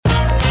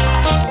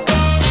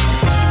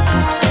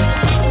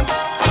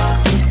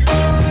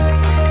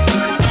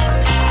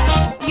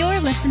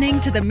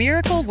listening to the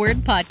Miracle Word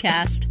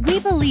Podcast. We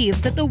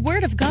believe that the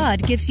Word of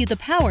God gives you the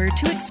power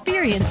to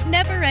experience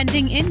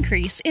never-ending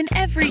increase in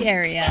every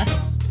area.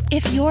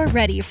 If you're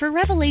ready for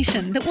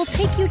revelation that will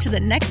take you to the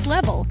next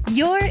level,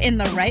 you're in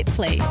the right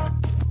place.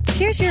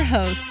 Here's your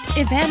host,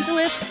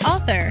 evangelist,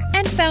 author,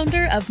 and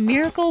founder of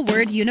Miracle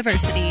Word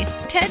University,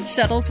 Ted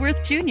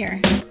Shuttlesworth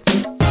Jr.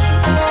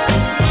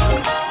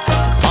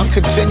 I'm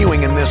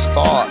continuing in this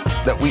thought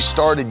that we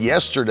started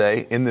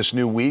yesterday in this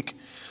new week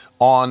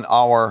on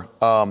our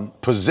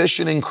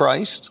position in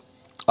Christ,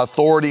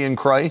 authority in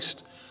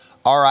Christ,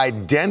 our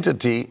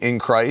identity in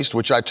Christ,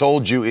 which I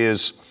told you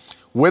is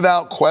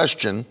without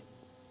question,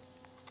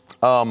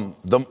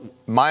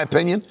 my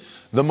opinion,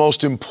 the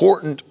most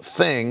important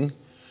thing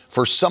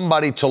for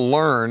somebody to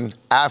learn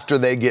after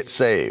they get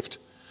saved.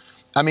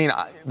 I mean,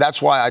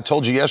 that's why I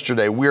told you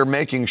yesterday, we're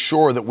making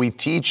sure that we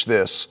teach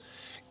this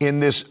in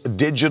this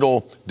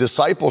digital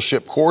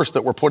discipleship course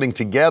that we're putting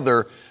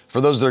together for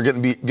those that are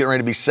getting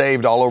ready to be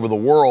saved all over the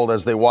world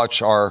as they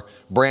watch our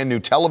brand new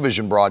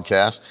television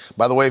broadcast.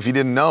 By the way, if you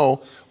didn't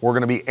know, we're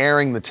going to be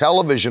airing the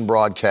television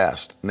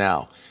broadcast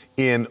now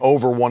in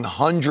over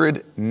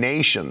 100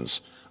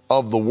 nations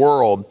of the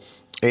world.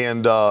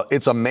 And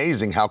it's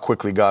amazing how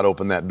quickly God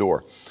opened that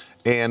door.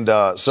 And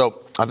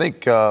so I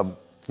think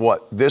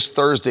this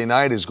Thursday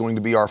night is going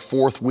to be our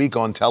 4th week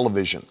on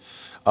television.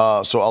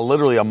 So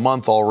literally a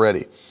month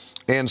already.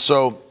 And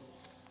so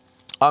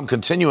I'm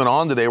continuing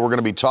on today. We're going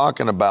to be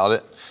talking about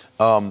it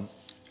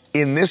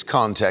in this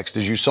context,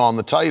 as you saw in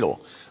the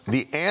title,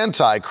 the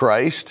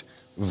Antichrist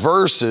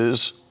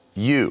versus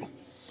you.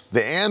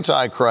 The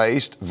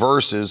Antichrist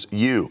versus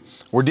you.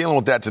 We're dealing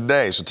with that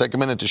today. So take a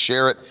minute to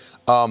share it.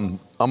 I'm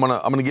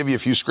gonna give you a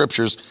few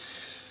scriptures.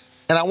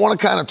 And I want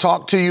to kind of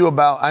talk to you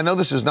about, I know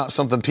this is not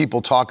something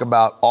people talk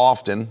about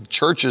often.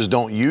 Churches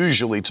don't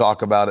usually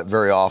talk about it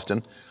very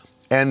often.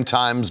 End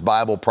times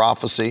Bible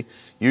prophecy.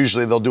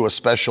 Usually they'll do a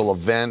special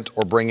event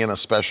or bring in a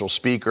special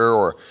speaker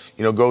or,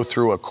 go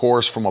through a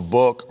course from a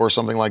book or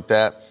something like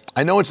that.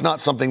 I know it's not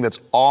something that's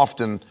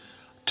often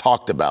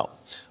talked about,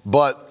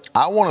 but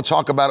I want to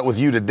talk about it with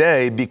you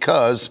today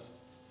because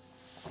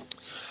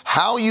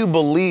how you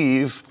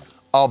believe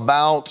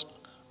about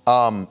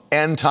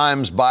end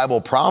times Bible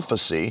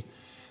prophecy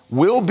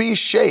will be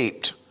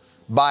shaped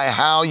by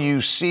how you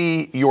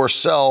see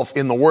yourself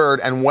in the Word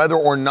and whether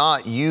or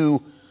not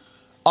you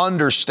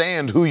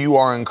understand who you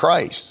are in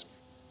Christ.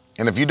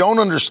 And if you don't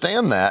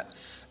understand that,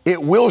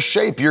 it will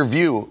shape your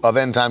view of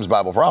end times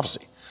Bible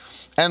prophecy.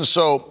 And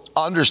so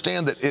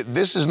understand that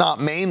this is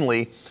not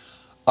mainly,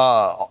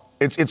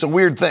 it's a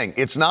weird thing.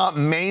 It's not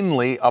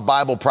mainly a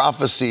Bible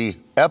prophecy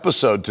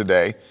episode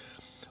today,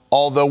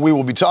 although we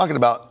will be talking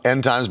about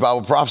end times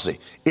Bible prophecy.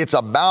 It's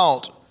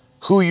about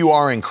who you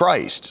are in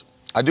Christ.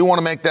 I do want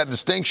to make that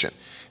distinction.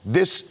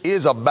 This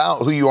is about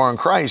who you are in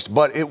Christ,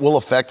 but it will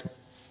affect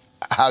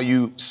how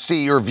you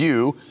see or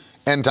view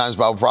end times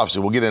Bible prophecy.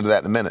 We'll get into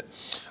that in a minute.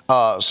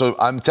 So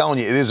I'm telling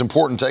you, it is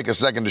important to take a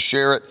second to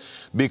share it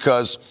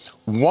because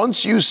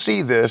once you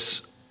see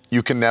this,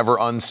 you can never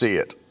unsee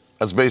it.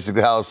 That's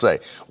basically how I'll say.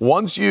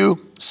 Once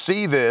you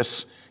see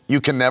this,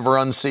 you can never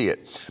unsee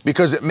it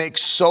because it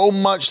makes so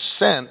much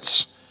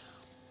sense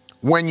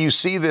when you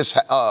see this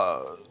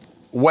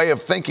way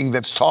of thinking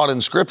that's taught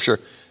in Scripture.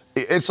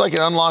 It's like it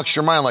unlocks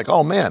your mind like,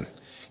 oh man,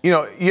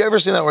 you ever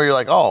seen that where you're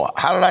like, oh,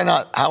 how did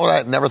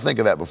I never think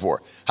of that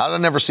before? How did I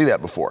never see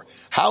that before?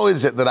 How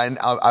is it that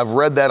I've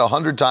read that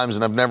 100 times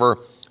and I've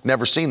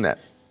never seen that?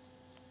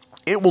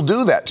 It will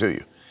do that to you.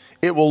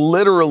 It will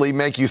literally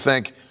make you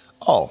think,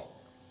 oh,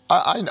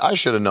 I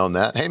should have known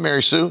that. Hey,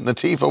 Mary Sue,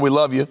 Natifa, we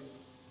love you.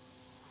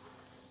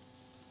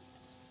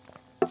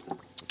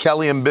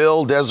 Kelly and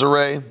Bill,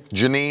 Desiree,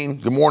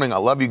 Janine, good morning. I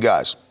love you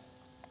guys.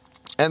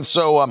 And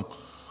so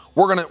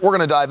we're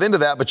gonna dive into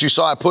that, but you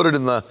saw I put it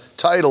in the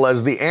title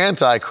as the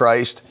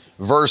Antichrist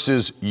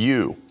versus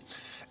you.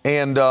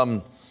 And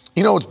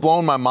what's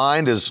blown my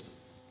mind is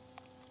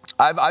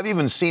I've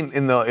even seen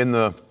in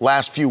the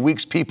last few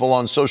weeks people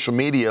on social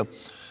media.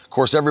 Of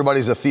course,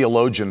 everybody's a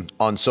theologian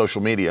on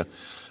social media,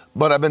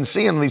 but I've been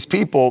seeing these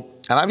people,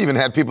 and I've even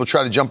had people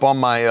try to jump on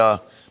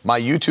my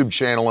YouTube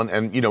channel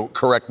and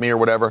correct me or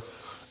whatever.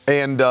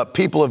 And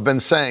people have been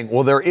saying,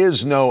 well, there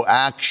is no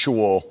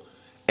actual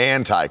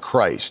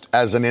Antichrist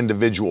as an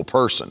individual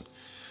person.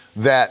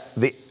 That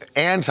the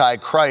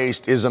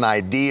Antichrist is an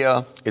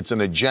idea, it's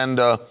an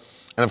agenda.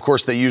 And of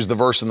course, they use the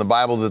verse in the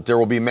Bible that there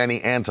will be many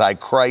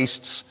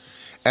Antichrists.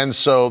 And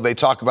so they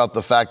talk about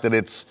the fact that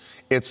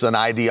it's an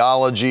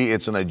ideology,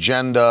 it's an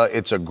agenda,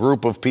 it's a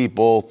group of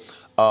people,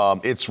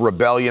 it's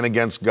rebellion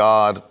against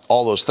God,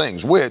 all those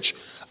things, which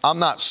I'm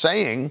not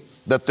saying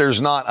that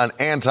there's not an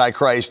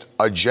Antichrist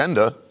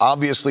agenda.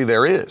 Obviously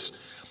there is.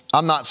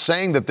 I'm not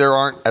saying that there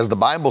aren't, as the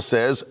Bible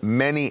says,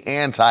 many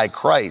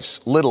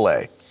Antichrists, little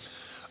a.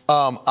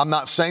 I'm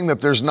not saying that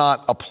there's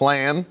not a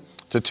plan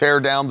to tear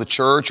down the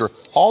church, or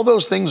all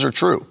those things are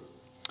true.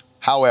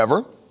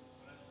 However,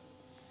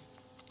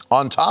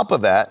 on top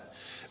of that,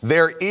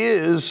 there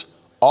is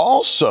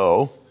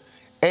also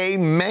a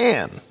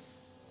man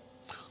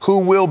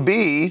who will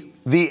be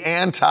the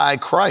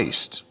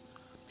Antichrist.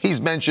 He's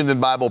mentioned in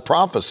Bible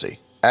prophecy,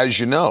 as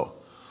you know.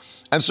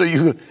 And so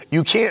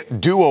you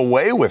can't do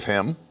away with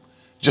him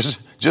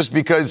just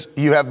because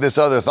you have this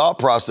other thought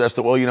process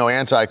that, well,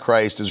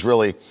 Antichrist is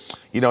really,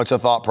 it's a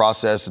thought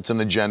process, it's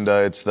an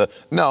agenda,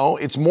 no,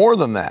 it's more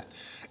than that.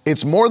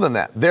 It's more than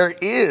that. There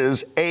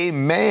is a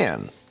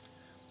man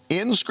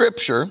in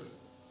Scripture,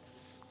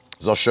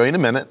 as I'll show you in a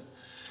minute,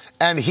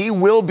 and he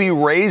will be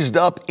raised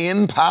up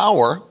in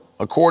power,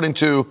 according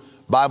to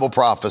Bible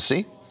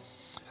prophecy,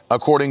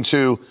 according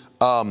to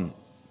 2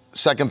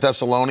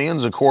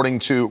 Thessalonians, according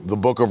to the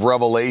book of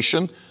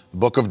Revelation, the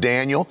book of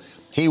Daniel.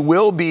 He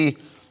will be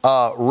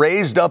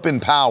raised up in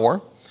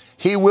power.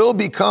 He will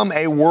become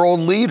a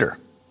world leader.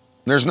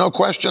 There's no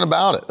question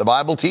about it. The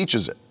Bible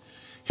teaches it.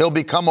 He'll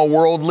become a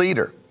world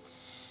leader.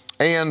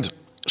 And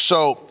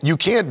so you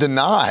can't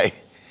deny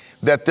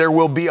that there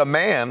will be a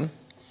man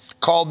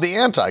called the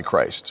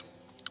Antichrist,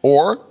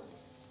 or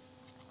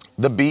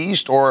the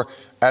beast, or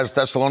as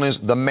Thessalonians,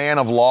 the man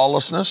of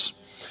lawlessness.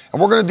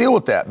 And we're going to deal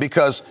with that,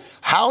 because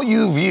how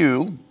you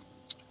view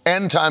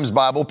end times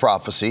Bible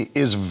prophecy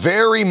is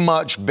very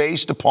much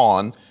based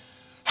upon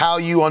how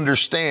you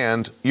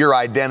understand your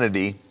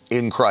identity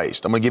in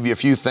Christ. I'm going to give you a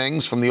few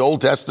things from the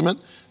Old Testament,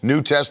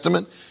 New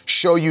Testament,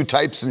 show you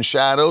types and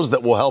shadows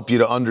that will help you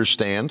to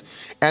understand.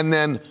 And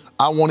then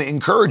I want to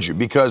encourage you,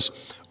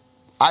 because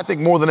I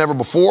think more than ever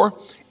before,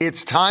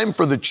 it's time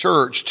for the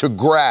church to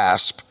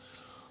grasp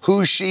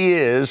who she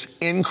is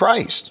in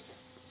Christ.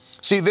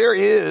 See, there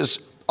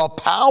is a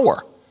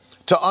power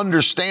to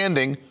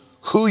understanding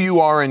who you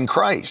are in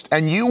Christ,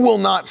 and you will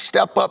not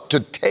step up to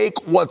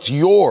take what's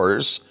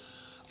yours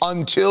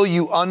until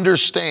you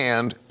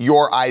understand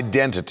your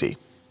identity.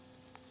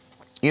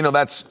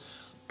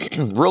 That's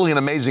really an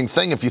amazing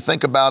thing if you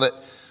think about it.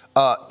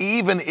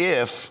 Even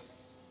if,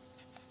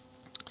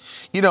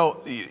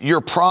 your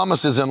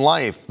promises in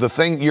life,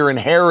 your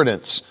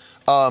inheritance,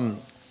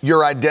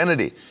 your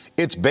identity,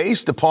 it's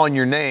based upon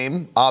your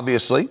name,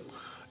 obviously.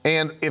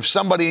 And if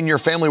somebody in your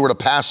family were to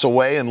pass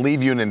away and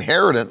leave you an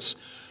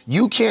inheritance,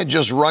 you can't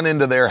just run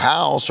into their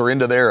house or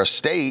into their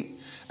estate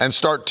and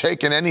start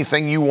taking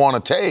anything you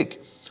want to take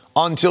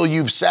until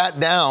you've sat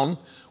down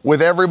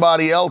with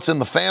everybody else in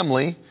the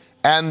family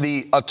and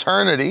the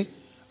attorney,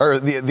 or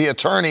the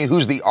attorney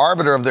who's the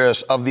arbiter of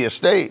the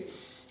estate,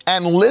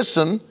 and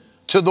listen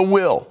to the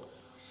will.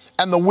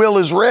 And the will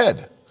is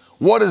read.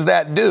 What does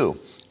that do?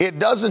 It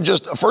doesn't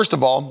just, first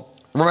of all,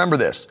 remember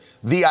this,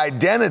 the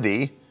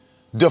identity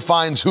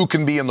defines who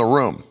can be in the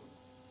room.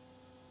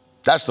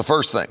 That's the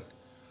first thing.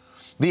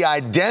 The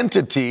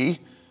identity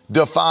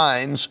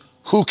defines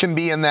who can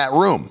be in that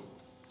room.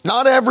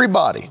 Not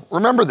everybody.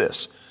 Remember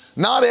this.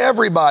 Not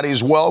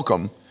everybody's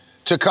welcome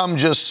to come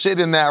just sit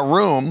in that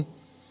room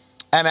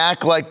and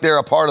act like they're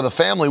a part of the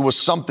family with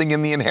something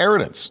in the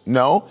inheritance.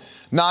 No,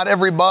 not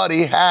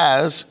everybody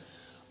has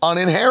an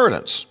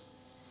inheritance.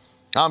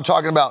 I'm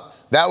talking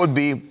about, that would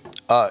be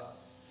an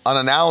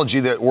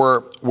analogy that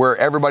where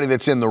everybody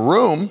that's in the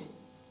room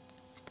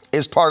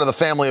is part of the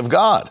family of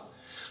God.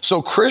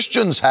 So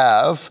Christians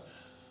have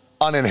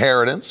an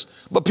inheritance,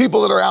 but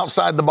people that are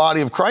outside the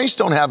body of Christ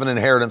don't have an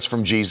inheritance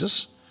from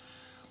Jesus.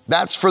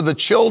 That's for the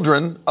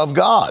children of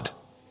God.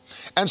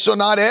 And so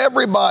not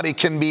everybody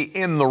can be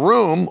in the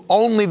room,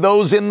 only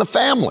those in the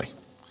family.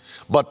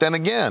 But then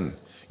again,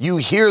 you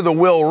hear the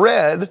will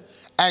read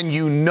and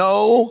you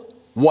know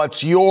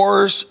what's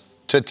yours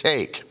to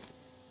take.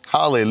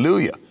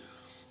 Hallelujah.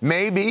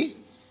 Maybe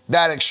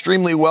that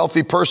extremely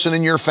wealthy person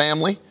in your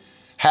family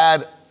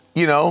had,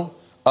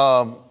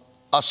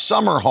 a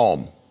summer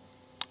home,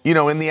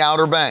 in the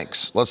Outer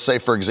Banks, let's say,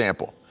 for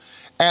example.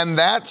 And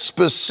that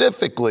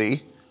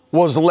specifically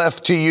was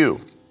left to you.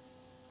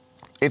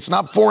 It's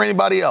not for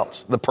anybody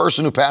else. The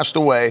person who passed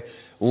away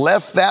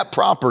left that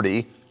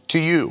property to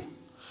you.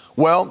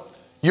 Well,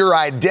 your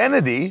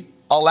identity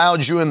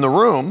allowed you in the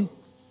room,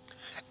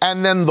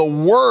 and then the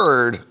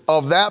word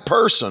of that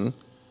person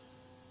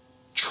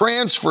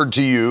transferred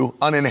to you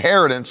an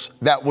inheritance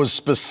that was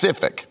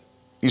specific.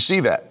 You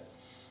see that?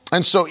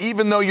 And so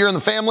even though you're in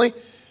the family,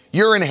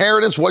 your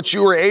inheritance, what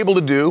you were able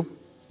to do,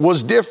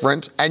 was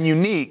different and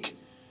unique,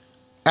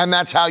 and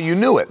that's how you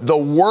knew it. The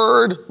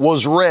word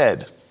was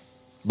read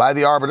by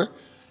the arbiter,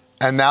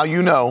 and now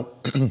you know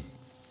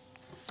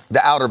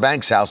the Outer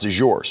Banks house is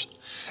yours.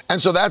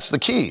 And so that's the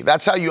key.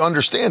 That's how you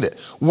understand it.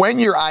 When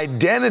you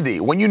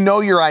know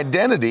your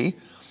identity,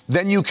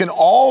 then you can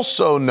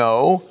also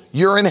know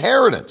your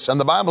inheritance. And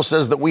the Bible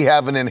says that we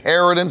have an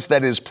inheritance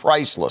that is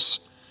priceless.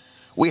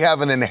 We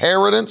have an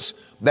inheritance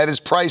that is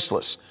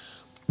priceless.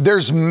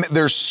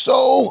 There's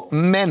so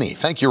many,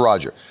 thank you,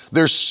 Roger.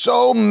 There's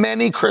so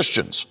many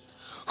Christians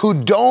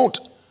who don't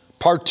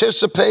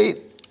participate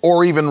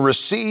or even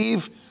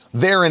receive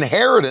their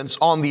inheritance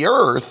on the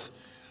earth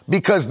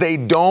because they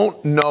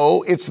don't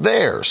know it's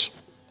theirs.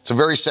 It's a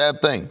very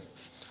sad thing.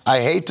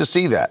 I hate to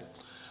see that.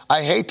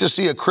 I hate to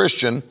see a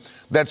Christian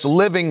that's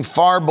living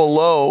far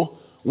below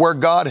where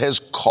God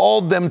has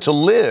called them to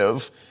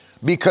live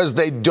because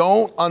they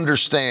don't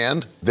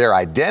understand their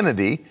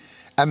identity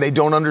and they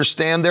don't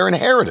understand their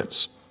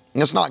inheritance.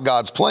 And it's not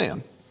God's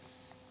plan.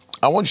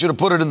 I want you to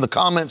put it in the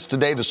comments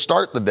today to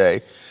start the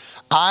day.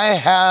 I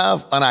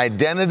have an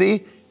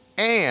identity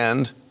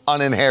and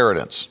an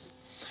inheritance.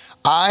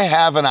 I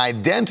have an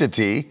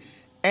identity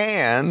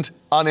and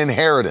an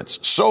inheritance.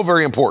 So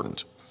very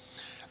important.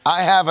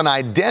 I have an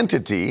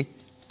identity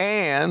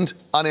and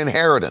an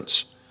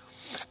inheritance.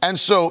 And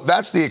so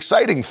that's the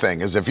exciting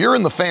thing, is if you're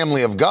in the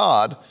family of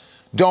God,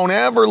 don't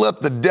ever let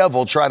the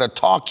devil try to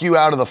talk you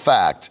out of the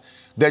fact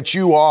that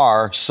you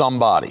are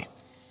somebody,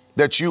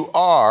 that you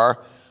are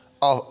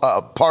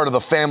a part of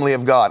the family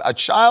of God, a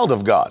child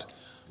of God.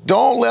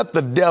 Don't let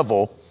the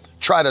devil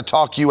try to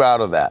talk you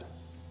out of that.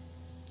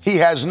 He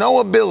has no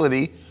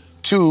ability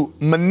to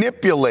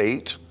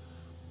manipulate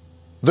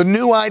the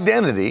new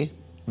identity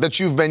that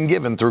you've been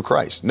given through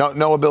Christ.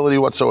 No ability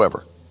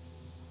whatsoever.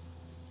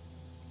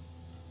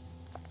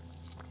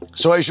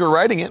 So as you're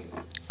writing it,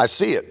 I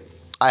see it.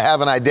 I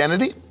have an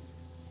identity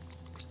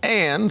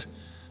and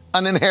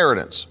an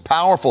inheritance.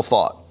 Powerful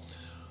thought.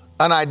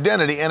 An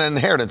identity and an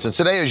inheritance. And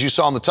today, as you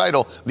saw in the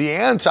title, the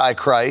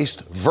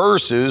Antichrist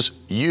versus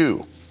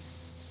you.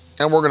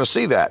 And we're going to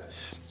see that.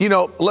 You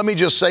know, let me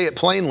just say it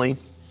plainly.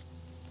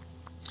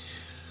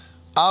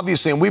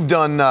 Obviously, and we've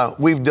done,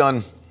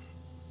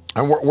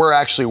 and we're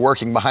actually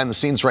working behind the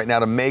scenes right now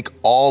to make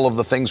all of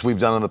the things we've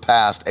done in the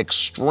past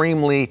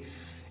extremely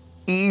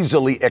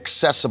easily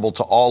accessible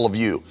to all of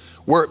you.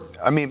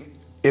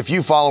 If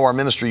you follow our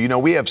ministry, you know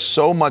we have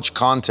so much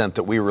content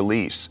that we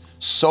release,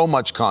 so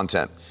much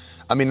content.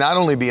 Not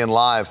only being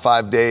live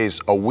 5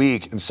 days a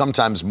week and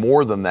sometimes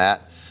more than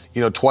that,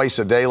 twice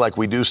a day like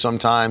we do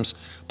sometimes,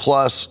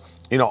 plus,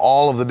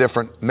 all of the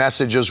different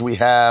messages we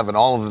have and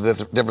all of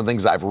the different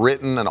things I've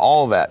written and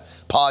all of that,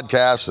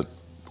 podcasts.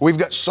 We've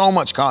got so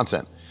much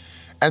content.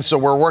 And so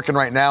we're working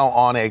right now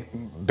on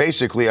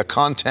basically a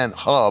content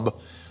hub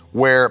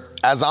where,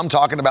 as I'm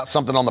talking about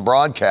something on the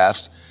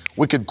broadcast,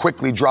 we could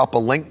quickly drop a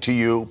link to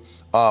you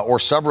or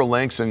several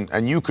links,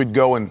 and you could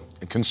go and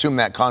consume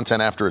that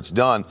content after it's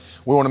done.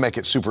 We want to make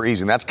it super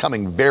easy, and that's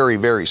coming very,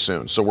 very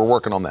soon. So we're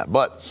working on that.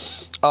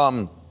 But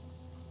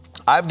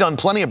I've done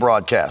plenty of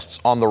broadcasts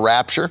on the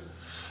rapture,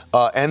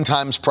 end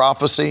times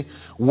prophecy,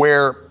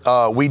 where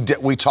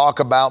we talk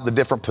about the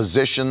different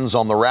positions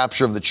on the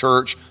rapture of the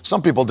church.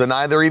 Some people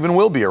deny there even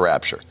will be a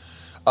rapture.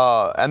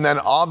 And then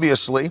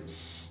obviously,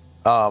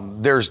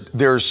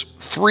 there's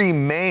three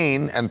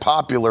main and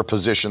popular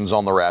positions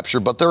on the rapture,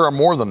 but there are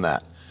more than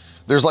that.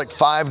 There's like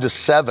 5 to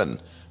 7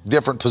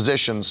 different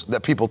positions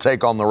that people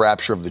take on the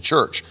rapture of the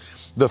church.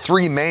 The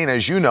three main,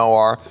 as you know,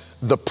 are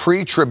the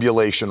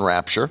pre-tribulation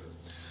rapture,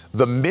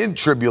 the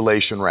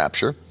mid-tribulation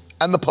rapture,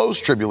 and the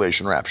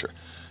post-tribulation rapture.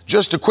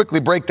 Just to quickly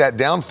break that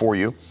down for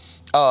you,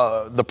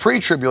 the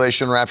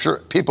pre-tribulation rapture,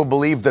 people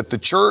believe that the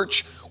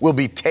church will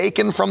be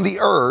taken from the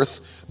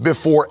earth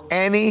before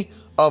any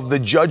of the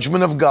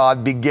judgment of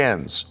God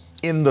begins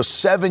in the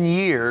 7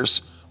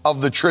 years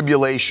of the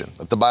tribulation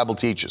that the Bible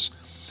teaches.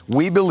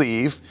 We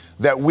believe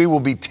that we will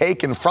be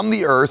taken from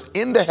the earth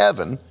into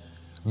heaven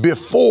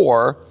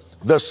before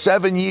the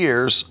 7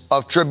 years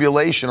of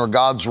tribulation or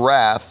God's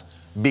wrath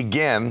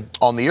begin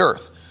on the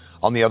earth.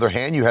 On the other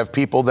hand, you have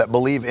people that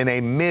believe in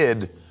a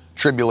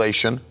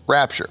mid-tribulation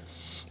rapture.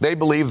 They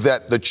believe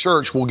that the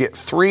church will get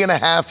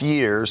 3.5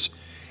 years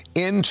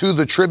into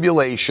the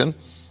tribulation,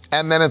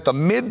 and then at the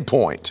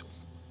midpoint,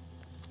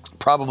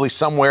 probably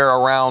somewhere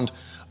around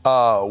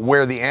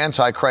where the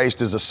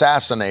Antichrist is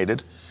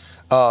assassinated,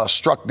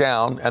 struck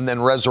down, and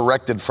then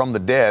resurrected from the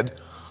dead.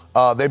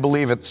 They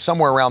believe at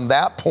somewhere around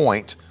that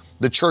point,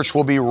 the church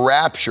will be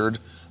raptured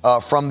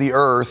from the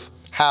earth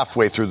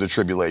halfway through the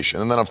tribulation.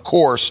 And then, of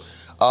course,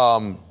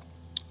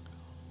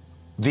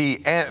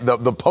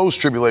 the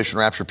post-tribulation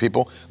rapture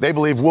people, they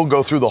believe we'll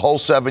go through the whole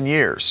 7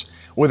 years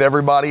with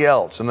everybody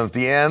else. And at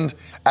the end,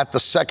 at the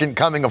second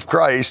coming of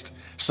Christ,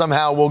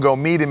 somehow we'll go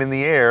meet him in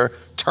the air,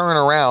 turn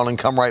around, and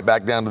come right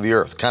back down to the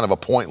earth. Kind of a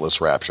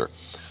pointless rapture.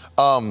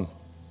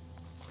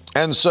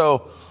 And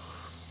so,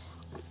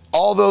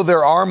 although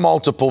there are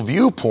multiple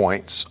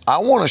viewpoints, I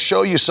want to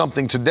show you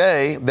something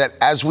today that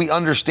as we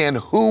understand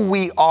who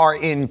we are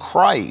in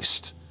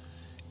Christ,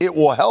 it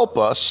will help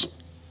us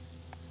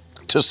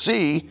to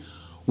see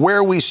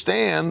where we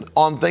stand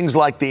on things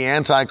like the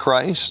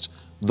Antichrist,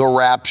 the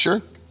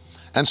rapture.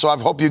 And so I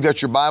hope you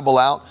get your Bible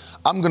out.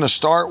 I'm going to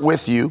start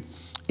with you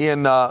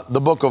in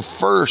the book of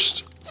 1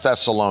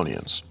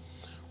 Thessalonians.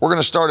 We're going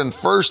to start in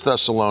 1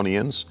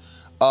 Thessalonians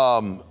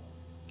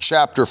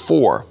chapter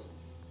 4.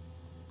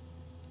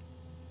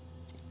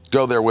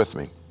 Go there with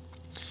me.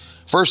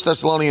 1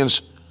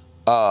 Thessalonians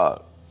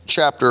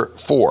chapter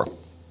 4.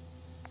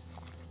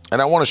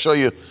 And I want to show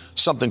you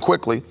something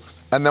quickly,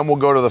 and then we'll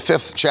go to the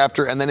 5th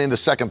chapter and then into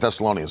 2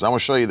 Thessalonians. I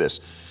want to show you this.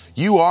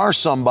 You are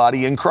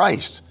somebody in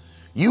Christ.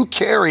 You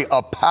carry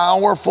a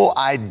powerful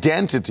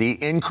identity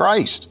in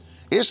Christ.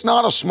 It's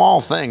not a small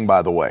thing,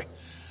 by the way.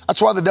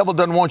 That's why the devil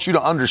doesn't want you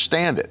to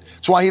understand it.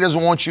 It's why he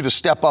doesn't want you to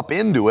step up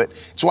into it.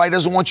 It's why he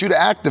doesn't want you to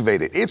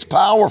activate it. It's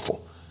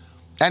powerful.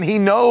 And he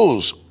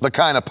knows the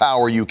kind of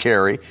power you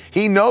carry.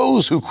 He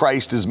knows who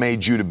Christ has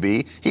made you to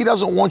be. He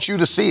doesn't want you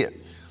to see it.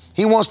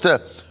 He wants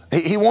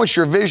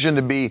your vision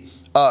to be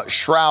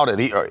shrouded,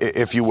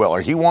 if you will,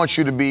 or he wants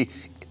you to be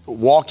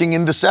walking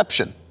in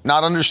deception,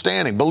 not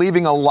understanding,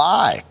 believing a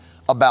lie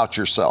about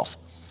yourself.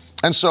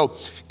 And so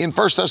in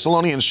 1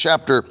 Thessalonians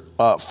chapter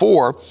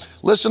 4,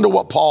 listen to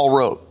what Paul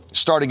wrote,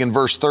 starting in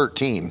verse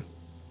 13.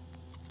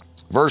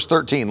 Verse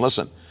 13,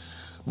 listen.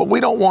 But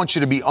we don't want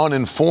you to be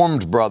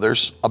uninformed,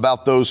 brothers,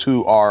 about those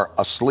who are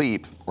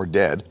asleep or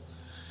dead,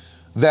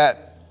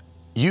 that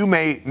you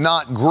may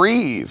not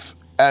grieve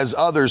as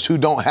others who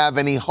don't have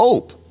any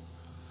hope.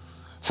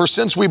 For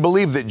since we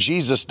believe that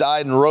Jesus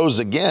died and rose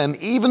again,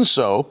 even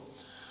so,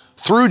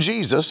 through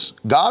Jesus,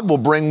 God will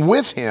bring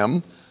with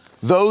him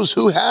those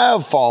who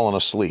have fallen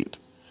asleep.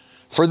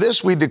 For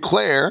this we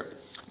declare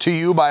to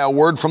you by a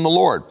word from the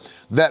Lord,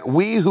 that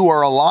we who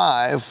are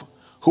alive,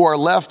 who are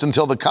left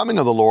until the coming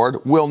of the Lord,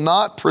 will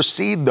not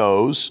precede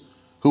those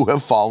who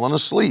have fallen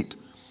asleep.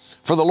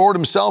 For the Lord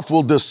himself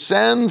will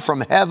descend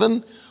from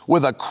heaven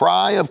with a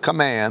cry of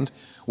command,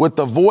 with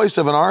the voice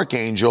of an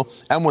archangel,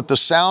 and with the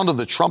sound of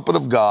the trumpet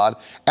of God,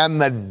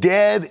 and the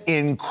dead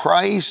in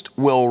Christ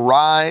will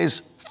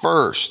rise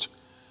first.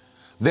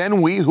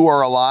 Then we who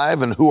are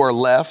alive and who are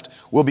left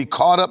will be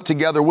caught up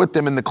together with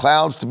them in the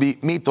clouds to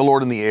meet the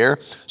Lord in the air.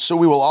 So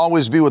we will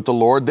always be with the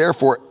Lord.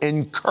 Therefore,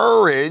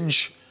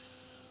 encourage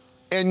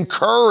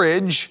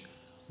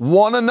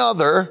one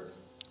another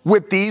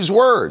with these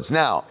words.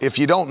 Now, if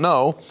you don't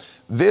know,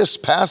 this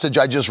passage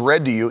I just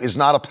read to you is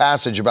not a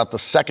passage about the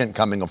second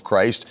coming of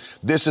Christ.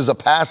 This is a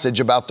passage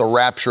about the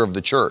rapture of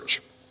the church.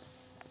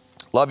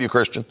 Love you,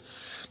 Christian.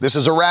 This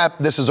is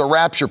a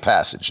rapture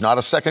passage, not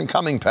a second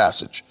coming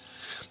passage.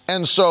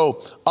 And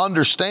so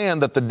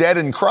understand that the dead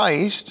in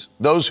Christ,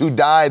 those who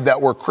died that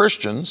were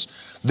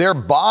Christians, their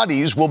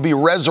bodies will be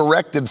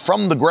resurrected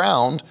from the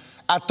ground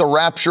at the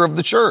rapture of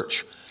the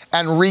church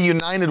and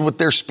reunited with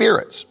their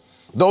spirits.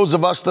 Those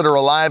of us that are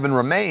alive and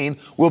remain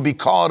will be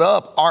caught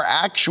up. Our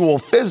actual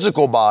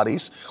physical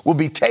bodies will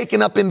be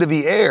taken up into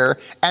the air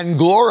and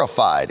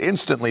glorified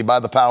instantly by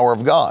the power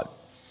of God.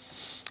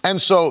 And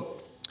so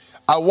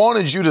I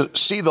wanted you to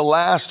see the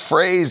last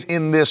phrase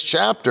in this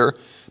chapter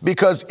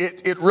because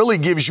it really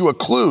gives you a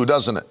clue,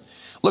 doesn't it?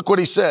 Look what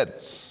he said.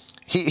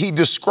 He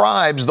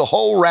describes the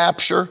whole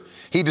rapture.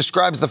 He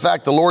describes the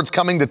fact the Lord's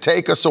coming to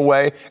take us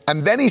away.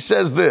 And then he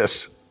says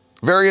this,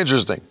 very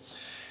interesting.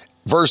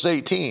 Verse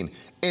 18,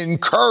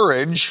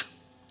 encourage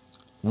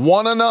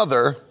one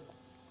another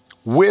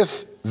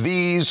with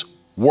these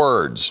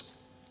words.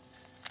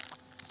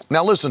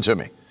 Now listen to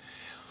me.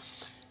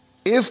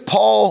 If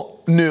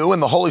Paul knew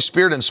and the Holy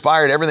Spirit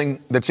inspired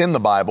everything that's in the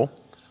Bible,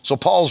 so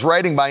Paul's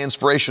writing by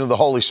inspiration of the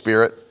Holy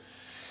Spirit,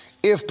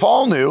 if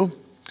Paul knew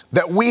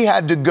that we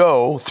had to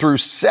go through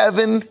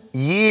 7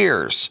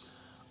 years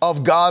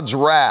of God's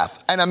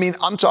wrath, and I mean,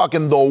 I'm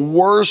talking the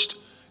worst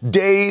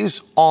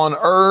days on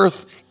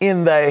earth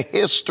in the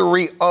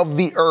history of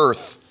the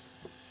earth.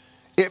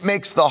 It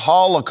makes the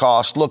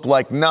Holocaust look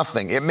like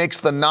nothing. It makes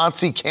the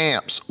Nazi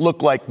camps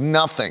look like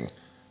nothing,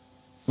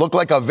 look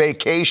like a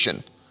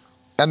vacation.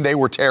 And they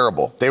were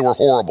terrible. They were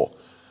horrible.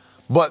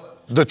 But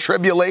the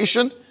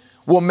tribulation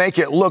will make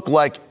it look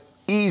like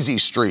easy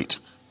street.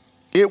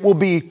 It will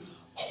be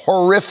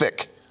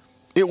horrific.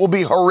 It will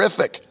be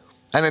horrific.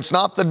 And it's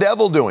not the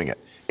devil doing it.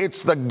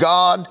 It's the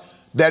God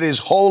that is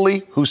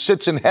holy, who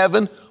sits in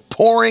heaven,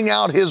 pouring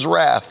out his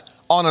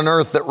wrath on an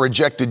earth that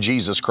rejected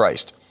Jesus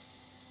Christ.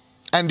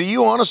 And do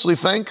you honestly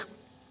think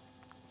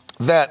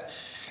that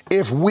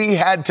if we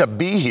had to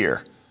be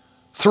here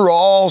through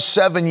all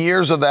 7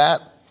 years of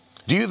that,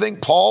 do you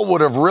think Paul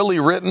would have really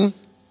written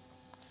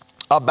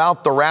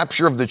about the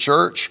rapture of the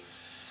church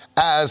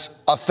as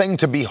a thing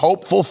to be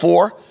hopeful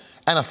for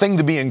and a thing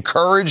to be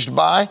encouraged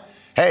by?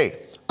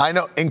 Hey, I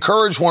know,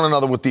 encourage one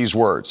another with these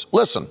words.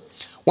 Listen,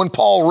 when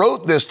Paul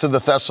wrote this to the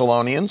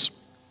Thessalonians,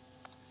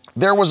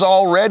 there was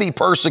already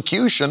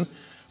persecution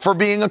for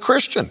being a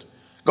Christian.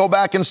 Go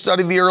back and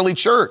study the early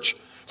church.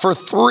 For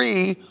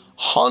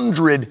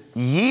 300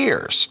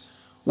 years,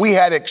 we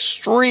had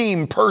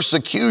extreme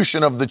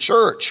persecution of the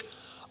church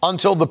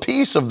until the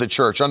peace of the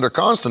church under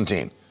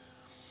Constantine.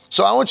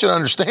 So I want you to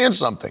understand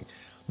something.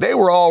 They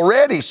were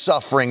already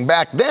suffering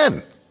back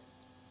then.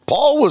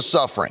 Paul was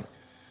suffering,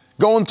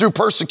 going through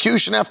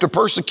persecution after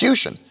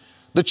persecution.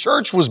 The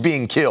church was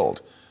being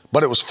killed,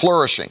 but it was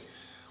flourishing.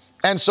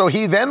 And so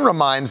he then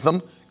reminds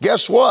them,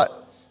 guess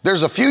what?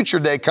 There's a future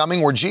day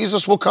coming where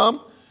Jesus will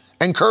come.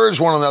 Encourage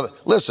one another.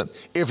 Listen,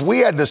 if we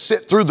had to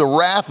sit through the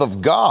wrath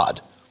of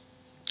God,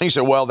 he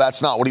said, well,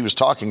 that's not what he was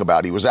talking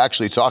about. He was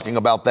actually talking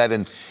about that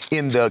in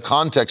the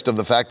context of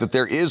the fact that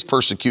there is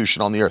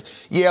persecution on the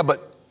earth. Yeah,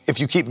 but if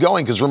you keep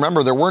going, because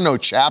remember, there were no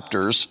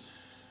chapters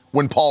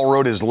when Paul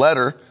wrote his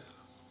letter.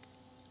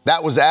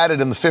 That was added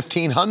in the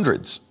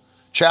 1500s.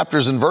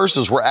 Chapters and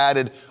verses were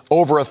added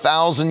over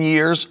 1,000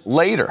 years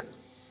later.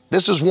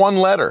 This is one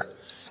letter.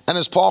 And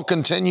as Paul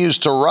continues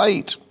to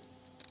write,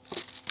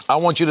 I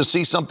want you to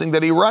see something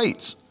that he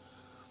writes.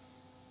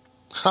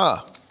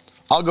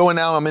 I'll go in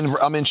now.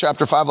 I'm in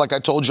chapter 5 like I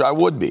told you I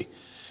would be.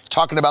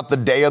 Talking about the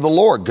day of the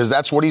Lord, because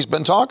that's what he's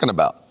been talking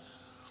about.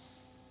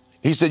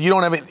 He said, you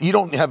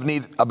don't have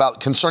need about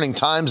concerning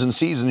times and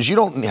seasons. You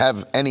don't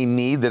have any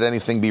need that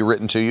anything be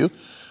written to you.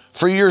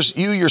 For you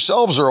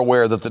yourselves are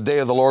aware that the day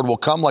of the Lord will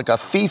come like a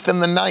thief in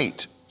the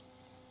night.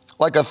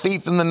 Like a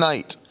thief in the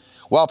night.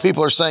 While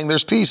people are saying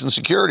there's peace and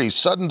security,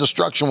 sudden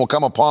destruction will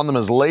come upon them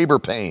as labor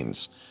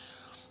pains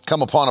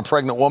come upon a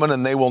pregnant woman,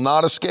 and they will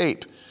not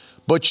escape.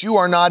 But you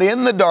are not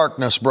in the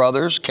darkness,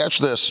 brothers. Catch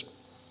this.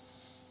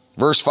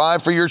 Verse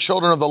 5, for your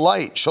children of the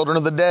light, children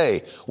of the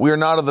day. We are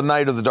not of the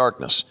night or the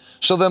darkness.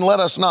 So then let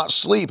us not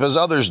sleep as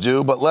others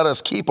do, but let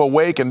us keep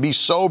awake and be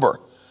sober.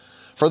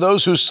 For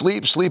those who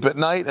sleep, sleep at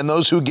night, and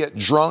those who get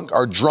drunk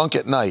are drunk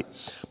at night.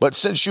 But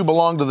since you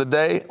belong to the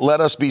day, let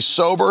us be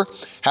sober,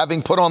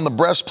 having put on the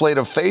breastplate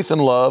of faith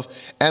and love,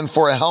 and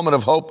for a helmet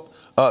of hope,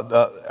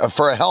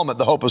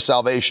 the hope of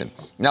salvation.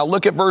 Now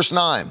look at verse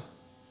 9.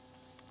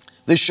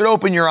 This should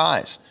open your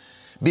eyes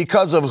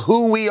because of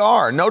who we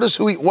are. Notice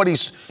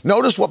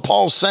what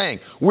Paul's saying.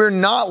 We're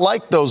not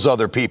like those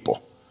other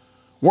people.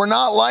 We're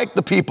not like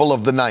the people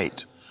of the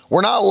night.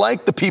 We're not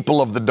like the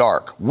people of the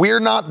dark. We're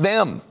not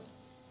them.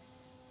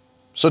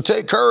 So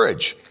take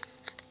courage.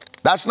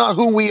 That's not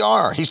who we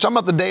are. He's talking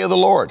about the day of the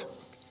Lord.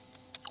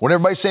 When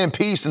everybody's saying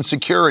peace and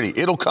security,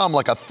 it'll come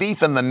like a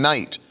thief in the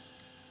night.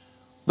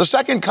 The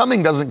second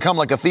coming doesn't come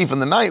like a thief in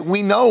the night.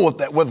 We know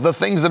with the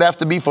things that have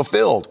to be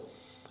fulfilled.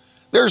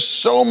 There's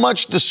so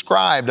much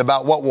described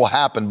about what will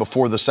happen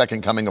before the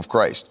second coming of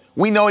Christ.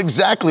 We know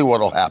exactly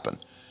what will happen.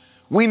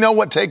 We know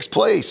what takes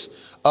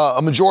place.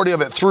 A majority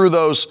of it through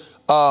those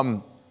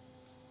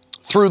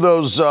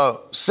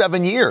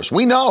 7 years.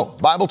 We know.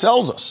 Bible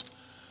tells us.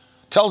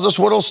 Tells us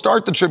what will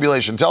start the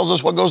tribulation. Tells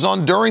us what goes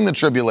on during the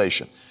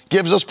tribulation.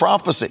 Gives us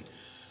prophecy.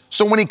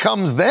 So when he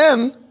comes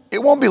then,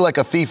 it won't be like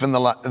a thief in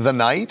the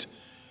night.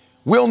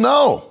 We'll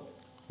know.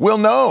 We'll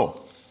know.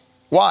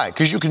 Why?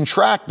 Because you can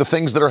track the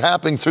things that are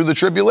happening through the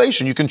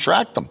tribulation. You can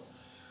track them.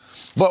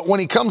 But when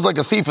he comes like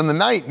a thief in the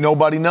night,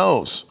 nobody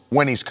knows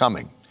when he's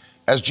coming.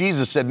 As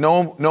Jesus said,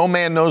 no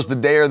man knows the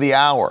day or the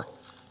hour.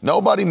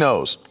 Nobody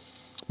knows.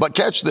 But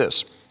catch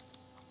this.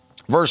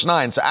 Verse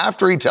 9, so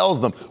after he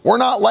tells them, we're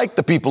not like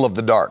the people of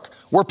the dark.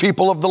 We're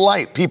people of the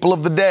light, people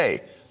of the day.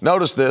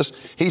 Notice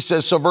this. He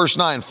says, so verse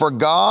 9, for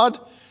God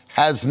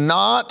has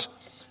not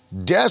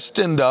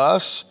destined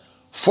us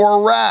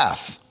for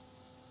wrath,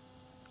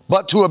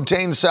 but to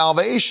obtain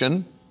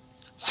salvation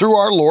through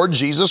our Lord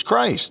Jesus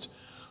Christ,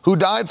 who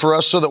died for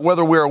us so that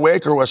whether we're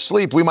awake or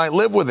asleep, we might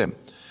live with him.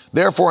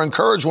 Therefore,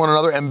 encourage one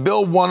another and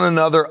build one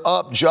another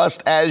up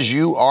just as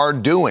you are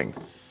doing.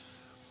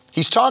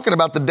 He's talking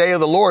about the day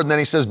of the Lord, and then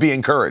he says, be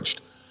encouraged.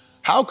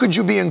 How could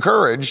you be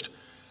encouraged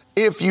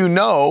if you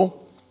know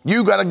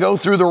you got to go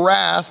through the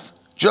wrath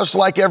just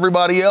like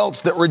everybody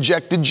else that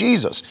rejected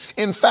Jesus?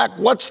 In fact,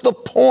 what's the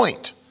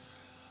point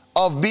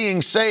of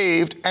being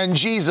saved and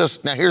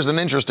Jesus? Now, here's an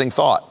interesting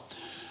thought.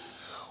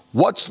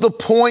 What's the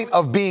point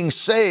of being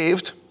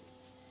saved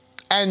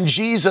and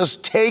Jesus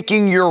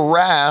taking your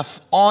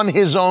wrath on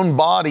his own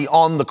body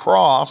on the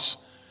cross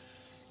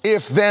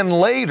if then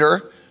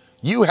later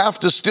you have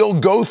to still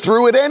go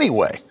through it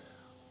anyway?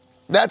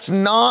 That's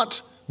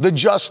not the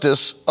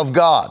justice of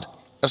God.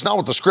 That's not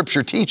what the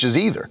scripture teaches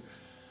either.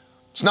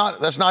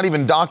 That's not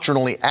even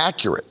doctrinally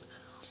accurate.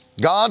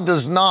 God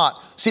does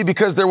not,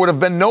 because there would have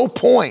been no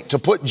point to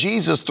put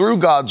Jesus through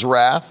God's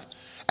wrath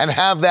and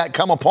have that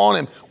come upon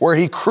him where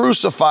he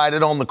crucified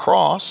it on the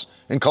cross.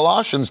 And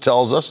Colossians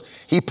tells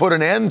us he put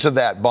an end to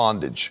that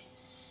bondage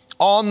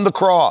on the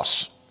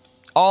cross,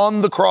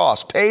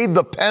 paid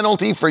the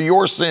penalty for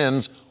your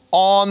sins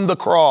on the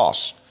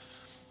cross.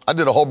 I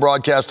did a whole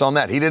broadcast on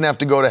that. He didn't have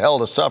to go to hell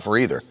to suffer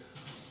either.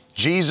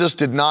 Jesus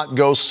did not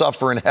go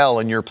suffer in hell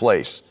in your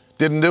place.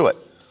 Didn't do it.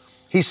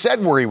 He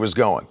said where he was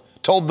going.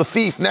 Told the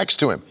thief next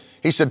to him.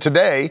 He said,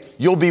 today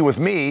you'll be with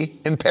me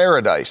in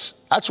paradise.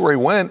 That's where he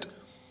went.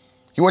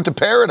 He went to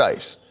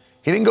paradise.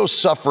 He didn't go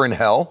suffer in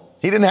hell.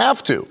 He didn't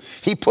have to.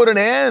 He put an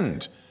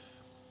end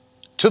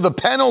to the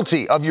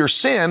penalty of your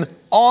sin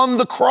on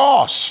the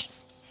cross.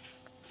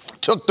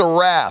 Took the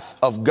wrath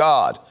of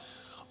God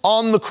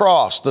on the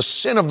cross, the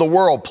sin of the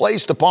world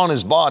placed upon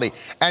his body,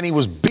 and he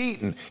was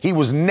beaten. He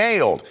was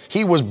nailed.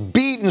 He was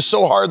beaten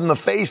so hard in the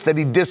face that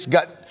he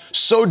got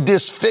so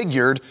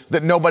disfigured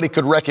that nobody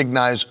could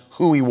recognize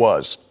who he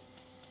was.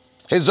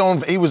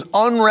 He was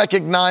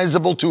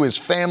unrecognizable to his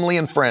family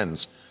and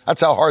friends.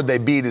 That's how hard they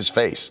beat his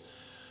face.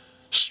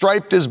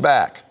 Striped his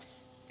back,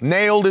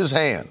 nailed his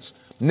hands,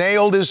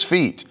 nailed his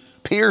feet,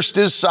 pierced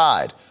his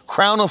side,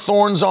 crown of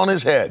thorns on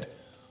his head.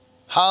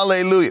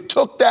 Hallelujah.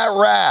 Took that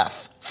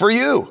wrath for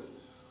you.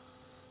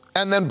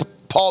 And then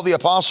Paul the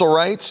Apostle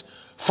writes,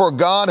 for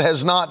God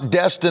has not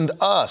destined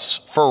us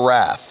for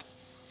wrath.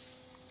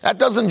 That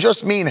doesn't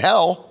just mean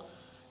hell,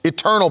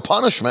 eternal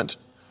punishment.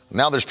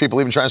 Now there's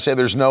people even trying to say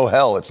there's no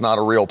hell. It's not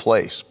a real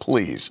place.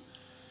 Please.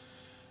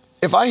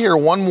 If I hear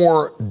one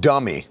more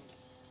dummy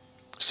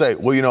say,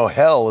 well,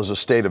 hell is a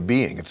state of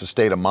being. It's a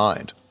state of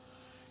mind.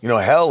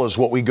 hell is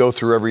what we go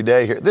through every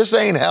day here. This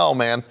ain't hell,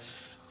 man.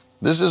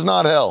 This is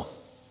not hell.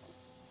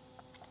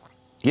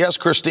 Yes,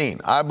 Christine,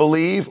 I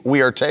believe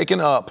we are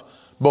taken up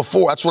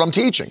before, that's what I'm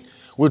teaching.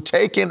 We're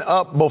taken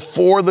up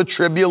before the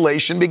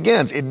tribulation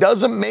begins. It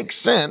doesn't make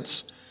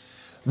sense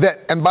that,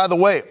 and by the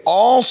way,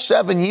 all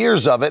 7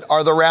 years of it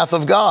are the wrath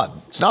of God.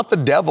 It's not the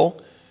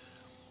devil.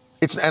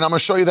 And I'm going to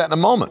show you that in a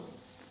moment.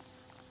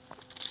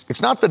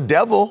 It's not the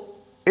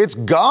devil. It's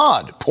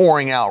God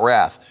pouring out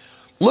wrath.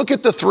 Look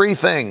at the three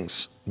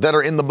things that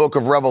are in the book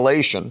of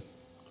Revelation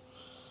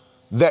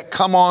that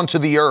come onto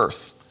the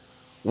earth.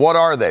 What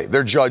are they?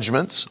 They're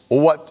judgments.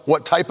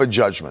 What type of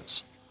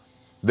judgments?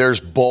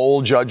 There's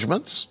bowl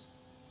judgments.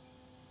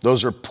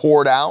 Those are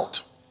poured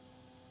out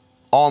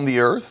on the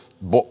earth,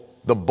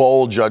 the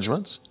bowl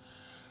judgments.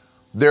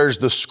 There's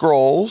the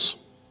scrolls.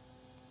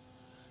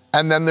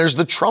 And then there's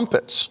the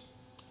trumpets.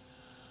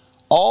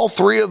 All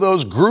three of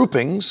those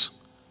groupings,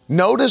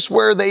 notice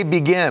where they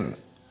begin.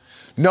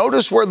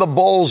 Notice where the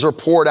bowls are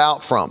poured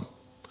out from.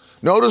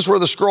 Notice where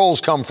the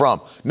scrolls come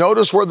from.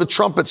 Notice where the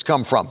trumpets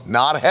come from.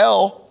 Not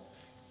hell.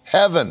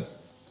 Heaven.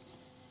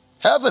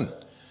 Heaven.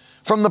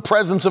 From the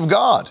presence of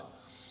God.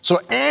 So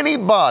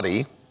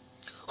anybody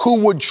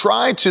who would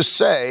try to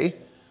say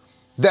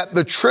that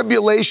the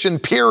tribulation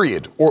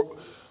period, or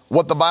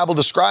what the Bible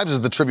describes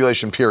as the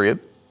tribulation period,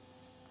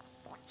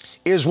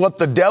 is what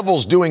the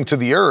devil's doing to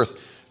the earth,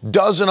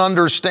 doesn't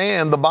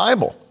understand the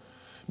Bible.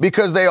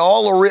 Because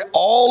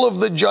all of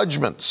the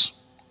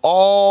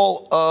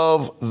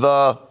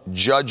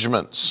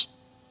judgments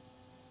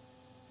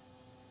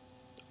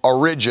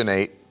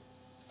originate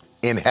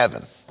in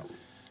heaven.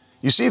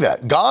 You see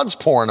that? God's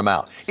pouring them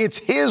out. It's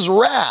his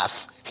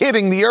wrath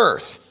hitting the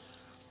earth.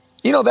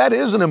 That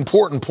is an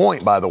important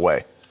point, by the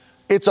way.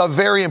 It's a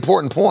very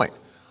important point.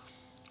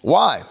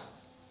 Why?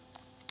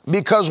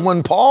 Because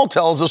when Paul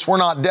tells us we're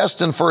not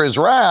destined for his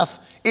wrath,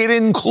 it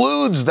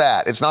includes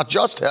that. It's not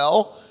just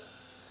hell.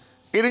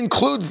 It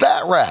includes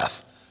that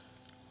wrath.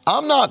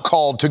 I'm not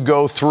called to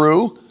go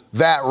through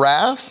that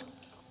wrath.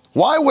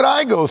 Why would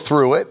I go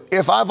through it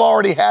if I've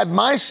already had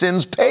my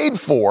sins paid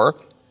for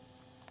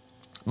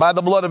by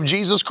the blood of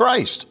Jesus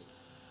Christ?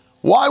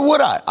 Why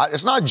would I?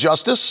 It's not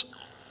justice.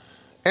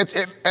 And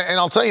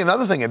I'll tell you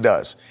another thing it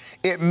does.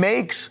 It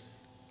makes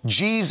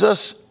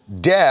Jesus'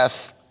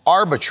 death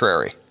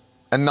arbitrary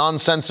and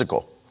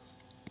nonsensical.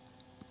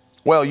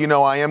 Well,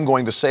 I am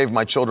going to save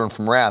my children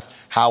from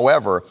wrath.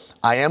 However,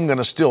 I am going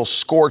to still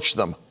scorch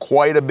them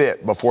quite a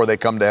bit before they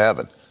come to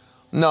heaven.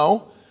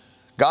 No,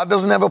 God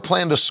doesn't have a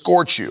plan to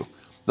scorch you.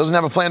 Doesn't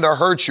have a plan to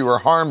hurt you or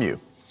harm you.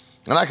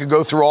 And I could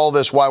go through all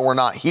this why we're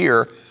not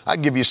here. I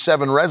could give you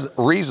 7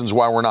 reasons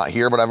why we're not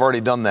here, but I've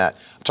already done that.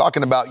 I'm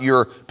talking about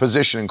your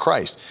position in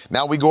Christ.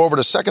 Now we go over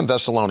to 2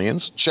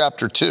 Thessalonians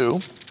chapter 2,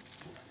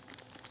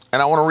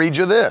 and I want to read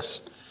you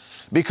this.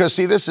 Because,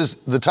 see, this is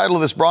the title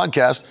of this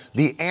broadcast,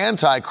 The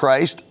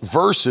Antichrist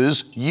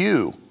versus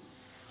You.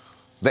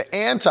 The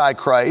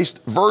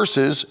Antichrist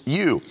versus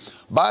you.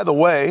 By the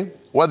way,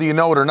 whether you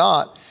know it or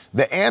not,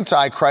 the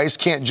Antichrist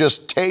can't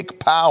just take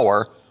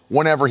power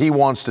whenever he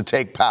wants to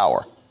take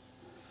power.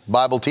 The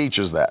Bible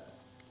teaches that.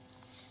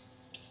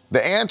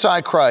 The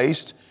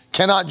Antichrist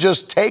cannot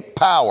just take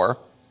power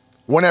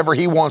whenever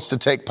he wants to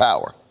take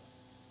power.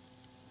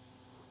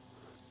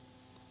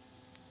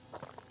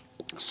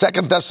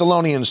 2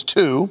 Thessalonians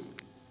 2.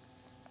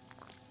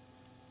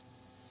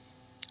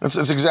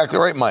 That's exactly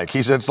right, Mike.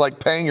 He said it's like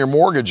paying your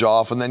mortgage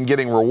off and then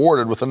getting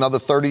rewarded with another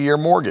 30-year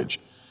mortgage.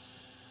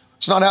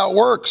 It's not how it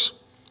works.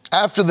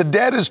 After the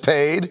debt is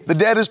paid, the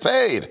debt is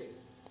paid.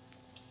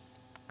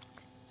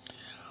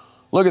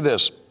 Look at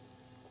this.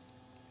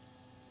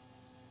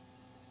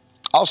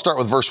 I'll start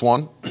with verse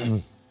 1.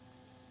 2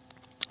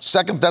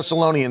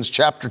 Thessalonians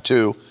chapter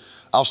 2,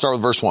 I'll start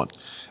with verse 1.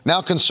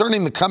 Now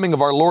concerning the coming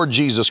of our Lord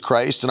Jesus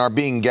Christ and our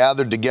being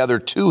gathered together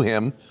to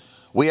him,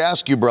 we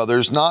ask you,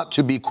 brothers, not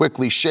to be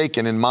quickly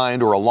shaken in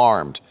mind or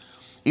alarmed,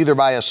 either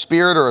by a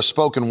spirit or a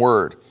spoken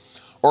word,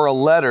 or a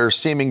letter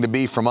seeming to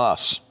be from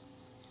us,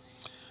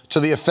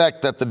 to the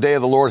effect that the day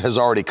of the Lord has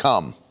already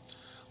come.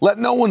 Let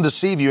no one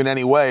deceive you in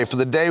any way, for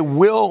the day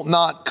will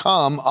not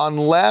come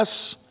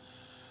unless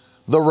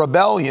the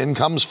rebellion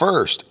comes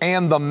first,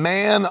 and the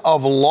man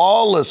of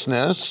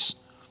lawlessness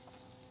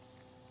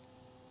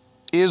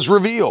is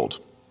revealed.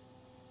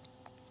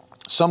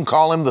 Some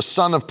call him the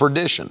son of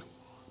perdition,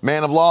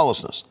 man of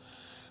lawlessness,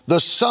 the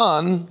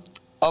son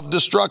of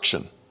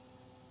destruction.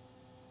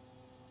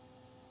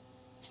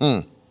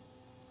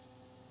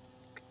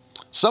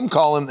 Some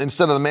call him,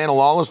 instead of the man of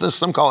lawlessness,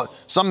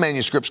 some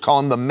manuscripts call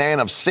him the man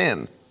of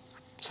sin.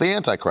 It's the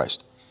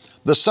Antichrist,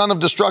 the son of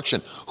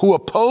destruction, who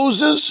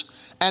opposes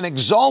and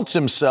exalts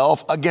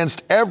himself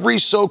against every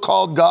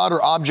so-called God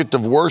or object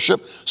of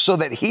worship, so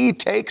that he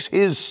takes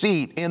his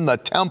seat in the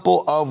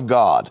temple of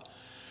God,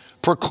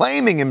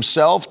 proclaiming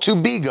himself to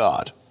be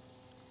God.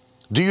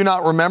 Do you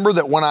not remember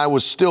that when I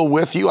was still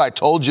with you, I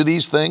told you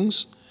these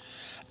things?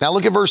 Now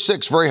look at verse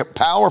 6, very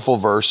powerful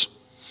verse.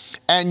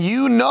 And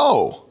you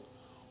know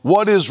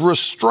what is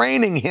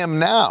restraining him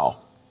now,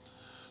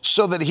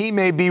 so that he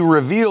may be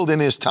revealed in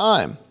his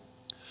time.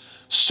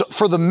 So,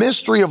 for the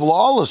mystery of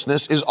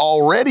lawlessness is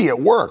already at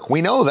work.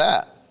 We know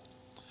that.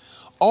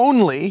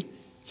 Only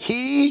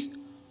he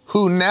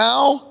who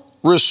now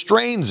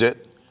restrains it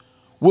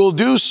will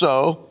do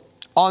so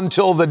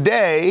until the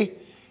day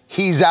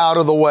he's out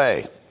of the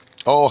way.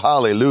 Oh,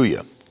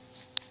 hallelujah.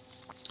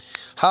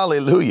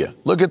 Hallelujah.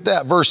 Look at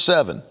that, verse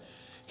 7.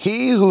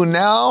 He who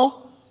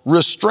now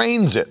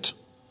restrains it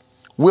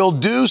will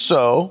do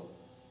so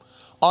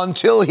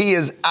until he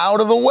is out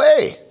of the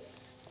way.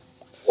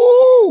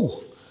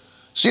 Woo!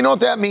 So you know what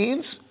that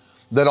means?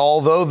 That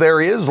although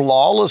there is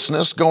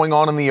lawlessness going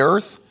on in the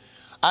earth,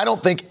 I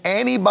don't think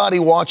anybody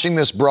watching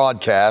this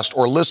broadcast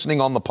or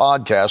listening on the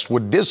podcast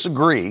would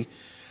disagree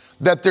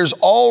that there's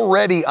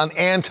already an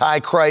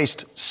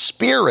antichrist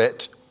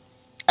spirit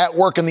at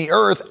work in the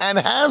earth and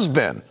has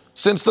been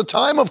since the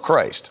time of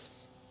Christ.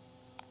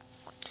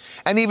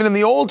 And even in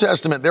the Old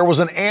Testament, there was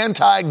an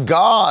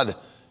anti-God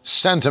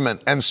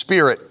sentiment and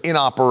spirit in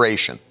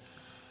operation.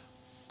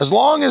 As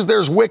long as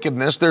there's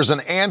wickedness, there's an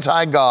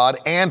anti-God,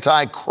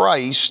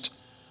 anti-Christ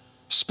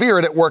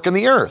spirit at work in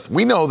the earth.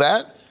 We know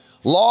that.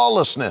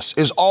 Lawlessness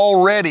is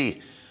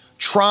already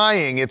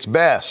trying its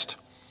best.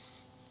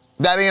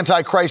 That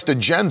anti-Christ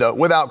agenda,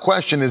 without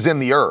question, is in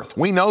the earth.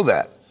 We know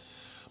that.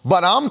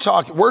 But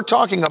we're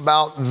talking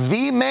about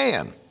the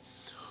man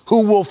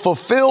who will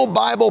fulfill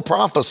Bible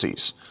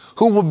prophecies,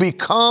 who will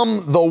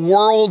become the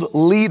world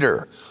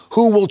leader,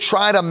 who will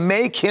try to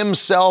make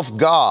himself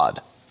God.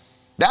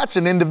 That's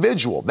an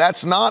individual.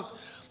 That's an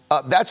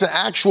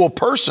actual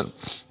person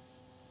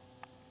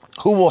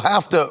who will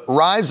have to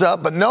rise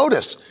up. But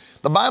notice,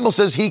 the Bible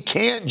says he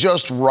can't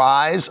just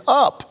rise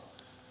up.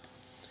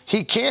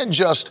 He can't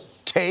just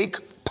take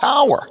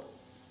power.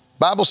 The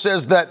Bible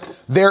says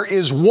that there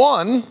is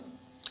one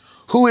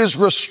who is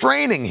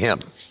restraining him,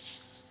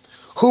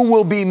 who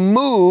will be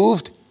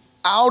moved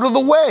out of the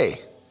way.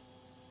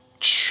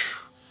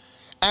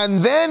 And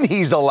then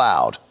he's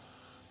allowed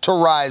to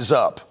rise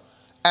up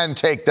and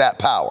take that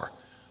power.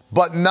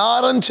 But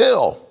not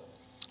until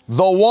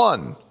the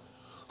one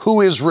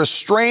who is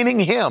restraining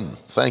him,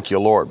 thank you,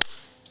 Lord,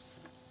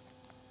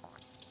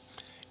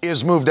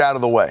 is moved out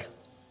of the way.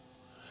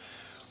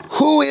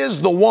 Who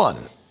is the one?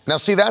 Now,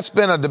 see, that's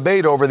been a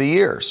debate over the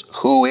years.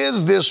 Who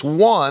is this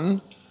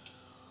one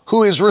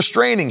who is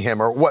restraining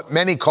him, or what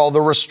many call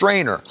the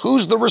restrainer?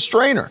 Who's the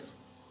restrainer?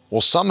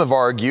 Well, some have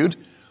argued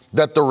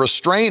that the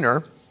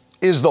restrainer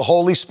is the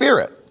Holy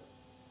Spirit,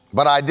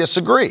 but I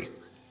disagree.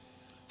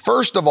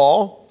 First of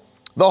all,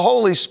 the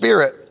Holy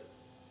Spirit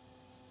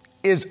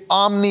is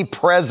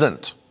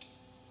omnipresent.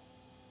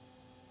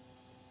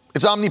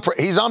 He's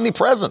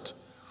omnipresent.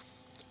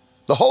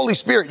 The Holy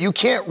Spirit, you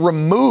can't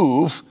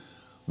remove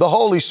the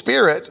Holy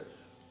Spirit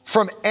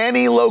from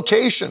any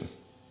location.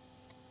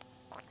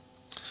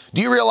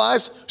 Do you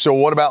realize? So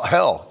what about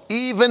hell?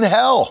 Even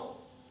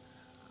hell.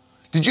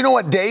 Did you know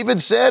what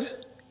David said?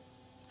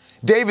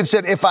 David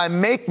said, if I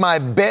make my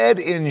bed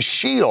in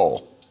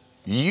Sheol,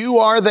 you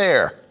are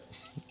there.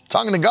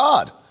 Talking to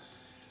God.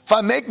 If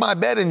I make my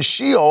bed in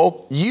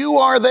Sheol, you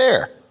are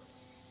there.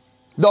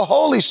 The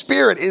Holy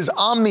Spirit is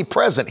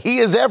omnipresent. He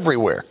is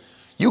everywhere.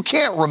 You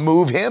can't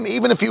remove him.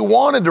 Even if you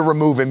wanted to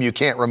remove him, you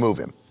can't remove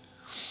him.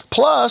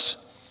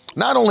 Plus,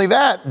 not only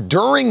that,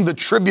 during the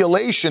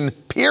tribulation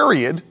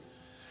period,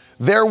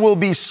 there will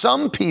be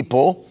some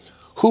people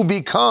who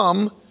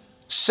become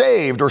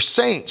saved or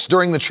saints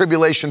during the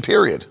tribulation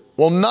period.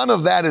 Well, none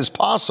of that is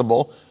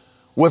possible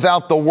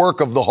without the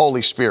work of the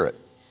Holy Spirit.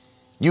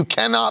 You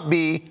cannot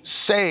be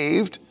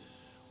saved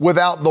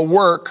without the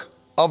work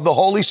of the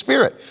Holy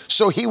Spirit.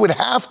 So he would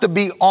have to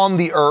be on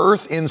the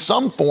earth in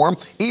some form,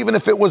 even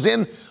if it was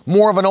in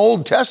more of an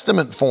Old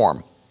Testament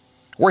form,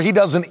 where he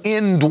doesn't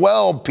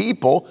indwell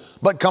people,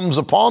 but comes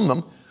upon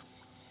them.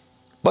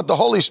 But the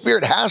Holy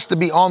Spirit has to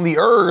be on the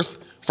earth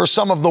for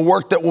some of the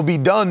work that will be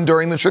done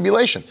during the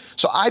tribulation.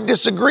 So I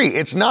disagree.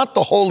 It's not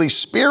the Holy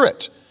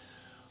Spirit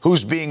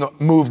who's being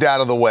moved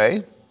out of the way.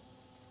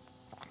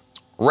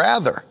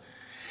 Rather,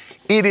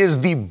 it is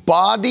the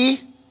body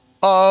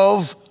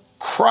of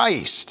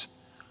Christ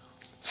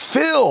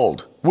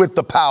filled with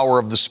the power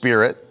of the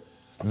Spirit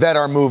that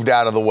are moved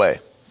out of the way.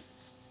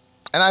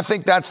 And I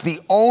think that's the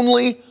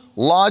only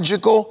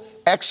logical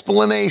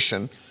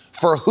explanation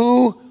for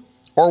who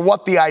or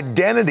what the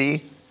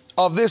identity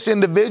of this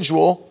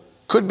individual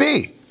could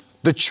be.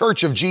 The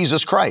Church of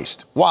Jesus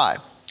Christ. Why?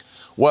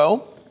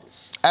 Well,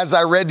 as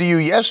I read to you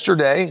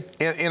yesterday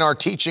in our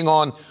teaching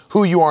on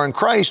who you are in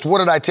Christ, what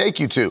did I take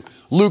you to?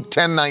 Luke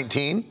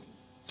 10:19,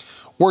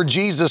 where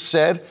Jesus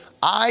said,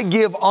 I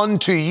give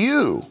unto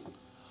you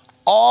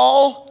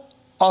all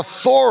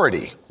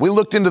authority. We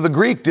looked into the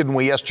Greek, didn't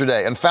we,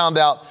 yesterday, and found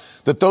out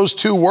that those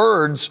two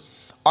words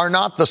are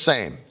not the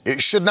same.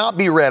 It should not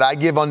be read, I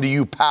give unto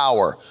you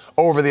power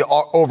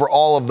over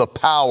all of the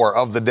power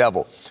of the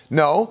devil.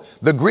 No,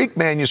 the Greek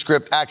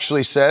manuscript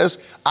actually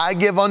says, I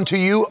give unto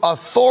you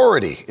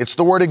authority. It's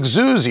the word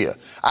exousia.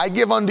 I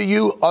give unto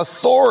you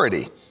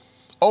authority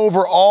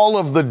over all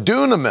of the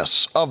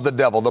dunamis of the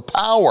devil, the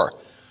power.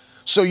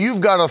 So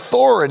you've got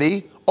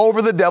authority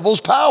over the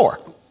devil's power.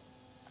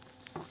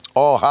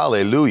 Oh,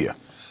 hallelujah.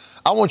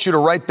 I want you to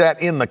write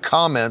that in the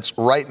comments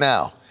right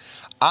now.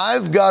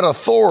 I've got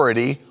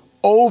authority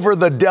over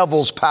the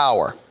devil's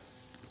power.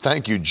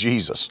 Thank you,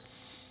 Jesus.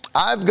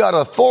 I've got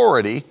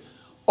authority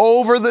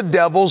over the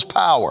devil's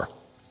power.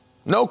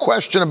 No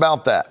question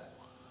about that.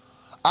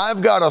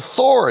 I've got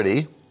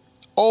authority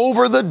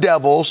over the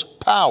devil's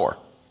power.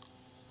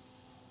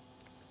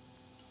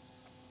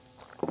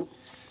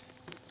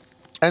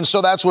 And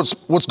so that's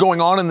what's going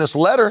on in this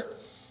letter.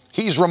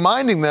 He's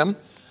reminding them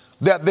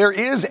that there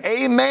is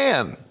a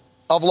man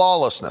of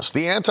lawlessness,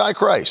 the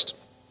Antichrist,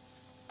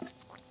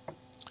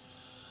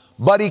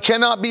 but he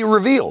cannot be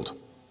revealed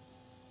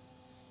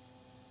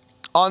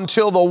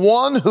until the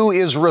one who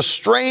is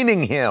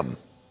restraining him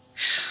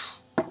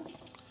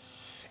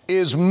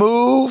is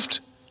moved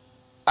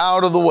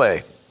out of the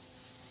way.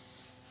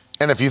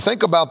 And if you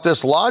think about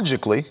this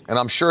logically, and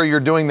I'm sure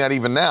you're doing that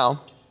even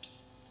now,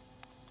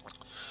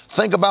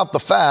 think about the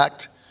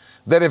fact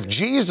that if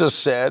Jesus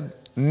said,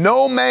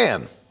 no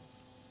man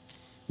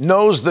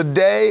knows the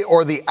day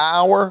or the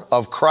hour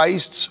of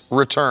Christ's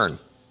return.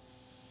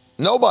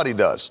 Nobody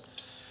does.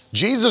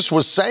 Jesus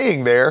was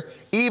saying there,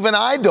 even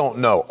I don't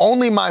know.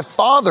 Only my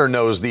Father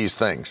knows these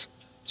things.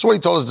 That's what he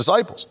told his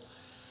disciples.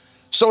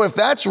 So if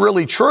that's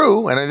really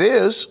true, and it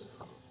is,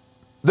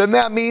 then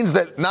that means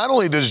that not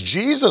only does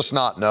Jesus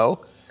not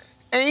know,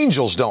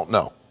 angels don't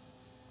know.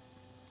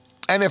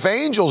 And if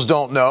angels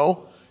don't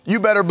know, you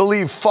better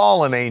believe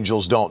fallen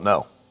angels don't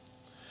know.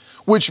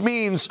 Which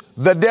means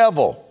the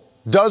devil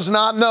does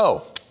not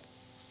know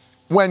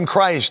when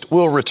Christ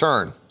will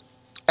return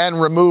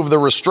and remove the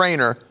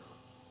restrainer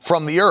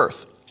from the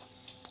earth.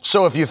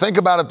 So if you think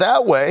about it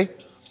that way,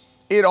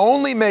 it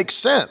only makes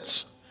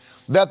sense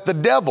that the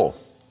devil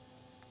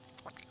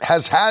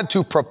has had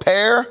to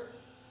prepare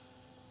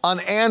an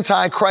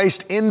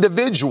antichrist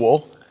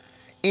individual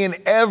in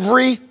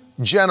every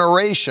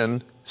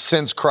generation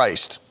since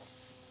Christ.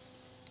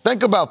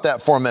 Think about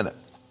that for a minute.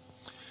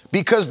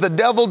 Because the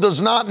devil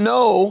does not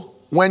know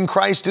when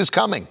Christ is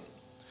coming.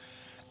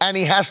 And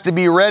he has to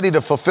be ready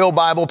to fulfill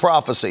Bible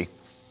prophecy.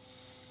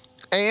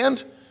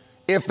 And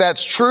if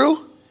that's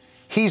true,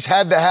 he's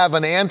had to have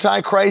an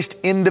antichrist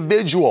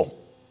individual,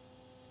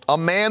 a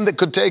man that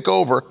could take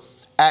over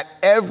at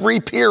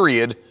every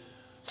period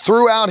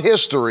throughout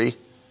history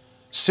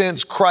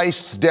since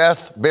Christ's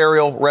death,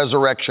 burial,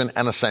 resurrection,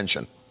 and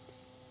ascension.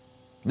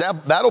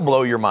 That'll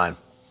blow your mind.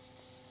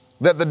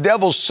 That the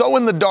devil's so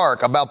in the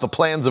dark about the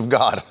plans of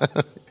God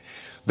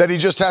that he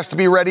just has to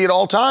be ready at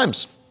all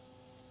times.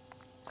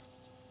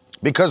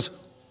 Because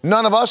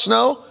none of us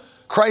know.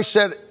 Christ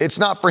said it's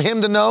not for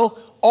him to know,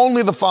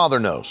 only the Father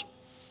knows.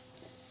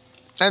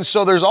 And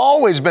so there's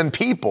always been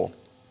people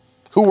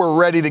who were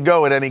ready to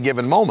go at any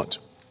given moment.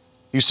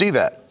 You see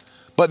that.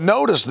 But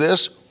notice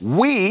this,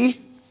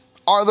 we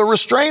are the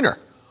restrainer.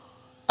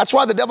 That's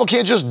why the devil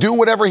can't just do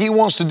whatever he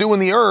wants to do in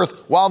the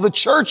earth while the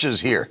church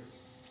is here.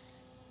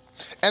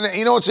 And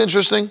you know what's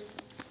interesting?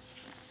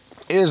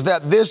 Is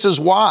that this is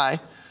why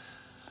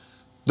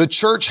the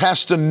church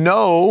has to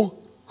know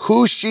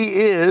who she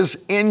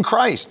is in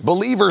Christ.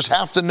 Believers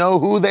have to know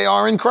who they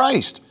are in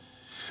Christ.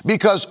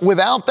 Because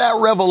without that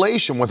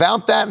revelation,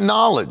 without that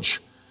knowledge,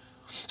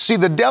 see,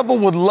 the devil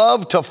would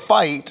love to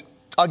fight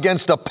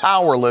against a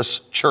powerless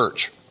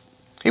church.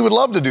 He would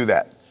love to do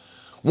that.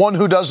 One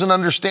who doesn't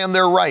understand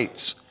their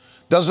rights,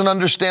 doesn't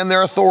understand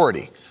their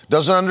authority,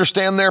 doesn't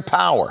understand their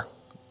power.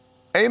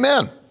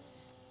 Amen.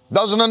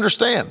 Doesn't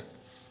understand.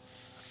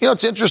 You know,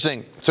 it's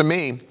interesting to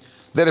me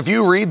that if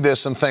you read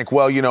this and think,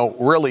 well, you know,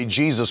 really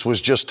Jesus was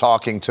just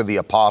talking to the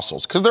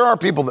apostles, because there are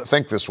people that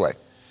think this way.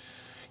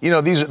 You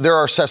know, there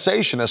are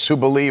cessationists who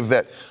believe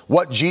that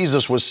what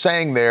Jesus was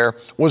saying there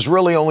was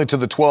really only to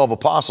the 12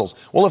 apostles.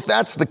 Well, if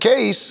that's the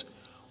case,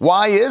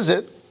 why is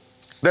it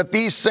that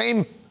this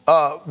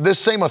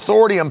same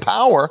authority and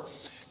power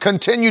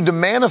continued to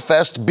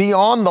manifest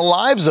beyond the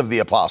lives of the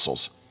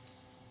apostles?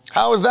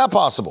 How is that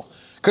possible?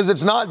 Because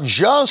it's not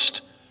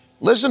just,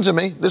 listen to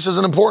me, this is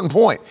an important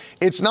point.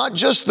 It's not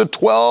just the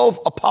 12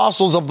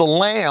 apostles of the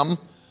Lamb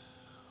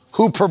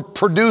who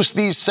produced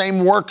these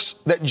same works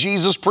that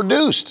Jesus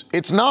produced.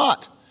 It's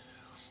not.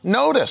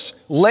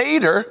 Notice,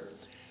 later,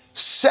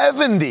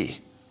 70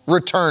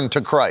 returned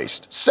to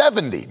Christ.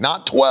 70,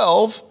 not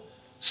 12,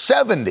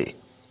 70.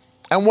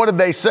 And what did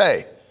they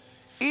say?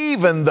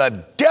 Even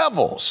the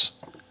devils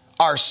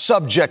are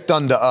subject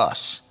unto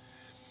us.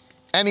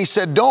 And he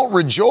said, don't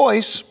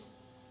rejoice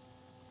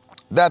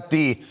that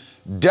the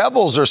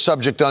devils are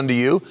subject unto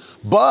you,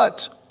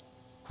 but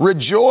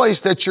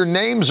rejoice that your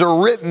names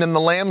are written in the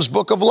Lamb's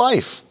book of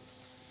life.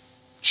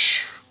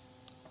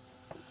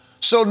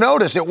 So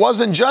notice, it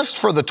wasn't just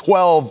for the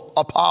 12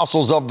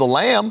 apostles of the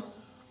Lamb.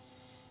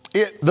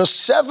 The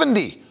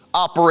 70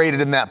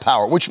 operated in that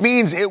power, which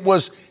means it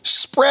was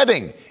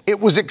spreading. It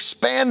was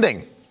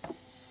expanding.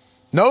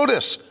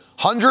 Notice,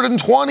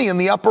 120 in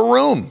the upper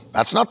room.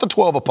 That's not the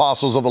 12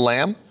 apostles of the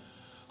Lamb.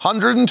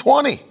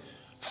 120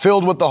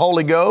 filled with the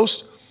Holy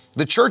Ghost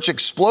The church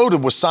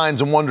exploded with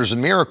signs and wonders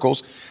and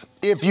miracles.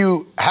 If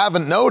you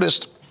haven't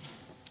noticed,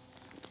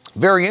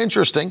 very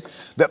interesting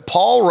that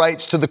Paul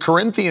writes to the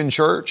Corinthian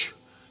church,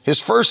 his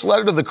first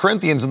letter to the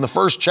Corinthians in the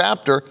first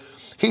chapter,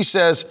 he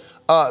says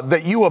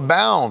that you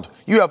abound.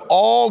 You have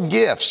all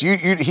gifts.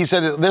 He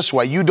said it this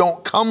way, you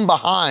don't come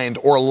behind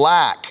or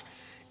lack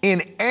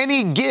in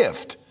any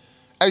gift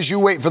as you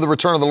wait for the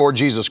return of the Lord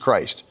Jesus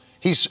Christ.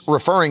 He's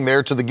referring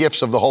there to the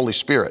gifts of the Holy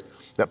Spirit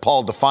that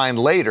Paul defined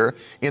later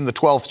in the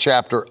 12th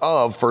chapter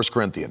of 1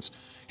 Corinthians.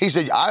 He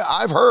said,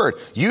 I've heard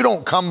you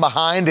don't come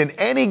behind in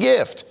any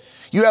gift.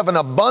 You have an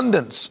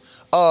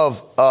abundance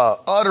of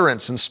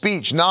utterance and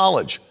speech,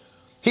 knowledge.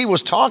 He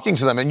was talking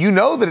to them, and you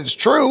know that it's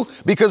true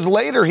because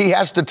later he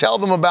has to tell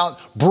them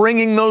about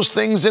bringing those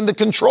things into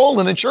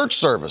control in a church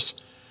service.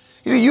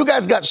 He said, you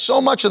guys got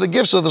so much of the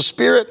gifts of the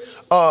Spirit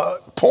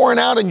pouring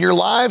out in your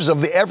lives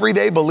of the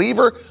everyday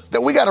believer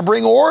that we got to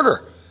bring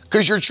order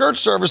because your church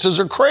services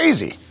are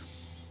crazy.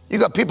 You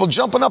got people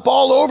jumping up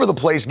all over the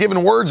place,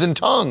 giving words in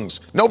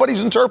tongues.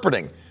 Nobody's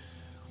interpreting.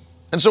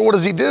 And so what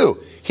does he do?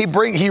 He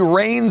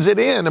reins it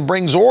in and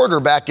brings order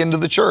back into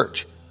the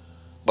church.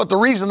 But the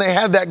reason they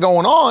had that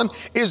going on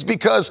is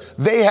because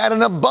they had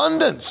an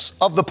abundance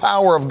of the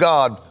power of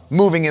God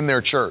moving in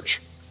their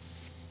church.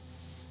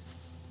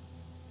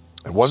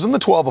 It wasn't the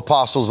 12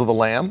 apostles of the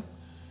Lamb.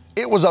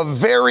 It was a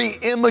very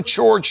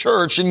immature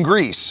church in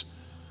Greece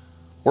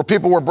where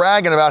people were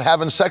bragging about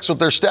having sex with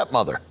their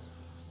stepmother.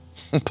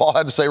 And Paul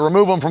had to say,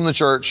 remove them from the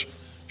church,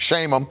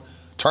 shame them,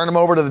 turn them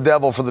over to the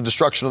devil for the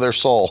destruction of their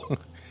soul.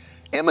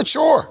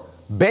 Immature,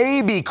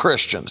 baby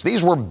Christians.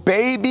 These were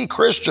baby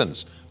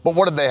Christians. But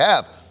what did they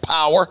have?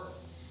 Power,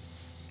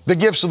 the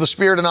gifts of the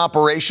Spirit in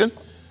operation.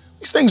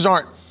 These things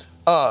aren't,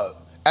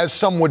 as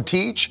some would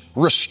teach,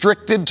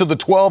 restricted to the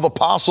 12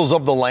 apostles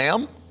of the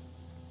Lamb.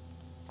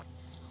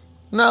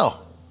 No,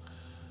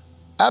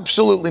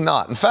 absolutely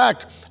not. In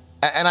fact,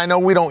 and I know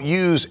we don't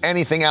use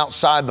anything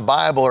outside the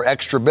Bible or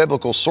extra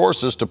biblical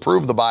sources to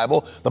prove the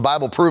Bible. The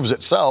Bible proves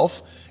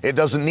itself. It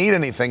doesn't need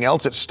anything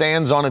else. It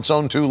stands on its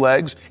own two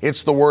legs.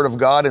 It's the Word of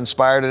God,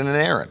 inspired and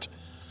inerrant.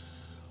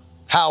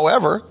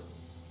 However,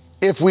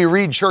 if we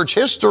read church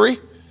history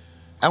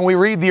and we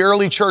read the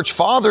early church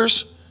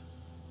fathers,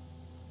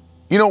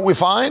 you know what we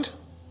find?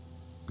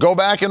 Go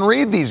back and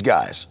read these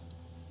guys.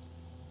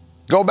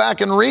 Go back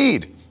and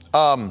read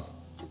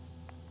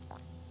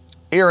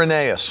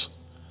Irenaeus,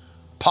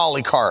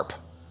 Polycarp.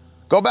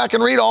 Go back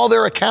and read all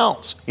their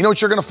accounts. You know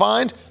what you're going to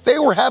find? They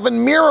were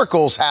having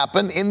miracles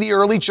happen in the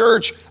early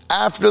church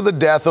after the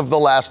death of the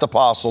last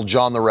apostle,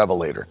 John the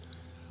Revelator.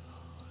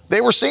 They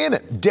were seeing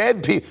it.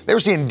 Dead people. They were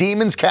seeing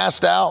demons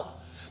cast out.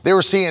 They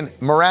were seeing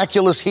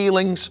miraculous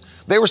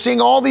healings. They were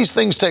seeing all these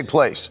things take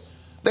place.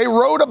 They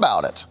wrote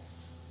about it.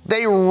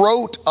 They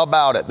wrote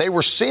about it. They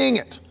were seeing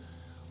it.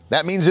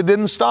 That means it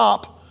didn't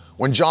stop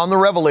when John the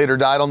Revelator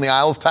died on the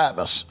Isle of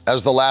Patmos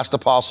as the last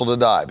apostle to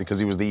die because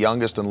he was the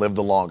youngest and lived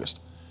the longest.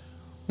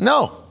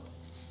 No,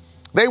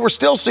 they were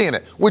still seeing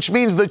it, which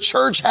means the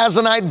church has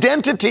an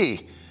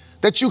identity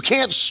that you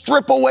can't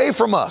strip away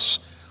from us.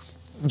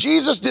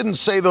 Jesus didn't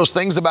say those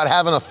things about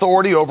having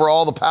authority over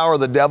all the power of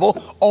the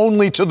devil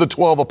only to the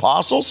 12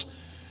 apostles,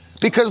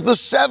 because the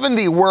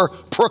 70 were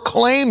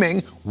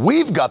proclaiming,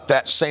 we've got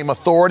that same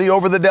authority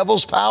over the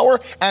devil's power,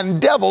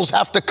 and devils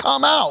have to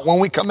come out when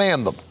we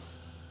command them.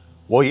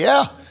 Well,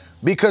 yeah,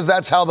 because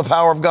that's how the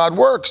power of God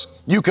works.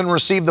 You can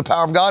receive the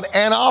power of God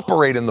and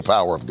operate in the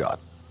power of God.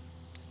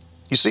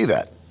 You see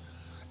that?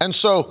 And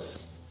so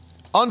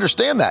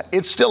understand that.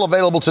 It's still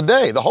available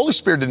today. The Holy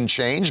Spirit didn't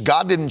change.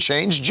 God didn't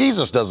change.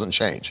 Jesus doesn't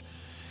change.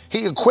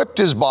 He equipped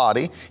his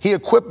body. He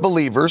equipped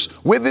believers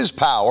with his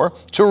power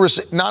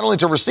to not only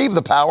to receive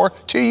the power,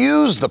 to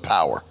use the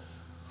power.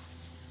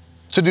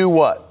 To do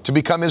what? To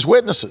become his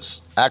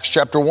witnesses. Acts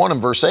chapter 1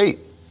 and verse 8.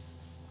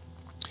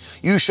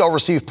 You shall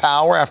receive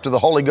power after the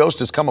Holy Ghost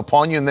has come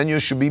upon you, and then you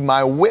shall be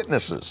my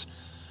witnesses.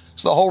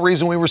 It's the whole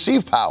reason we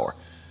receive power,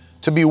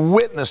 to be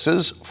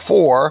witnesses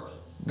for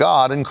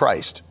God and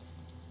Christ.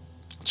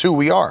 It's who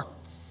we are.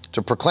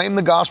 To proclaim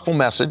the gospel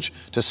message,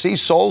 to see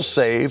souls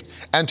saved,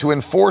 and to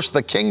enforce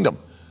the kingdom.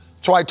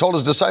 That's why I told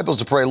his disciples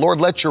to pray, Lord,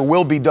 let your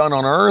will be done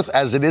on earth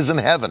as it is in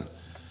heaven.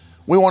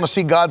 We want to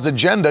see God's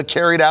agenda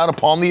carried out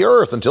upon the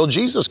earth until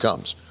Jesus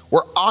comes.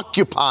 We're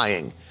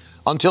occupying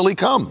until he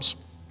comes.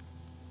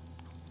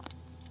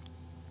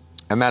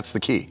 And that's the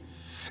key.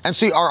 And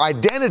see, our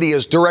identity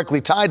is directly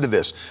tied to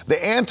this.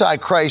 The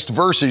Antichrist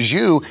versus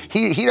you,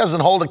 he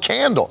doesn't hold a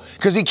candle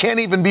because he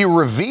can't even be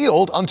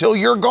revealed until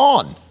you're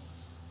gone.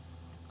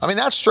 I mean,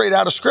 that's straight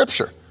out of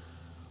Scripture.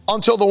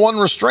 Until the one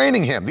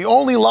restraining him. The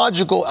only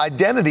logical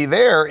identity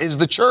there is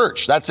the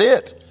church. That's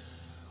it.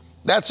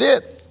 That's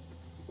it.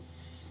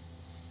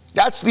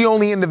 That's the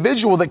only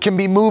individual that can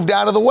be moved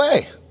out of the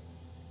way.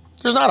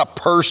 There's not a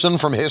person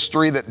from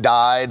history that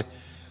died.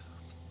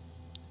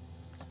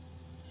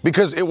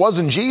 Because it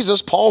wasn't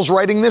Jesus. Paul's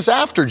writing this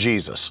after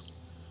Jesus.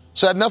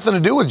 So it had nothing to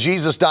do with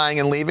Jesus dying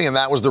and leaving, and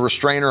that was the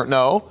restrainer.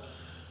 No,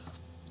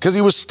 because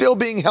he was still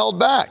being held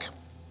back.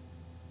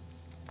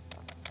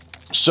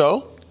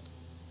 So,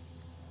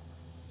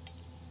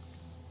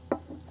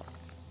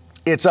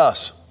 It's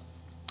us.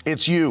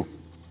 It's you.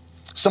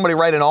 Somebody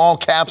write in all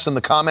caps in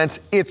the comments,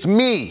 it's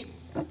me.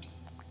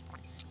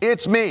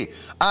 It's me.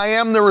 I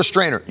am the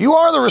restrainer. You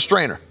are the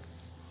restrainer.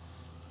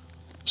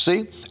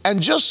 See?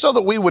 And just so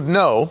that we would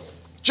know,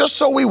 just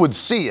so we would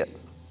see it,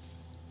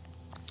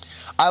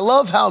 I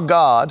love how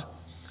God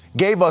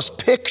gave us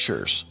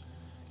pictures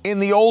in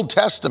the Old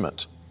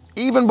Testament,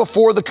 even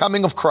before the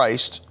coming of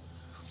Christ,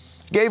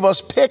 gave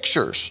us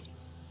pictures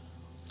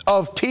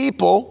of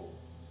people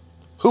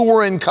who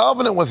were in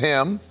covenant with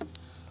him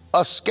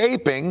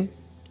escaping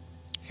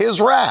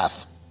his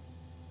wrath.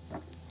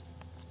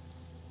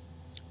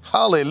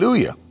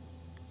 Hallelujah.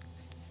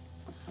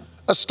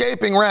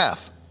 Escaping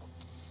wrath.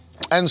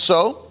 And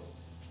so,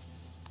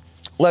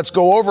 let's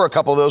go over a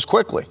couple of those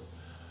quickly.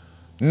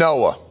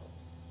 Noah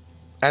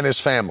and his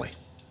family.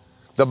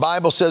 The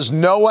Bible says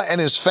Noah and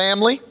his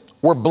family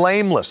were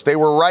blameless. They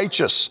were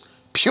righteous,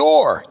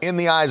 pure in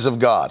the eyes of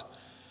God.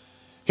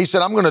 He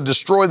said, I'm going to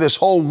destroy this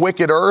whole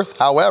wicked earth.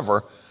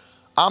 However,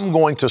 I'm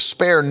going to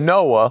spare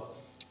Noah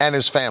and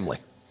his family.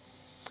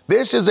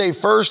 This is a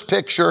first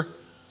picture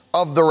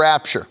of the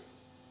rapture.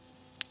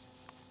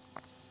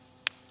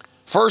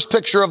 First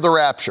picture of the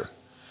rapture.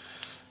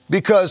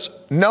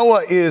 Because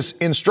Noah is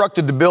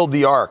instructed to build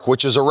the ark,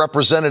 which is a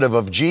representative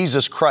of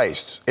Jesus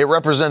Christ. It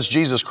represents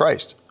Jesus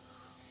Christ.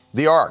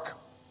 The ark.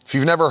 If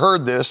you've never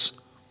heard this,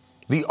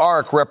 the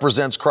ark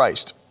represents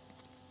Christ.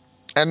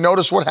 And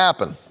notice what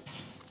happened.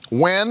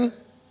 When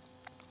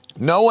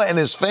Noah and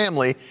his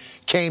family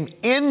came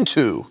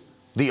into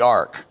the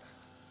ark,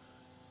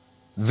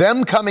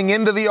 them coming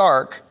into the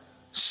ark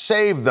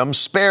saved them,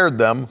 spared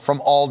them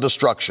from all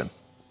destruction.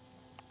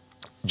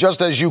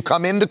 Just as you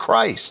come into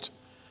Christ,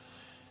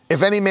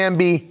 if any man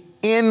be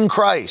in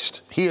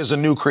Christ, he is a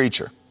new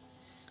creature.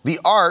 The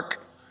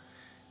ark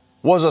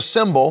was a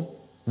symbol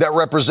that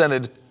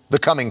represented the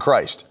coming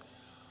Christ.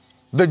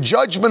 The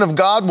judgment of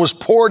God was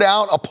poured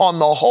out upon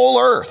the whole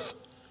earth,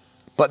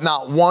 but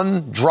not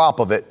one drop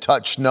of it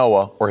touched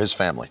Noah or his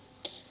family.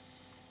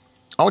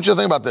 I want you to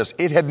think about this.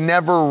 It had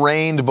never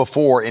rained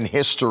before in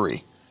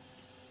history.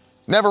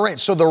 Never rained.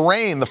 So the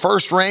rain, the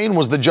first rain,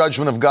 was the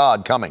judgment of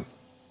God coming.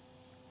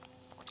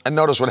 And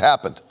notice what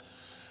happened.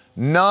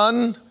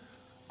 None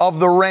of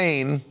the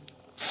rain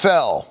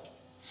fell.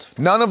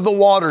 None of the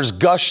waters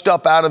gushed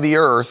up out of the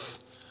earth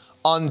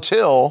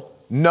until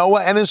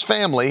Noah and his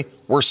family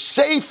were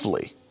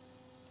safely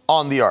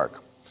on the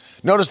ark.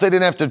 Notice they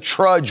didn't have to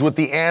trudge with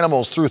the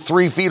animals through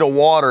 3 feet of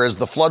water as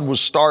the flood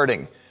was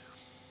starting,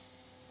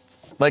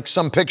 like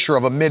some picture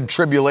of a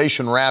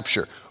mid-tribulation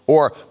rapture.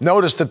 Or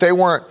notice that they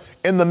weren't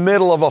in the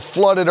middle of a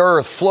flooded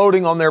earth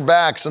floating on their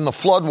backs in the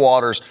flood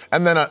waters,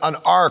 and then an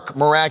ark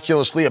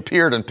miraculously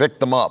appeared and picked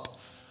them up.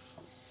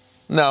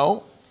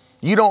 No,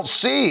 you don't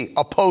see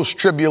a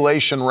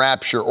post-tribulation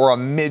rapture or a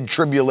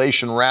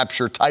mid-tribulation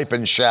rapture type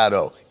and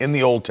shadow in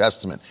the Old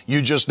Testament.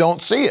 You just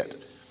don't see it.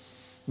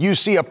 You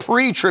see a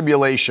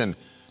pre-tribulation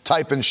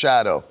type and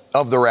shadow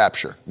of the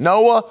rapture.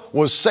 Noah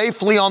was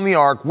safely on the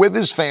ark with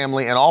his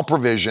family and all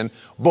provision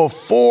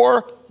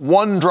before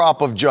one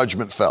drop of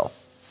judgment fell.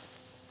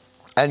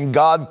 And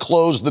God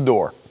closed the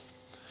door.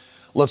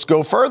 Let's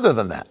go further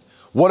than that.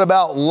 What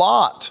about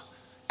Lot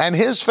and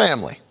his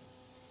family?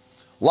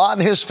 Lot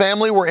and his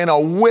family were in a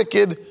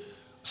wicked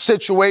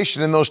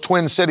situation in those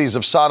twin cities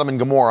of Sodom and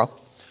Gomorrah.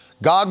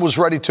 God was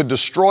ready to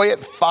destroy it.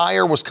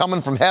 Fire was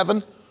coming from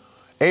heaven.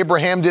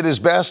 Abraham did his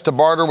best to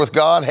barter with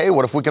God. Hey,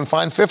 what if we can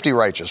find 50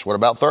 righteous? What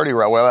about 30?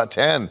 What about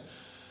 10?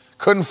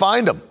 Couldn't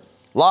find them.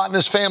 Lot and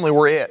his family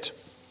were it.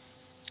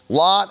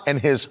 Lot and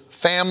his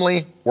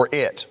family were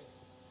it.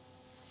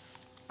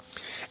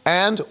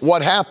 And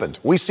what happened?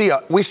 We see a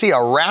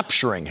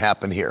rapturing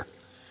happen here.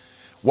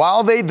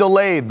 While they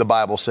delayed, the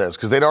Bible says,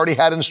 because they'd already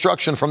had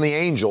instruction from the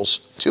angels,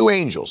 2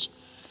 angels,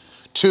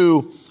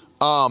 to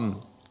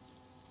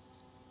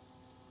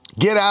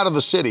get out of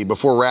the city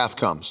before wrath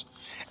comes.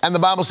 And the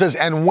Bible says,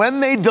 and when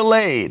they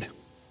delayed,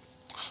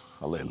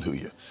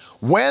 hallelujah,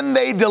 when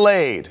they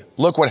delayed,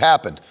 look what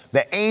happened.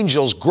 The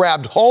angels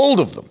grabbed hold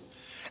of them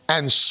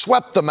and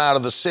swept them out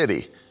of the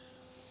city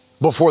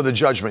before the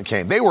judgment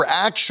came. They were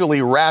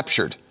actually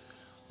raptured.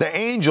 The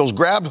angels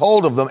grabbed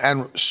hold of them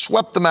and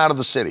swept them out of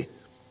the city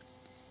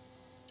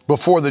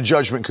before the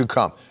judgment could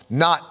come.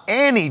 Not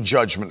any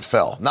judgment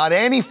fell, not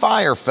any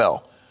fire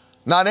fell,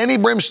 not any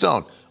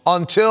brimstone,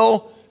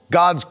 until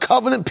God's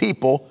covenant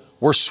people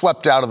were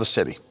swept out of the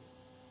city.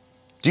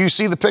 Do you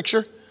see the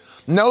picture?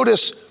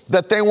 Notice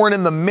that they weren't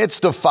in the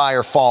midst of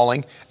fire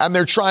falling and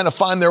they're trying to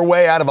find their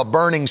way out of a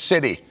burning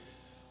city,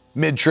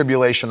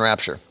 mid-tribulation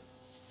rapture.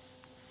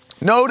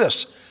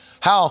 Notice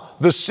how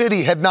the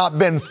city had not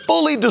been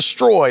fully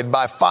destroyed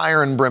by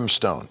fire and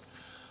brimstone.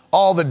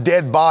 All the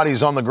dead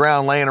bodies on the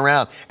ground laying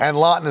around, and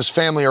Lot and his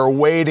family are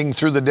wading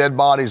through the dead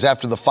bodies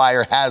after the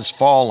fire has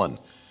fallen.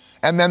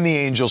 And then the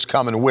angels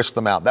come and whisk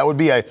them out. That would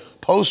be a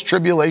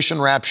post-tribulation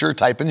rapture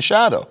type and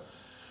shadow.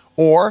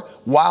 Or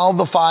while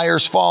the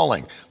fire's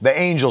falling, the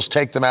angels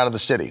take them out of the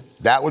city.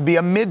 That would be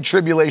a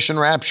mid-tribulation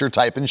rapture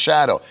type and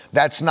shadow.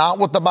 That's not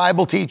what the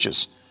Bible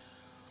teaches.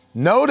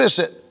 Notice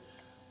it.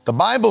 The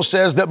Bible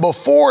says that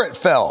before it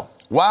fell,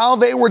 while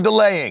they were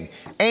delaying,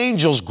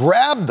 angels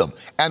grabbed them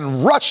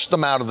and rushed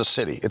them out of the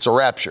city. It's a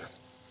rapture.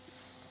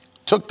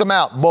 Took them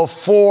out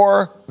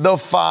before the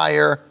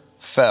fire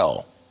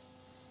fell.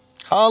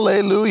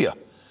 Hallelujah.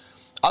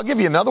 I'll give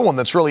you another one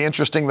that's really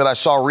interesting that I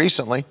saw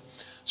recently.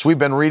 So we've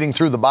been reading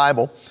through the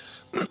Bible.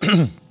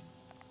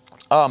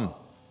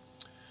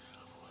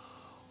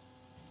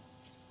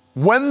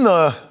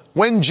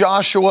 When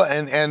Joshua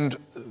and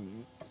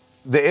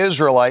the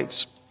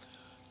Israelites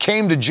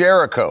came to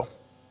Jericho,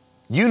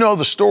 you know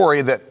the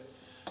story that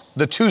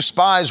the two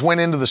spies went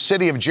into the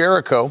city of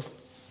Jericho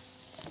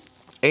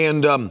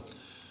and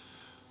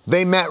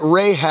they met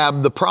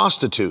Rahab the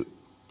prostitute.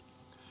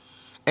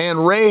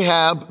 And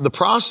Rahab the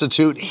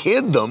prostitute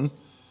hid them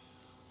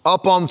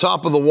up on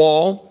top of the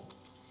wall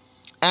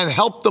and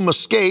helped them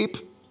escape,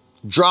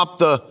 dropped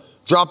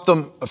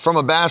them from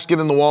a basket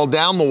in the wall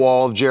down the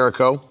wall of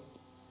Jericho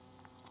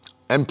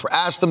and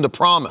asked them to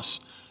promise.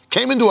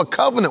 Came into a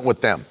covenant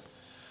with them.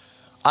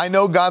 I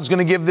know God's going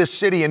to give this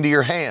city into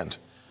your hand,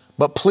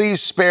 but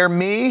please spare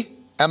me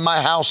and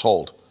my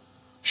household.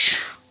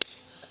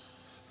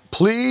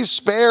 Please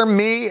spare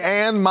me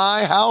and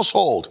my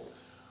household.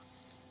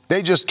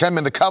 They just came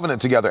into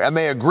covenant together and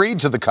they agreed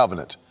to the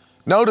covenant.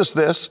 Notice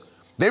this.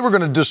 They were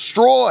going to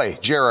destroy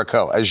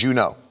Jericho, as you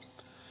know.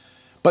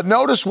 But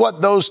notice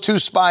what those two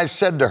spies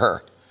said to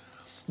her.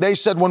 They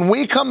said, when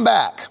we come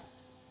back,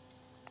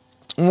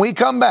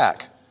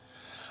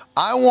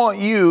 I want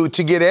you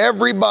to get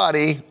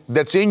everybody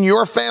that's in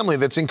your family,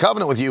 that's in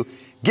covenant with you,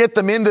 get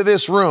them into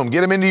this room,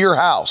 get them into your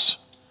house.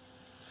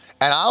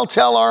 And I'll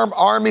tell our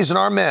armies and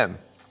our men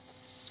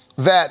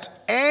that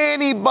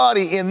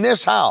anybody in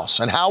this house,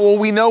 and how will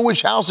we know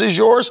which house is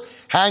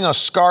yours? Hang a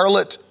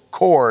scarlet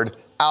cord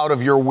out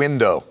of your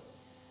window.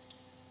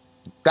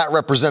 That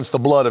represents the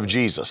blood of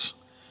Jesus.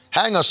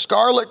 Hang a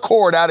scarlet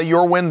cord out of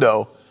your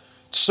window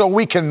so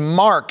we can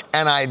mark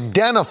and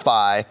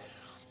identify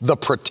the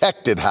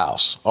protected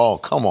house. Oh,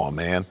 come on,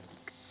 man.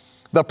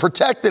 The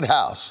protected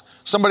house.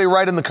 Somebody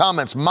write in the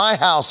comments, my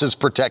house is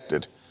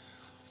protected.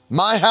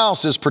 My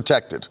house is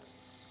protected.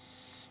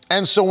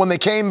 And so when they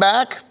came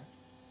back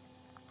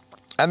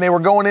and they were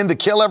going in to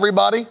kill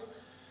everybody,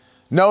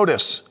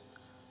 notice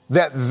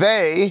that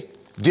they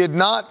did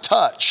not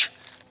touch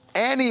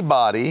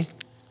anybody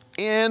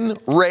in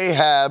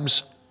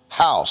Rahab's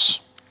house.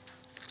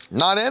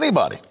 Not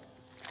anybody.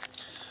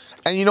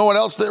 And you know what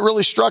else that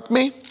really struck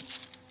me?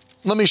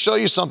 Let me show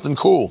you something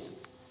cool.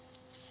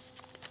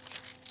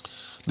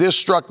 This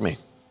struck me.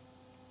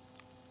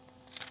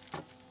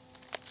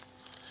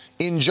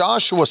 In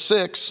Joshua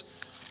 6,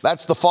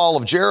 that's the fall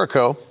of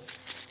Jericho,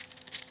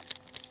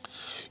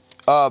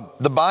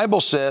 the Bible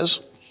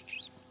says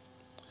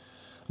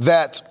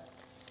that,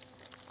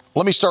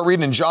 let me start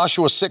reading in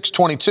Joshua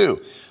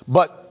 6:22.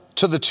 But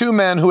to the two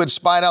men who had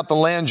spied out the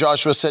land,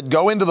 Joshua said,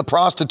 go into the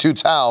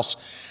prostitute's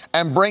house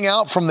and bring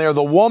out from there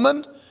the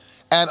woman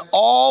and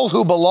all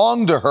who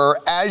belong to her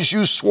as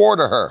you swore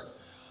to her.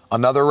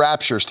 Another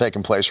rapture is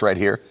taking place right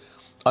here.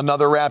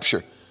 Another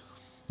rapture.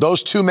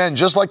 Those two men,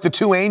 just like the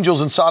two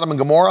angels in Sodom and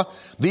Gomorrah,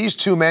 these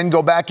two men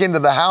go back into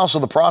the house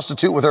of the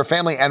prostitute with her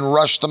family and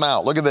rush them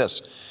out. Look at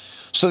this.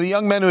 So the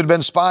young men who had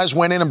been spies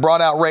went in and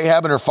brought out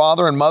Rahab and her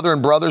father and mother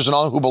and brothers and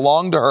all who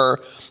belonged to her.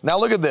 Now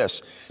look at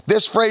this.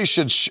 This phrase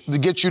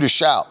should get you to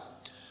shout.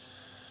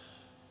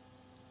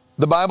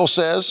 The Bible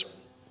says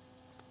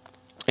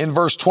in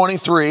verse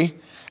 23,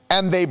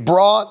 and they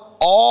brought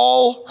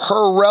all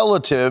her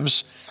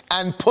relatives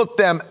and put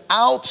them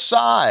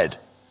outside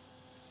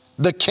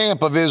the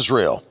camp of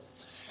Israel.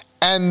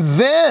 And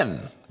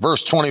then,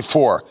 verse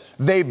 24,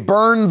 they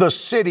burned the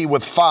city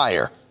with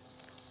fire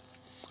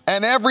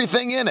and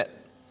everything in it.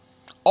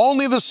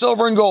 Only the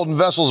silver and gold and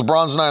vessels of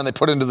bronze and iron they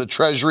put into the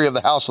treasury of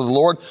the house of the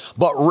Lord.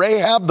 But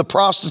Rahab the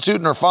prostitute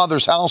and her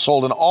father's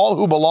household and all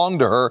who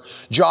belonged to her,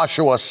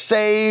 Joshua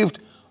saved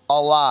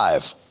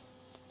alive.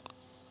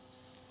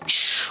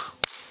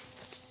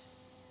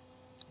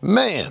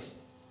 Man.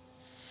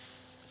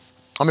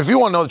 I mean, if you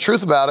want to know the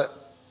truth about it,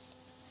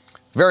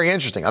 very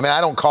interesting. I mean,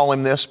 I don't call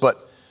him this, but,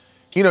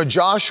 you know,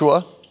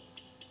 Joshua,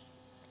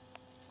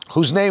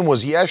 whose name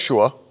was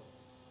Yeshua,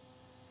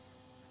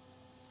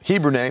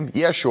 Hebrew name,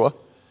 Yeshua.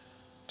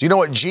 Do you know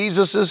what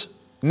Jesus'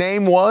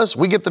 name was?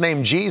 We get the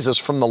name Jesus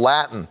from the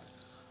Latin.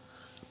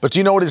 But do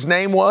you know what his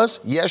name was?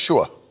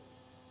 Yeshua.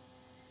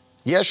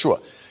 Yeshua.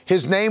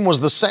 His name was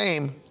the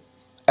same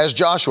as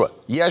Joshua.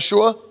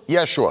 Yeshua,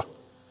 Yeshua.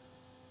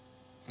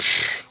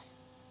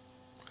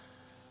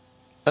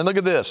 And look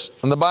at this.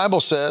 And the Bible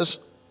says,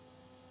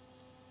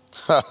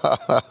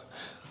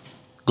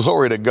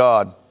 glory to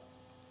God.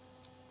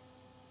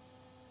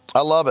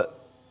 I love it.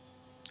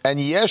 And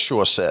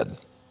Yeshua said,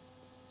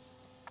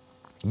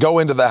 go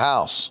into the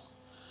house,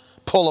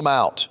 pull them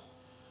out.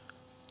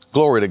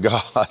 Glory to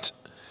God.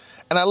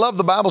 And I love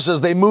the Bible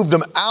says they moved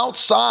them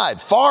outside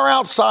and far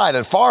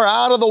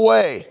out of the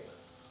way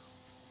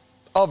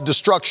of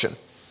destruction.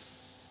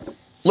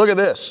 Look at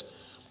this.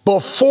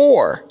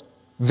 Before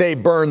they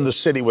burned the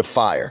city with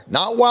fire.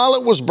 Not while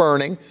it was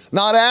burning,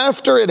 not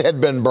after it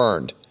had been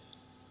burned.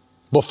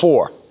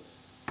 Before.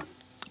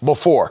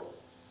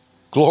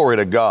 Glory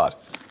to God.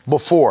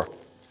 Before.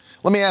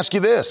 Let me ask you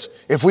this.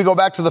 If we go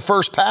back to the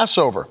first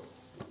Passover,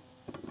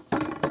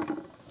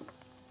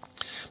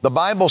 the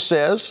Bible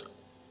says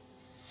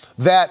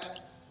that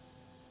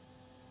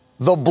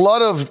the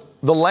blood of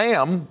the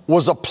lamb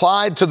was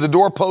applied to the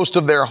doorpost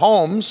of their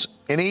homes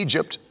in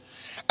Egypt,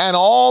 and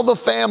all the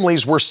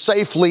families were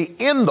safely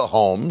in the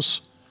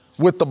homes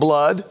with the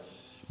blood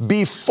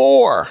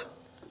before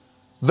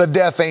the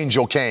death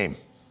angel came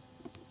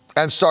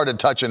and started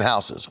touching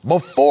houses.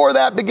 Before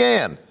that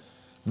began,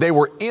 they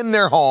were in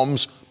their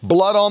homes,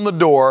 blood on the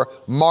door,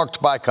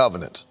 marked by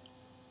covenant.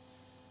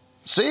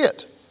 See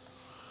it.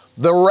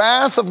 The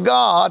wrath of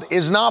God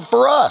is not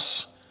for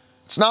us.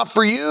 It's not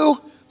for you.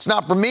 It's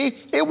not for me.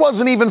 It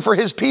wasn't even for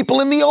his people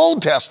in the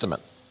Old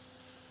Testament.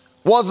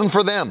 Wasn't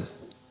for them.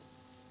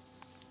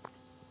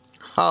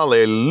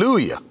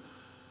 Hallelujah.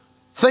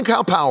 Think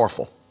how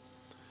powerful.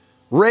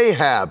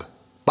 Rahab,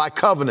 by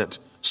covenant,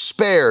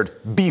 spared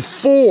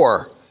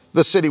before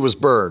the city was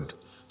burned.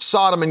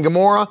 Sodom and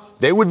Gomorrah,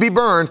 they would be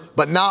burned,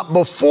 but not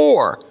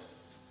before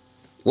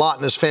Lot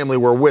and his family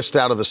were whisked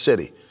out of the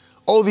city.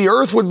 Oh, the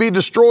earth would be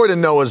destroyed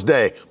in Noah's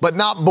day, but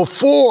not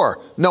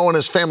before Noah and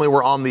his family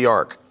were on the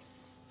ark.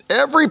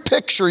 Every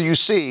picture you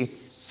see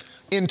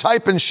in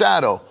type and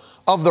shadow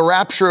of the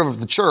rapture of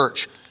the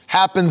church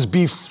happens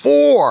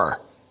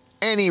before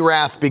any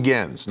wrath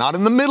begins. Not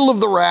in the middle of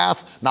the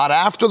wrath, not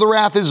after the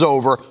wrath is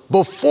over,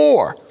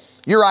 before.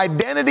 Your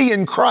identity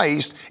in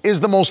Christ is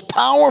the most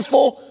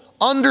powerful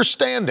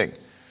understanding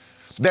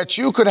that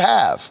you could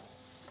have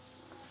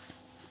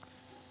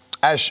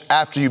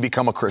after you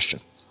become a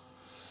Christian.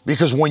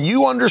 Because when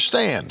you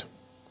understand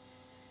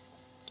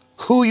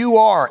who you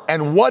are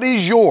and what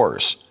is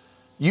yours,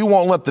 you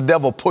won't let the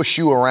devil push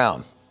you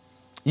around.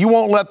 You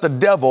won't let the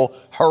devil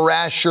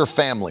harass your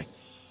family.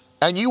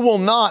 And you will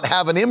not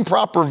have an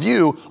improper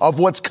view of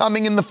what's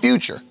coming in the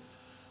future.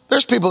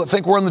 There's people that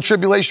think we're in the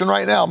tribulation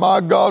right now.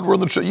 My God, we're in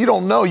the tribulation. You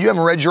don't know. You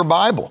haven't read your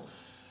Bible.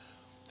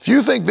 If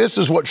you think this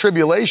is what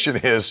tribulation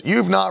is,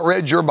 you've not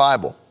read your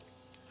Bible.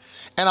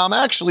 And I'm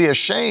actually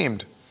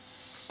ashamed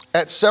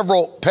at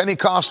several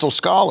Pentecostal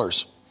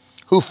scholars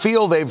who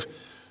feel they've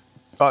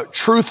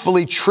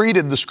truthfully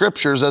treated the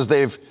scriptures as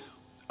they've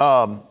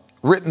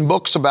written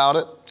books about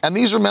it. And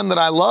these are men that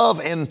I love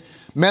and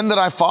men that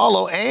I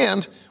follow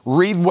and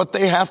read what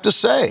they have to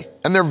say.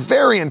 And they're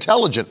very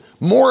intelligent,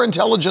 more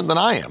intelligent than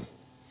I am.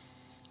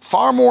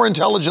 Far more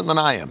intelligent than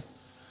I am.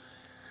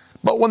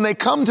 But when they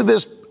come to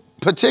this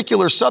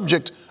particular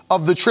subject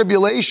of the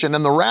tribulation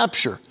and the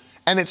rapture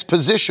and its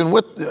position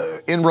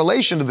in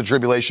relation to the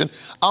tribulation,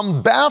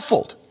 I'm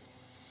baffled.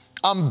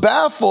 I'm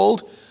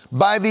baffled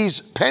by these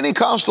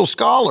Pentecostal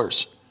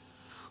scholars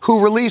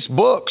who release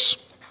books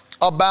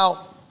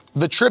about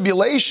the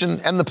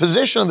tribulation and the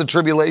position of the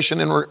tribulation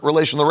in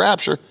relation to the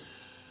rapture,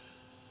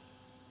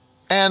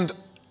 and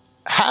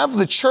have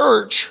the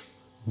church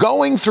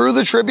going through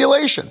the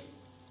tribulation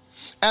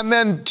and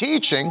then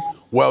teaching,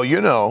 well, you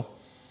know,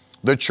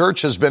 the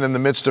church has been in the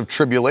midst of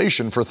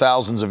tribulation for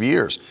thousands of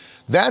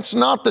years. That's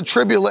not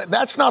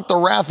that's not the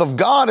wrath of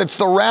God. It's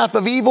the wrath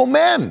of evil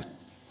men.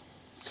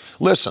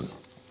 Listen,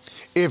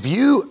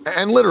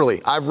 and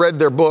literally, I've read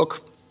their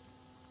book.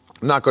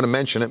 I'm not going to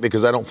mention it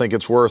because I don't think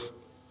it's worth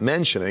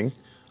mentioning.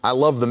 I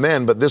love the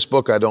men, but this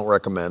book I don't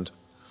recommend.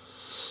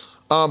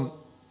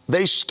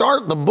 They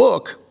start the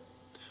book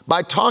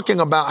by talking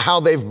about how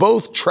they've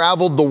both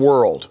traveled the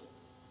world.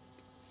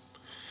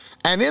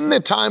 And in the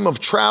time of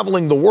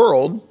traveling the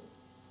world,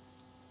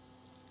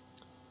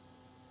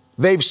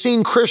 they've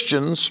seen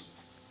Christians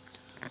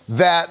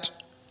that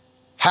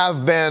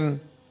have been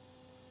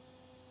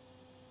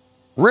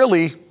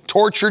really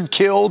tortured,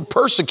 killed,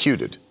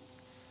 persecuted.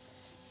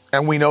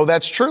 And we know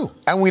that's true.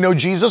 And we know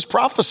Jesus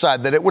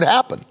prophesied that it would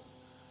happen.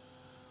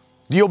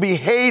 You'll be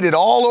hated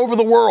all over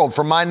the world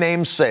for my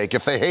name's sake.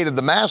 If they hated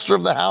the master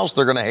of the house,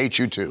 they're going to hate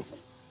you too.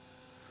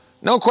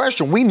 No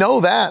question. We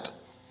know that.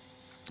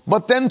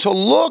 But then to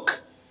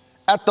look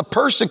at the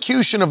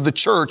persecution of the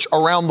church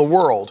around the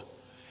world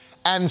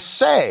and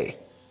say,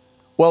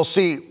 well,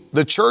 see,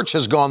 the church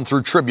has gone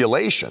through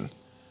tribulation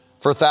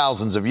for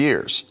thousands of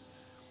years.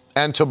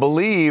 And to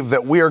believe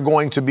that we are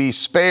going to be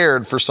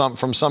spared from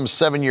some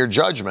 7-year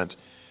judgment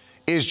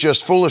is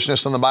just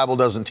foolishness, and the Bible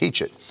doesn't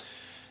teach it.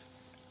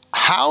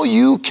 How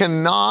you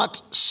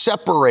cannot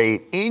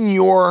separate in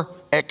your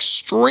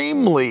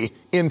extremely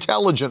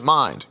intelligent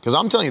mind, because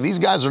I'm telling you, these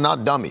guys are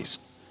not dummies.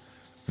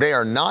 They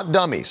are not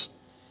dummies.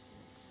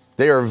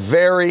 They are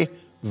very,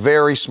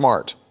 very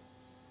smart.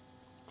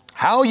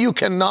 How you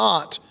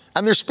cannot,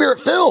 and they're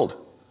spirit-filled,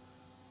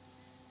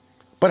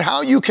 but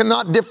how you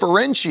cannot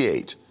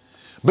differentiate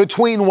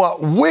between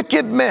what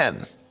wicked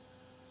men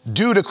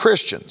do to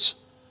Christians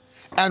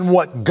and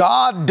what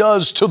God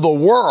does to the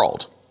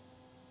world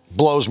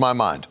blows my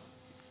mind.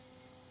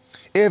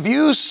 If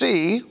you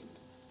see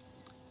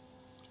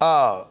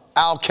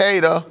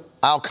Al-Qaeda,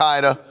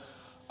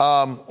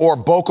 or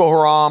Boko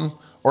Haram,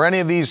 or any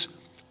of these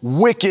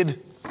wicked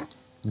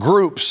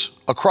groups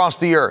across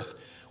the earth,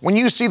 when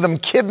you see them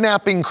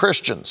kidnapping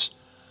Christians,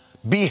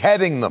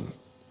 beheading them,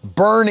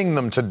 burning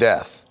them to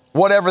death,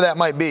 whatever that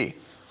might be,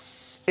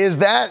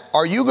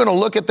 are you going to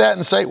look at that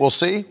and say, well,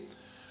 see,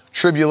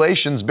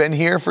 tribulation's been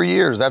here for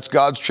years. That's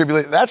God's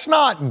tribulation. That's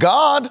not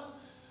God.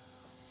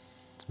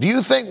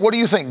 What do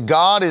you think?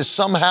 God is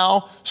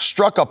somehow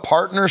struck a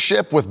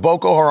partnership with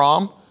Boko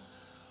Haram?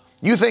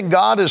 You think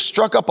God has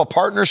struck up a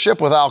partnership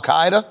with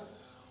Al-Qaeda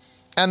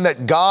and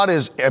that God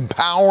is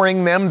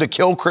empowering them to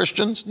kill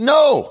Christians?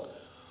 No,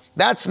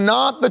 that's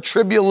not the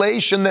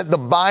tribulation that the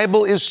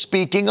Bible is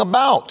speaking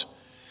about.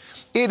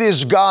 It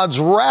is God's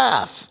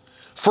wrath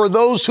for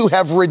those who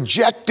have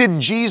rejected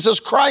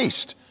Jesus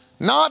Christ,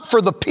 not for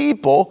the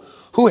people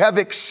who have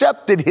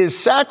accepted his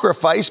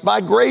sacrifice by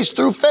grace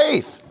through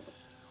faith.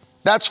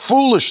 That's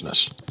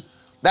foolishness.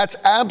 That's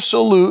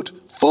absolute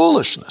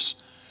foolishness.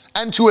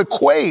 And to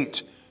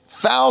equate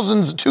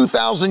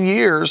 2,000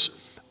 years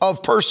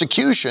of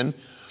persecution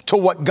to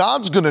what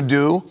God's going to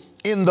do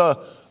in the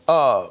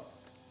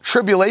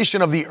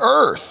tribulation of the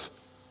earth,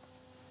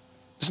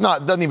 it's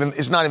not even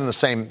the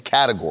same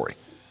category.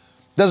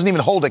 Doesn't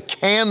even hold a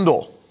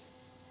candle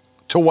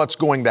to what's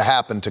going to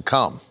happen to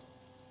come.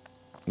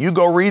 You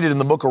go read it in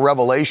the book of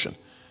Revelation.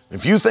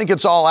 If you think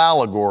it's all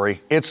allegory,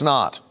 it's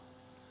not.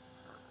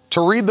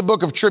 To read the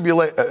book of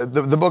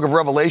the book of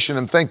Revelation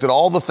and think that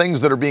all the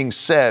things that are being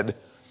said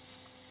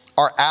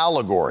are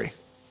allegory.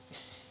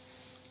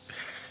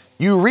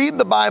 You read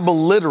the Bible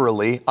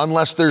literally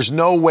unless there's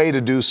no way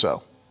to do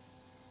so.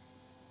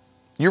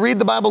 You read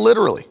the Bible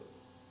literally.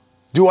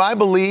 Do I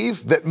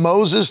believe that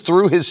Moses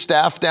threw his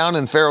staff down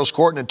in Pharaoh's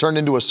court and it turned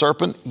into a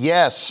serpent?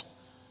 Yes,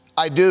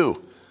 I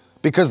do.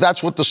 Because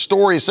that's what the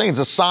story is saying. It's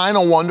a sign,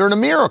 a wonder, and a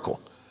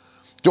miracle.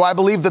 Do I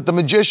believe that the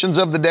magicians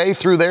of the day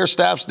threw their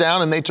staffs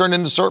down and they turned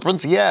into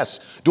serpents?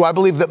 Yes. Do I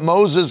believe that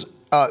Moses'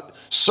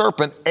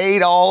 serpent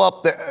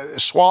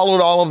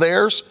swallowed all of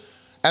theirs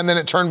and then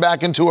it turned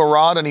back into a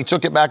rod and he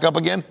took it back up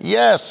again?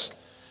 Yes.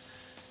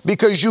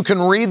 Because you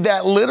can read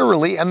that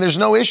literally and there's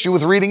no issue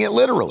with reading it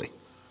literally.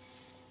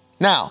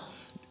 Now,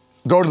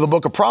 go to the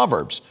book of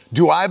Proverbs.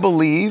 Do I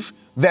believe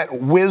that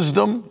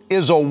wisdom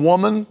is a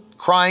woman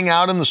crying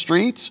out in the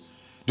streets?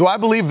 Do I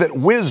believe that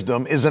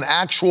wisdom is an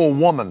actual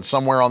woman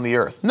somewhere on the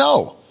earth?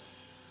 No,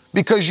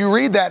 because you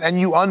read that and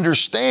you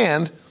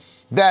understand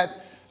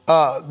that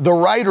the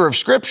writer of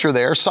Scripture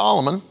there,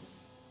 Solomon,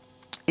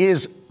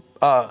 is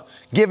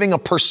giving a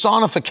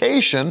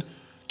personification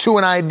to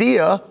an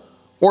idea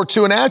or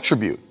to an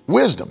attribute.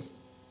 Wisdom.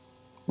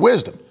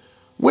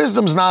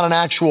 Wisdom's not an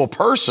actual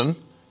person.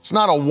 It's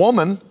not a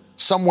woman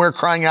somewhere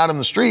crying out in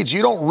the streets.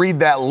 You don't read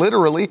that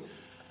literally.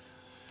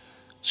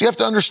 So you have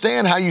to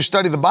understand how you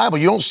study the Bible.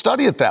 You don't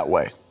study it that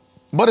way.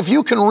 But if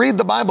you can read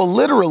the Bible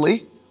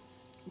literally,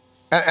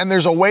 and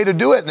there's a way to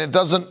do it and it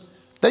doesn't,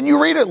 then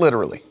you read it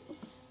literally.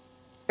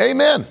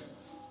 Amen.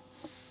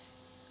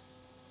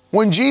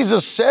 When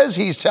Jesus says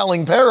he's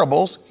telling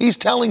parables, he's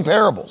telling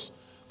parables.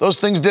 Those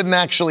things didn't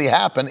actually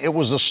happen. It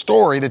was a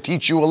story to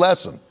teach you a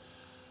lesson.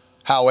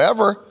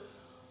 However,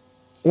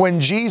 when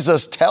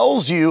Jesus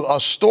tells you a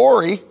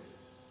story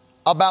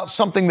about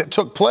something that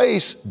took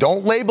place,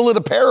 don't label it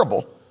a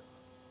parable.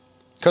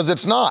 Because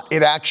it's not.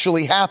 It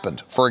actually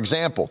happened. For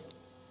example,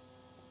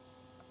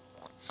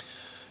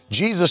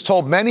 Jesus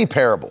told many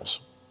parables.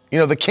 You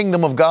know, the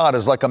kingdom of God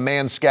is like a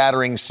man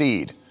scattering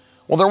seed.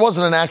 Well, there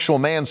wasn't an actual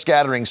man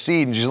scattering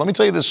seed. And Jesus, let me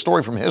tell you this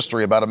story from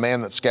history about a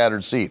man that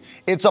scattered seed.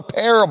 It's a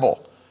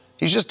parable.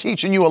 He's just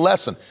teaching you a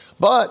lesson.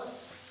 But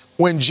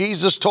when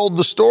Jesus told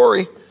the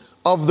story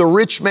of the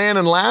rich man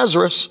and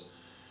Lazarus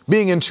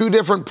being in two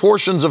different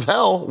portions of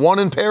hell, one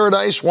in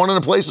paradise, one in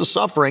a place of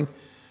suffering,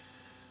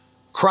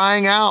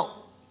 crying out,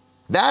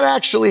 that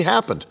actually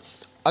happened.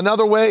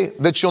 Another way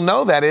that you'll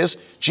know that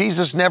is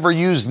Jesus never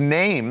used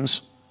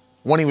names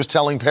when he was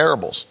telling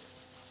parables.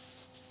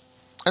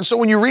 And so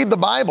when you read the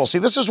Bible, see,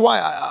 this is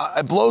why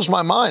it blows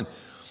my mind.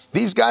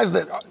 These guys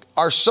that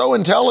are so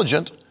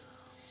intelligent,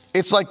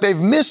 it's like they've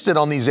missed it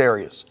on these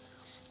areas.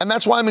 And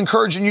that's why I'm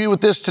encouraging you with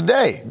this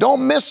today.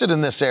 Don't miss it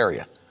in this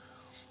area.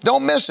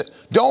 Don't miss it.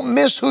 Don't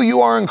miss who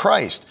you are in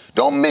Christ.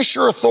 Don't miss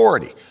your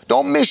authority.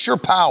 Don't miss your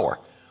power.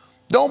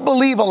 Don't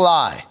believe a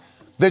lie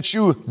that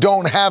you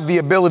don't have the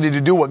ability to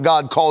do what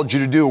God called you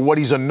to do, what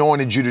he's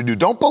anointed you to do.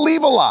 Don't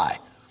believe a lie.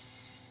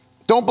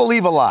 Don't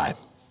believe a lie.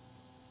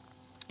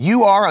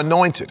 You are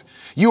anointed.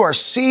 You are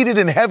seated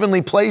in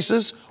heavenly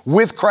places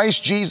with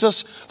Christ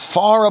Jesus,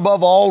 far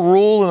above all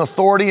rule and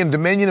authority and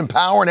dominion and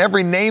power and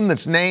every name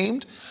that's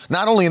named,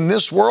 not only in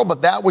this world,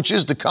 but that which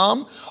is to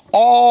come.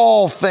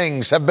 All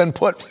things have been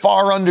put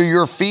far under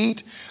your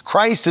feet.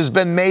 Christ has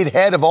been made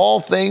head of all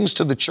things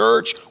to the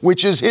church,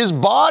 which is his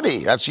body.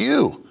 That's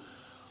you.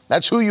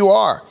 That's who you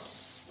are.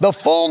 The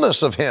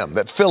fullness of him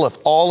that filleth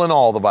all in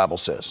all, the Bible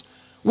says.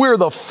 We're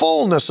the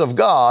fullness of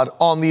God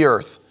on the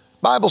earth.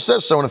 Bible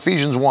says so in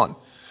Ephesians 1.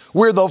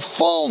 We're the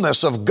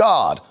fullness of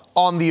God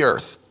on the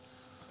earth.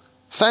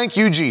 Thank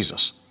you,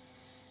 Jesus.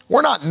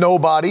 We're not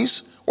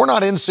nobodies. We're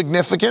not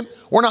insignificant.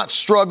 We're not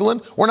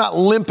struggling. We're not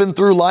limping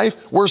through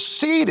life. We're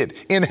seated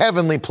in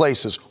heavenly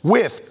places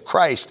with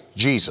Christ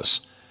Jesus.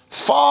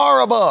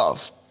 Far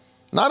above.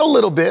 Not a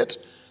little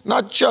bit,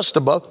 not just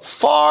above,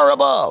 far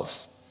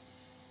above.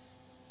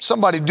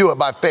 Somebody do it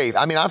by faith.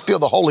 I mean, I feel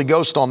the Holy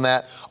Ghost on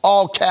that.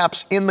 All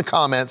caps in the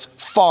comments,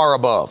 far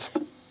above.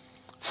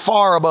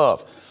 Far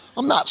above.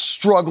 I'm not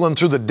struggling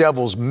through the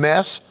devil's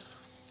mess.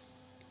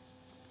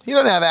 He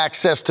doesn't have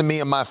access to me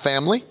and my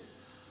family.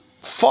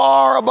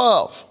 Far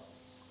above.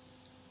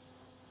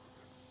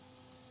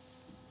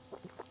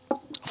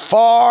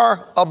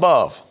 Far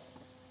above.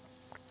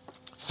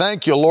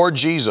 Thank you, Lord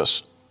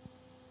Jesus.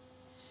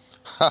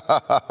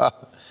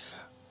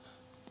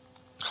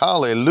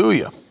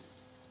 Hallelujah.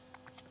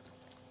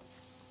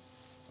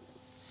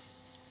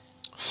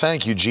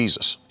 Thank you,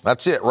 Jesus.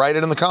 That's it. Write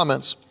it in the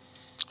comments.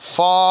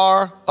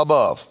 Far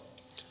above.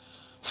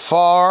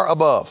 Far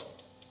above.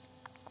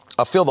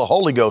 I feel the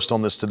Holy Ghost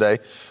on this today.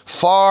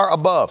 Far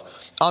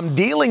above. I'm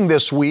dealing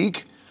this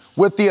week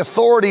with the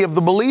authority of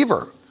the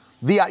believer,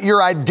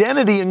 your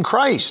identity in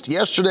Christ.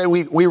 Yesterday,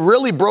 we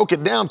really broke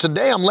it down.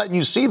 Today, I'm letting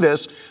you see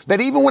this, that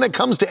even when it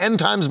comes to end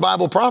times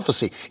Bible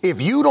prophecy, if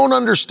you don't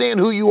understand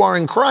who you are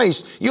in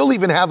Christ, you'll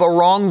even have a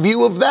wrong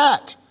view of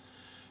that.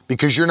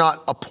 Because you're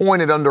not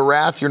appointed unto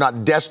wrath. You're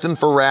not destined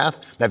for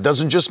wrath. That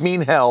doesn't just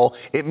mean hell.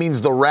 It means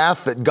the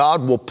wrath that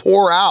God will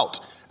pour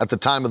out at the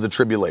time of the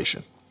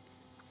tribulation.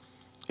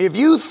 If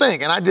you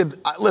think, and I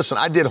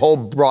did whole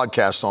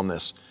broadcasts on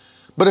this,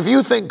 but if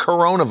you think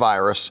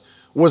coronavirus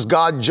was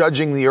God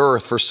judging the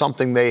earth for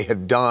something they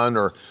had done,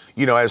 or,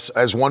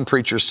 as one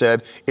preacher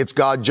said, it's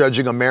God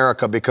judging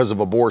America because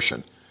of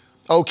abortion.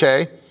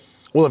 Okay,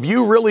 well, if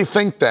you really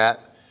think that,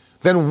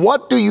 then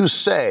what do you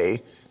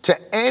say to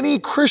any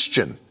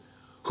Christian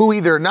who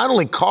either not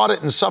only caught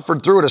it and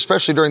suffered through it,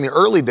 especially during the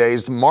early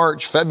days,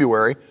 March,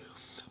 February,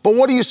 but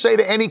what do you say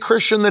to any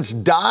Christian that's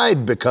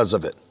died because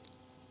of it?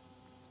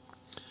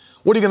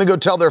 What are you going to go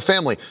tell their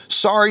family?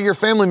 Sorry, your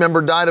family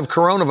member died of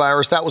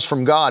coronavirus. That was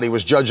from God. He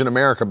was judging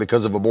America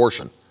because of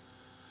abortion.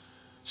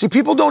 See,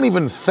 people don't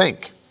even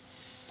think.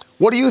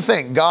 What do you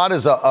think? God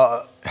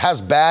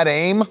has bad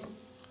aim?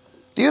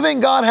 Do you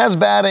think God has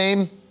bad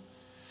aim?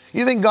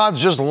 You think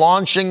God's just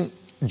launching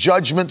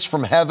judgments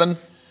from heaven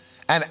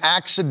and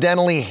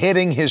accidentally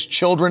hitting his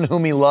children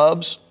whom he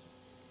loves?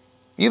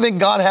 You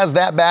think God has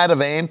that bad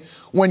of aim?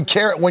 When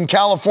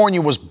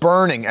California was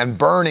burning and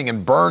burning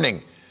and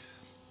burning,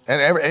 and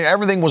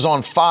everything was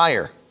on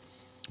fire,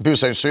 people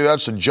say, see,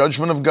 that's a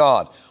judgment of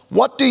God.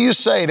 What do you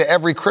say to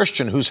every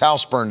Christian whose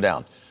house burned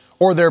down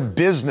or their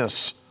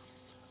business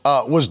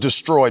was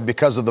destroyed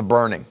because of the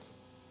burning?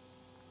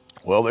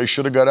 Well, they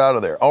should have got out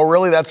of there. Oh,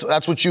 really?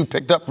 That's what you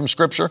picked up from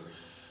Scripture?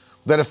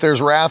 That if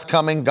there's wrath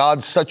coming, God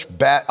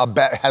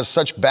has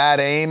such bad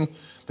aim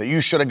that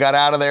you should have got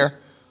out of there?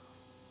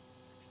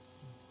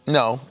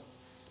 No.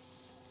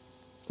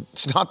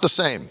 It's not the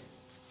same.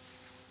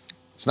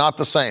 It's not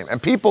the same.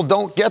 And people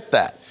don't get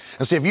that.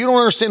 And see, if you don't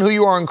understand who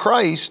you are in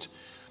Christ,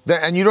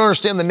 and you don't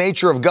understand the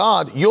nature of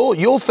God,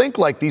 you'll think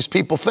like these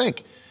people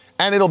think.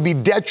 And it'll be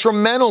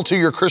detrimental to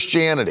your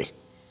Christianity.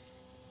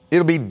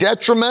 It'll be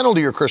detrimental to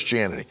your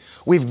Christianity.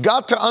 We've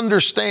got to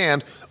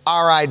understand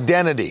our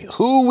identity,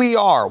 who we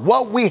are,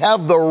 what we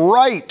have the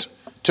right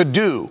to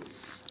do.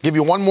 I'll give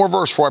you one more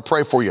verse before I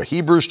pray for you.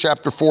 Hebrews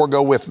chapter 4,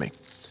 go with me.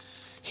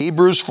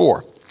 Hebrews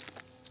 4.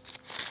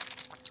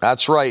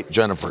 That's right,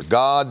 Jennifer.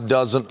 God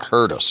doesn't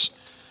hurt us.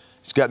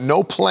 He's got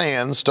no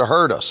plans to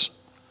hurt us.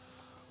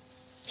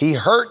 He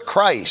hurt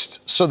Christ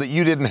so that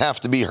you didn't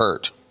have to be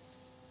hurt.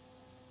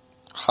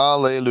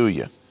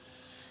 Hallelujah.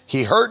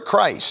 He hurt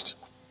Christ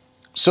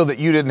so that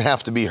you didn't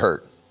have to be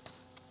hurt.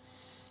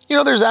 You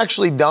know, there's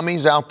actually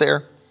dummies out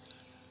there.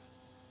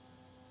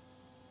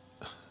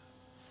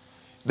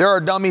 There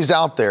are dummies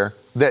out there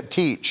that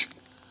teach,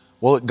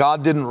 well,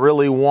 God didn't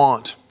really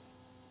want.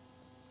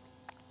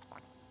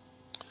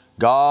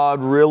 God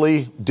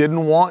really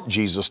didn't want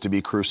Jesus to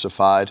be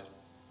crucified.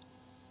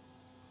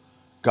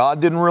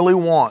 God didn't really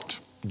want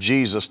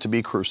Jesus to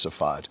be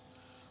crucified.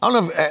 I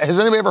don't know, has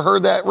anybody ever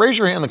heard that? Raise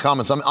your hand in the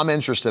comments. I'm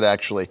interested,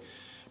 actually,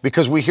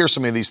 because we hear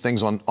so many of these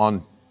things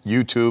on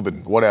YouTube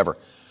and whatever.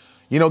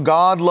 You know,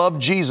 God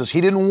loved Jesus.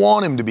 He didn't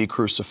want him to be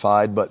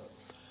crucified, but,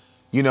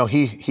 you know,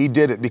 he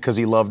did it because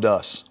he loved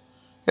us.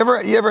 You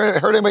ever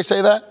heard anybody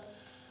say that?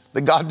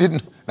 That God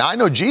didn't. Now, I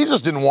know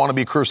Jesus didn't want to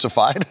be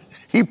crucified.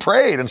 He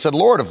prayed and said,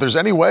 Lord, if there's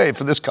any way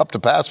for this cup to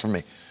pass from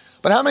me.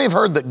 But how many have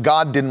heard that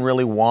God didn't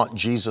really want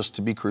Jesus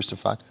to be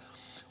crucified?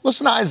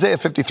 Listen to Isaiah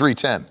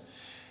 53:10.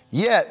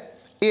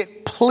 Yet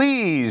it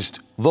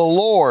pleased the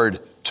Lord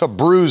to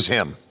bruise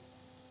him.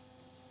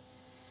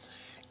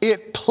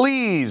 It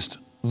pleased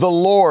the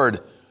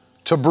Lord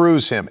to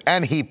bruise him,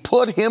 and he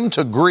put him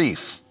to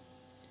grief.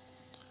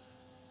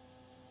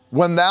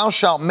 When thou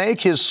shalt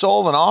make his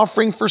soul an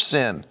offering for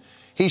sin,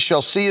 he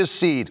shall see his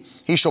seed,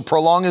 he shall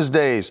prolong his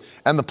days,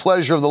 and the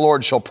pleasure of the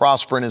Lord shall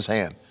prosper in his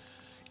hand.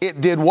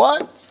 It did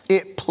what?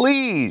 It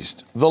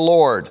pleased the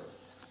Lord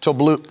to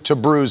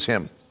bruise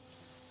him.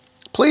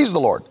 Pleased the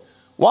Lord.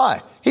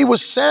 Why? He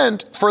was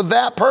sent for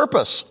that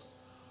purpose.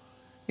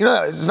 You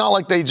know, it's not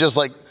like they just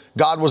like,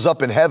 God was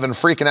up in heaven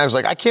freaking out. He was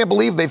like, I can't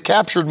believe they've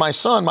captured my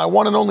son, my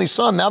one and only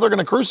son. Now they're going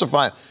to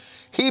crucify him.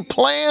 He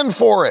planned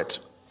for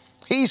it.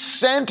 He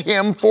sent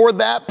him for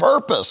that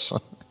purpose.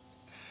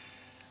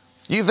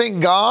 Do you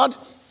think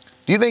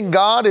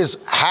God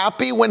is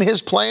happy when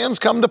his plans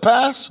come to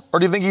pass? Or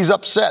do you think he's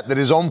upset that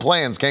his own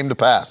plans came to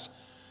pass?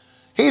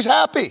 He's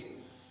happy.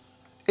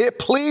 It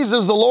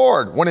pleases the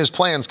Lord when his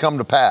plans come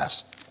to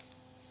pass.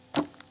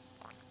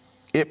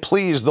 It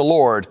pleased the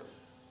Lord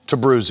to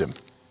bruise him.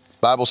 The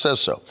Bible says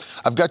so.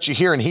 I've got you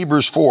here in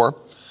Hebrews 4.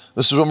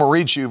 This is what I'm going to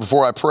read to you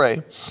before I pray.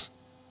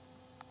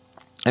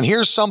 And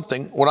here's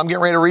something, what I'm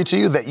getting ready to read to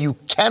you, that you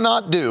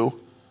cannot do.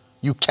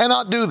 You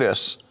cannot do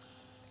this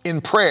in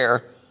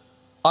prayer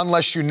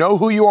unless you know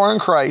who you are in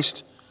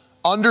Christ,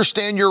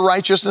 understand your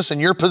righteousness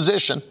and your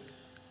position,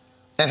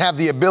 and have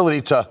the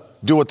ability to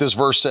do what this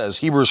verse says.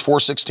 Hebrews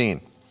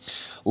 4:16.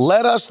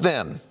 Let us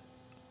then,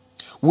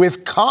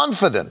 with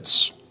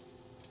confidence,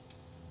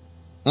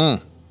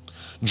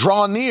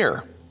 draw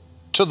near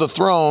to the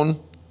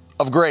throne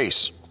of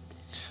grace,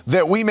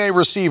 that we may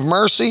receive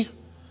mercy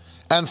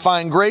and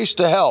find grace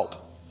to help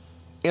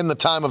in the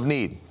time of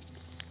need.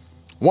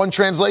 One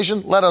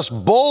translation, let us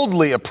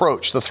boldly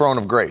approach the throne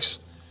of grace.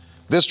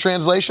 This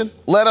translation,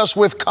 let us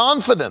with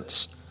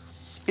confidence.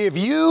 If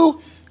you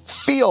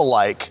feel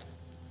like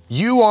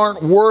you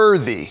aren't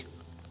worthy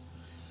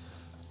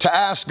to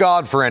ask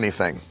God for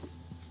anything,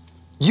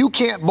 you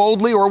can't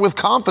boldly or with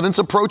confidence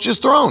approach his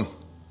throne.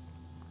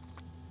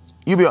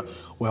 You'll be like,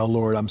 well,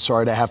 Lord, I'm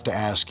sorry to have to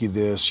ask you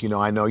this. You know,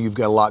 I know you've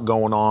got a lot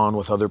going on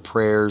with other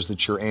prayers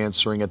that you're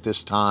answering at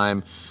this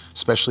time,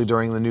 especially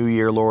during the new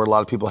year, Lord. A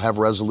lot of people have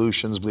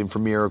resolutions, believing for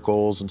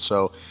miracles. And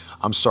so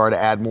I'm sorry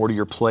to add more to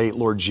your plate,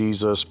 Lord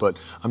Jesus, but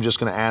I'm just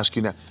going to ask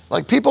you now.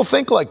 Like, people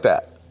think like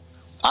that.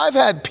 I've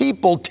had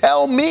people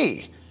tell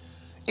me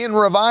in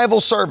revival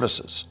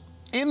services,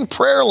 in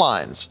prayer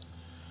lines,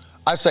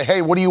 I say,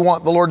 hey, what do you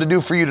want the Lord to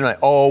do for you tonight?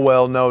 Oh,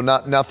 well, no,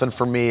 nothing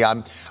for me.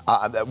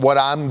 What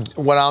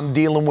I'm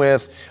dealing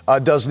with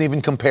doesn't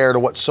even compare to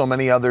what so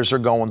many others are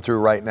going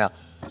through right now.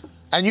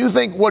 And you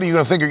think, what are you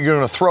going to think? You're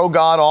going to throw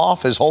God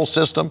off, his whole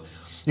system?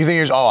 You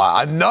think,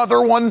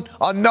 another one,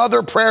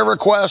 another prayer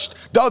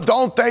request?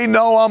 Don't they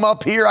know I'm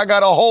up here? I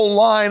got a whole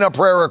line of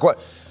prayer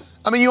requests.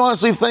 I mean, you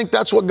honestly think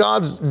that's what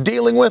God's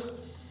dealing with?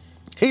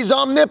 He's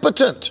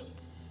omnipotent.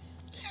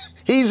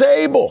 He's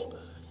able.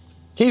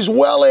 He's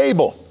well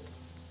able.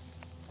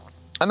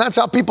 And that's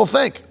how people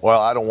think. Well,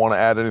 I don't want to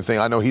add anything.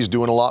 I know he's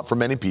doing a lot for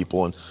many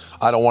people, and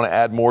I don't want to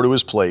add more to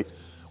his plate.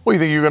 What, you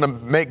think you're going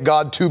to make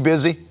God too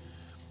busy?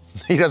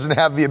 He doesn't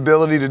have the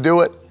ability to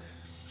do it?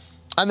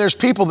 And there's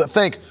people that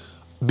think,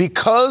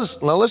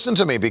 now listen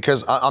to me,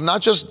 because I'm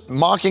not just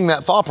mocking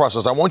that thought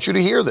process. I want you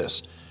to hear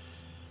this.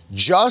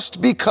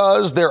 Just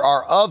because there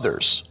are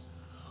others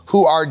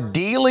who are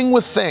dealing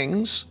with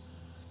things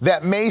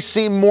that may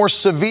seem more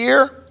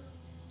severe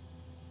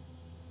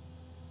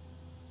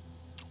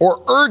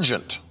or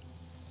urgent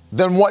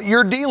than what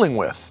you're dealing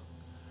with,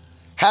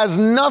 has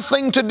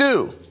nothing to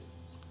do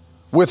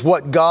with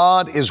what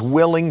God is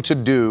willing to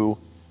do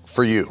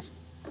for you.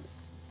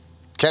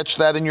 Catch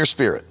that in your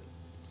spirit.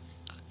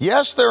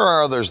 Yes, there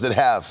are others that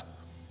have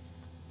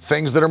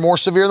things that are more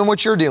severe than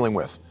what you're dealing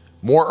with,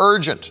 more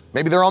urgent.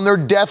 Maybe they're on their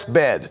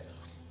deathbed.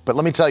 But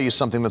let me tell you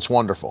something that's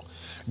wonderful.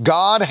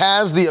 God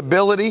has the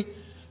ability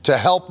to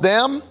help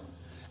them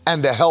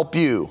and to help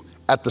you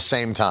at the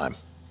same time.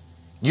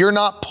 You're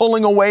not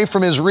pulling away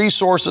from his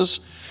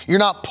resources. You're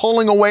not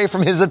pulling away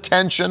from his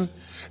attention.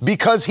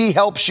 Because he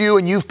helps you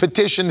and you've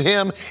petitioned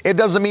him, it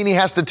doesn't mean he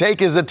has to take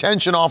his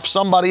attention off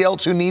somebody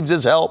else who needs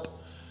his help.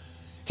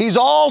 He's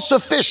all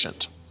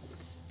sufficient.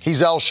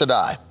 He's El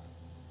Shaddai.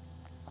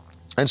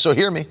 And so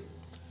hear me.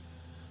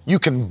 You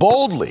can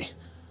boldly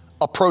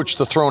approach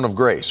the throne of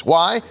grace.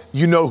 Why?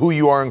 You know who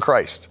you are in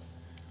Christ.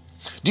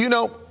 Do you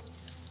know,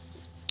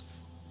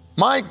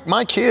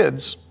 my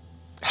kids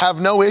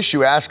have no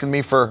issue asking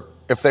me for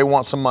if they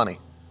want some money.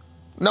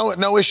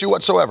 No issue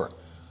whatsoever.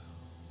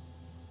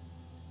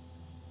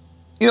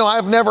 You know,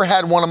 I've never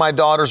had one of my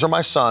daughters or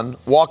my son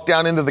walk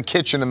down into the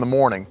kitchen in the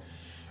morning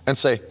and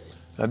say,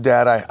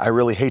 Dad, I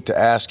really hate to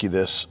ask you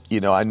this.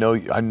 You know, I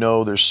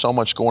know there's so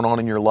much going on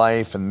in your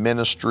life and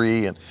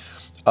ministry, and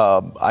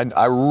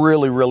I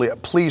really,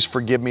 please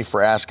forgive me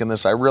for asking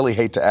this. I really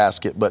hate to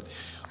ask it, but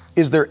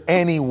is there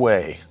any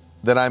way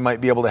that I might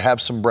be able to have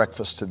some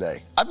breakfast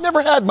today? I've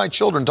never had my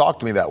children talk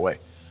to me that way.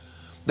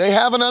 They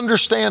have an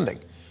understanding.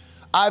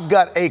 I've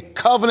got a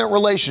covenant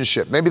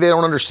relationship. Maybe they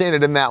don't understand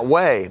it in that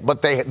way,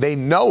 but they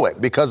know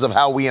it because of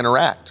how we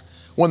interact.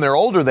 When they're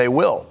older, they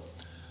will.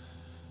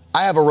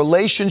 I have a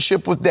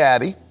relationship with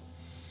Daddy,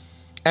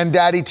 and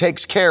Daddy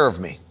takes care of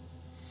me.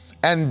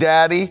 And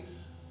Daddy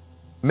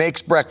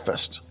makes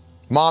breakfast.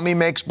 Mommy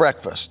makes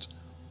breakfast.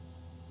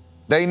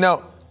 They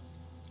know.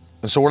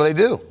 And so what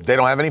do? They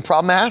don't have any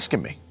problem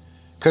asking me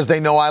because they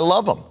know I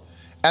love them.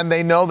 And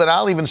they know that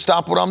I'll even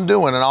stop what I'm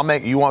doing and I'll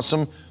make, you want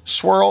some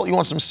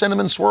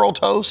cinnamon swirl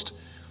toast?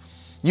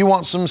 You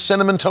want some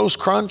cinnamon toast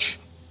crunch?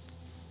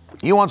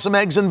 You want some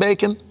eggs and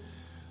bacon?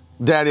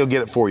 Daddy will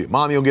get it for you.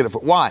 Mommy will get it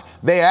for you. Why?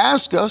 They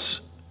ask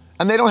us,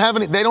 and they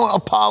don't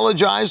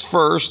apologize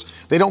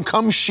first. They don't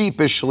come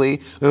sheepishly.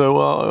 They're like,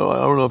 well, I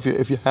don't know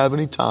if you have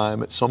any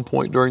time at some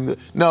point during the...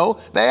 No,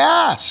 they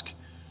ask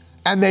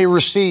and they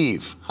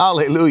receive.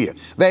 Hallelujah.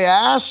 They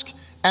ask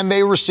and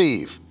they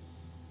receive.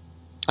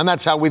 And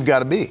that's how we've got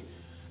to be.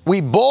 We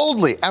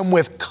boldly and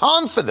with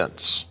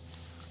confidence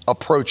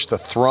approach the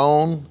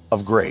throne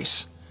of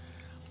grace.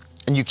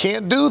 And you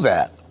can't do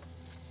that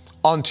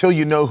until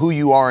you know who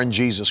you are in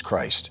Jesus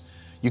Christ.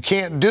 You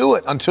can't do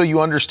it until you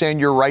understand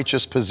your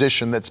righteous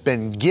position that's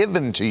been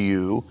given to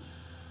you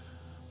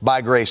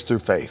by grace through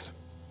faith.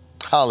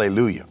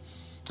 Hallelujah.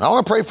 I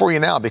want to pray for you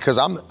now because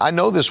I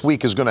know this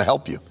week is going to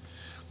help you.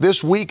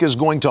 This week is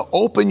going to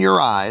open your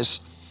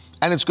eyes,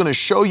 and it's going to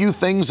show you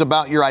things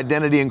about your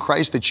identity in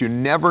Christ that you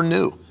never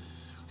knew.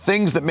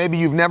 Things that maybe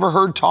you've never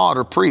heard taught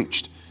or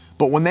preached.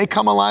 But when they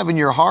come alive in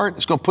your heart,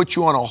 it's going to put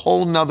you on a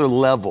whole nother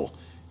level.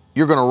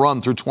 You're going to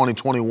run through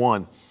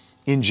 2021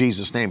 in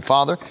Jesus' name.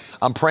 Father,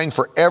 I'm praying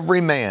for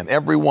every man,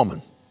 every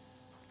woman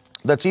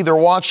that's either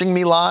watching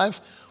me live,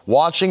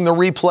 watching the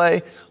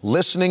replay,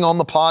 listening on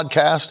the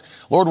podcast.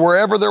 Lord,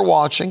 wherever they're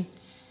watching,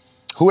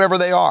 whoever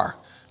they are,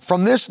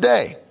 from this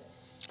day,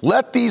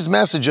 let these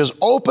messages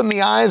open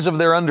the eyes of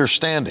their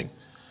understanding.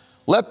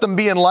 Let them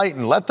be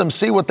enlightened. Let them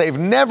see what they've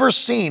never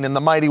seen in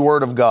the mighty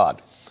Word of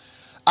God.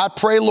 I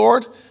pray,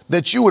 Lord,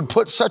 that you would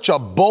put such a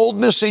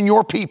boldness in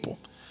your people,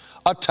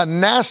 a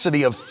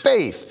tenacity of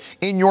faith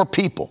in your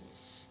people,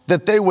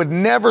 that they would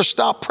never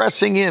stop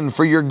pressing in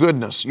for your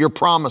goodness, your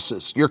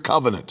promises, your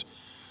covenant.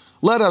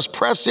 Let us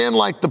press in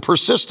like the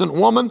persistent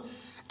woman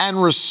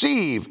and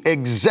receive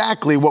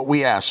exactly what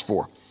we ask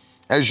for.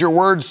 As your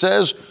word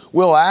says,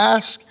 we'll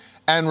ask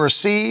and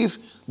receive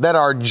that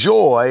our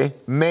joy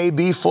may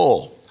be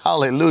full.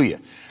 Hallelujah.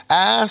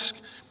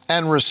 Ask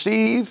and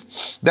receive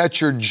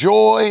that your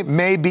joy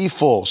may be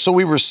full. So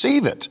we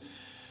receive it.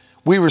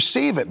 We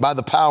receive it by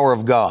the power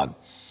of God.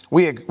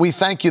 We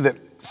thank you that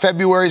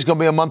February is going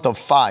to be a month of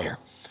fire.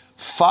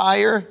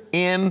 Fire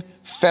in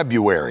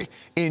February.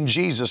 In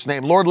Jesus'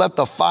 name. Lord, let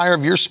the fire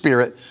of your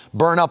Spirit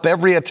burn up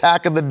every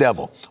attack of the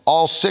devil.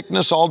 All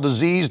sickness, all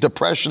disease,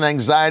 depression,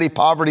 anxiety,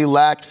 poverty,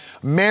 lack,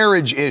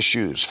 marriage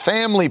issues,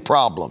 family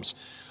problems.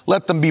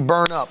 Let them be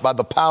burned up by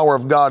the power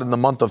of God in the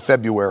month of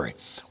February.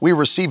 We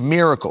receive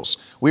miracles.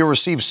 We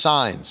receive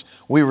signs.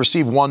 We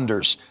receive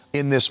wonders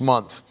in this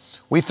month.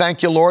 We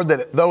thank you, Lord,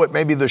 that though it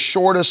may be the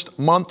shortest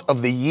month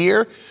of the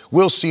year,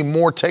 we'll see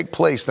more take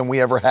place than we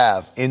ever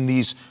have in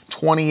these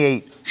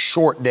 28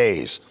 short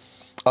days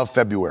of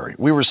February.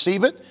 We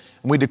receive it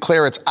and we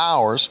declare it's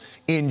ours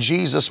in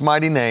Jesus'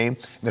 mighty name.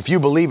 And if you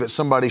believe it,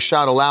 somebody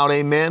shout aloud,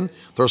 amen.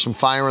 Throw some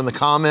fire in the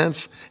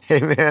comments.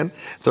 Amen.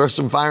 Throw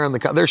some fire in the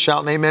comments. They're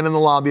shouting amen in the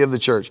lobby of the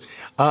church.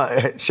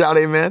 Shout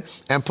amen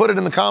and put it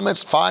in the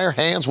comments, fire,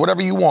 hands,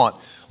 whatever you want.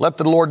 Let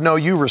the Lord know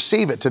you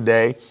receive it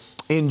today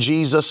in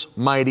Jesus'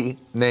 mighty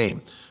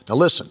name. Now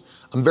listen,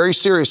 I'm very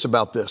serious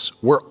about this.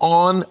 We're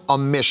on a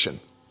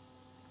mission.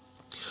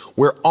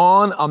 We're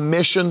on a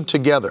mission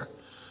together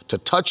to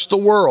touch the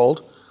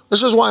world.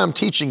 This is why I'm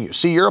teaching you.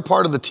 See, you're a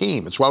part of the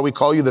team. It's why we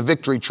call you the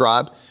Victory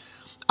Tribe.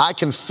 I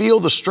can feel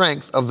the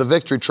strength of the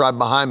Victory Tribe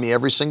behind me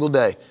every single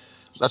day.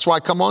 That's why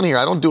I come on here.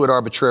 I don't do it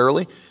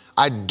arbitrarily.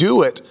 I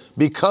do it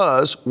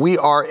because we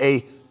are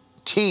a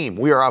team.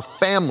 We are a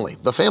family,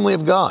 the family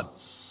of God.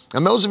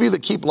 And those of you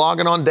that keep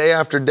logging on day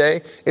after day,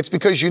 it's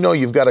because you know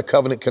you've got a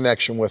covenant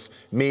connection with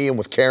me and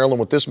with Carolyn,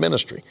 with this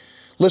ministry.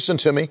 Listen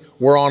to me.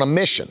 We're on a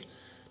mission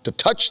to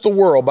touch the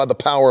world by the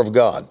power of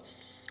God.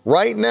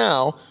 Right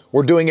now,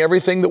 we're doing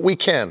everything that we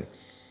can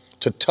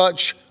to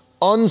touch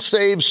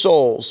unsaved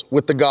souls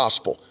with the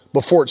gospel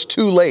before it's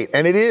too late.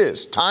 And it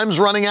is. Time's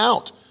running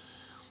out.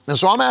 And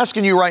so I'm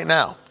asking you right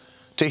now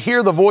to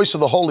hear the voice of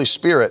the Holy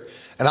Spirit.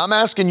 And I'm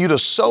asking you to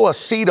sow a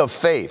seed of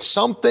faith,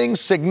 something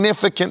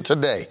significant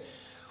today.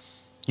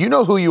 You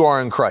know who you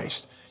are in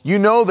Christ. You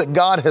know that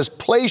God has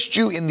placed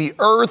you in the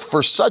earth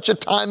for such a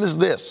time as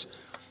this.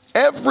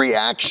 Every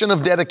action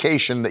of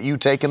dedication that you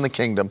take in the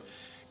kingdom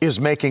is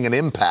making an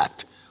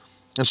impact.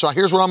 And so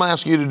here's what I'm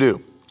asking you to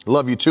do. I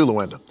love you too,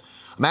 Luenda.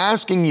 I'm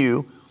asking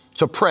you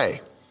to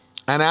pray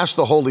and ask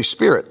the Holy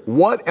Spirit,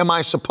 what am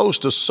I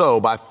supposed to sow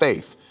by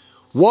faith?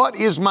 What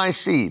is my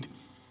seed?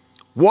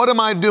 What am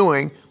I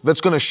doing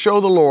that's going to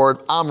show the Lord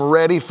I'm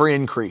ready for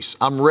increase?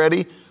 I'm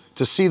ready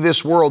to see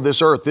this world,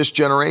 this earth, this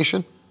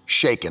generation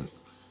shaken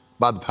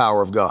by the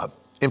power of God.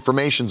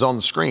 Information's on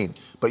the screen,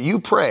 but you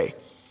pray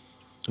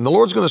and the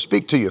Lord's going to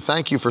speak to you.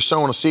 Thank you for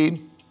sowing a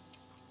seed.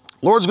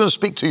 Lord's going to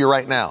speak to you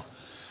right now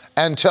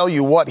and tell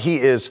you what he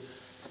is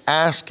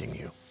asking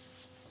you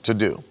to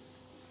do.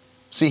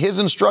 See, his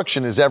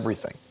instruction is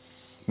everything.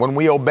 When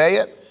we obey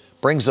it,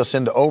 brings us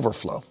into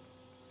overflow.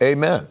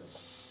 Amen.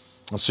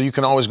 And so you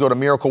can always go to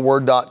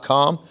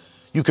miracleword.com.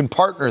 You can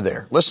partner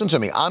there. Listen to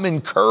me. I'm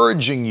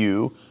encouraging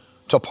you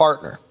to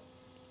partner.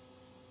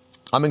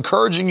 I'm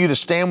encouraging you to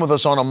stand with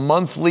us on a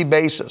monthly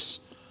basis.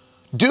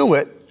 Do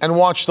it and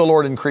watch the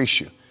Lord increase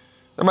you.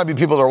 There might be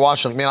people that are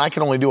watching, man, I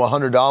can only do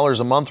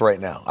 $100 a month right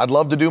now. I'd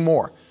love to do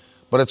more,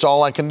 but it's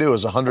all I can do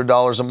is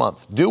 $100 a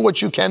month. Do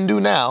what you can do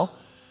now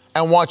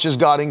and watch as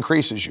God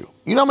increases you.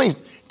 You know how many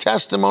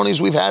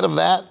testimonies we've had of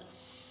that?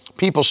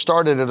 People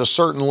started at a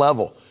certain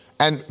level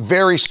and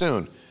very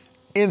soon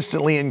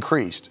instantly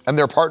increased, and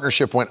their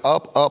partnership went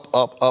up, up,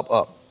 up, up,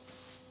 up,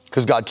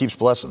 because God keeps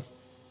blessing.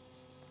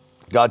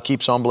 God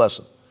keeps on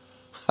blessing.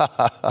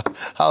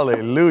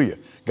 Hallelujah.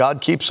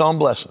 God keeps on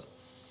blessing.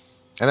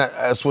 And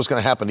that's what's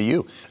going to happen to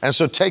you. And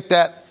so take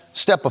that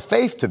step of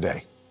faith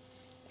today.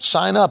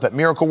 Sign up at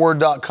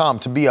miracleword.com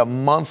to be a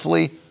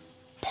monthly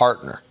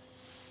partner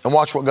and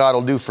watch what God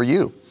will do for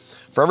you.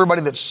 For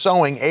everybody that's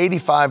sowing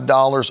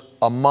 $85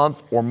 a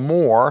month or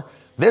more,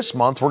 this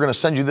month we're going to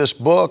send you this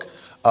book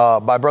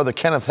by Brother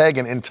Kenneth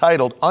Hagin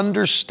entitled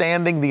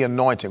Understanding the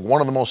Anointing,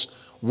 one of the most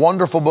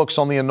wonderful books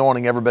on the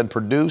anointing ever been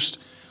produced.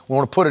 We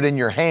want to put it in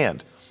your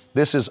hand.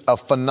 This is a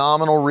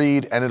phenomenal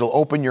read, and it'll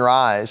open your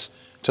eyes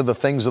to the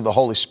things of the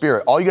Holy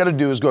Spirit. All you got to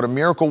do is go to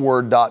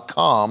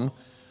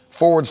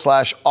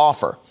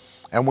miracleword.com/offer.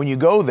 And when you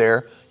go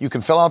there, you can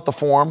fill out the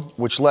form,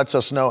 which lets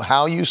us know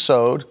how you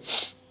sowed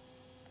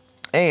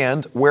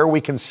and where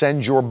we can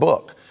send your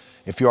book.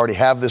 If you already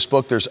have this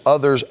book, there's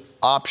other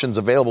options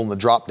available in the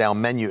drop-down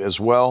menu as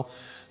well.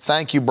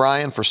 Thank you,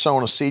 Brian, for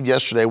sowing a seed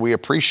yesterday. We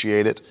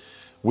appreciate it.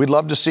 We'd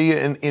love to see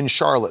you in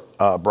Charlotte,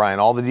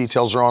 Brian. All the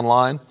details are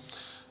online,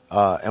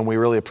 and we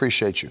really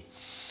appreciate you.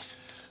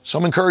 So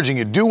I'm encouraging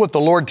you, do what the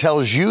Lord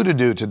tells you to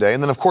do today.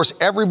 And then, of course,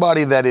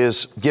 everybody that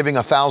is giving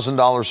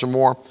 $1,000 or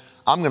more,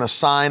 I'm going to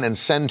sign and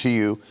send to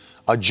you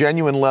a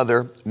genuine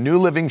leather, New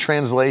Living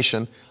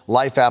Translation,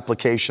 Life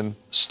Application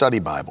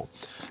Study Bible.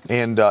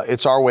 And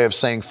it's our way of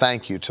saying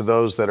thank you to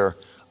those that are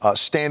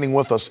standing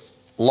with us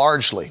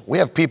largely. We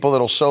have people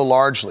that'll sow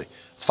largely,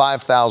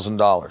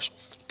 $5,000,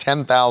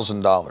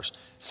 $10,000,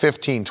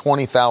 $15,000,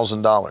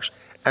 $20,000.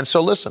 And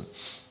so listen,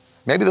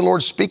 maybe the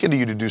Lord's speaking to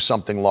you to do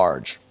something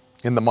large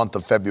in the month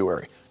of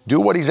February.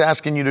 Do what He's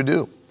asking you to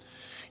do.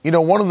 You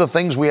know, one of the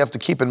things we have to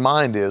keep in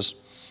mind is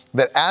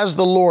that as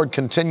the Lord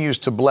continues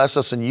to bless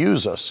us and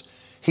use us,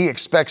 He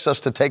expects us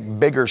to take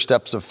bigger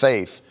steps of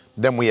faith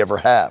than we ever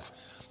have.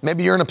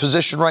 Maybe you're in a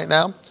position right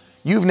now,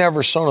 you've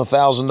never sown a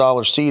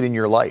 $1,000 seed in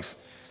your life.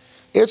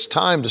 It's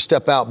time to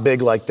step out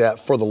big like that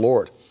for the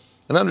Lord.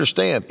 And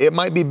understand, it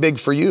might be big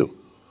for you.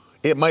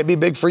 It might be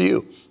big for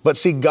you. But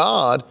see,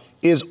 God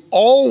is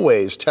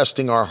always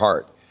testing our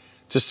heart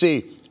to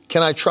see,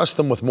 can I trust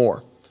them with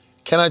more?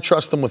 Can I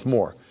trust them with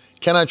more?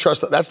 Can I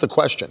trust them? That's the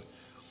question.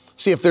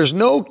 See, if there's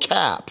no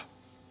cap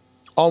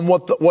on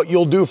what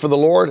you'll do for the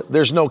Lord,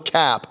 there's no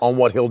cap on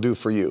what He'll do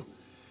for you.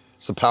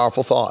 It's a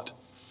powerful thought.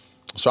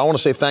 So I want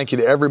to say thank you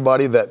to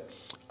everybody that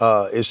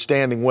is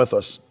standing with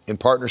us in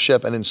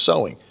partnership and in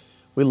sowing.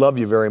 We love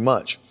you very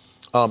much.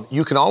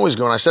 You can always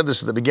go, and I said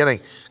this at the beginning,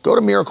 go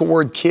to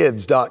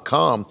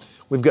miraclewordkids.com.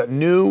 We've got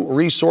new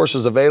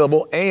resources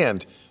available,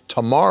 and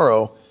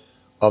tomorrow,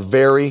 a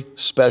very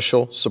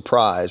special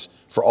surprise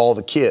for all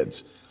the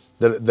kids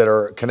that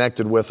are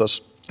connected with us.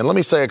 And let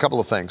me say a couple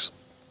of things.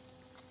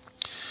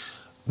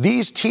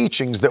 These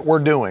teachings that we're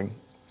doing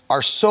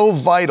are so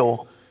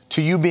vital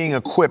to you being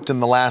equipped in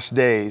the last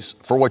days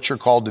for what you're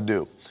called to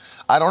do.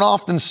 I don't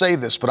often say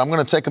this, but I'm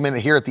going to take a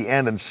minute here at the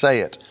end and say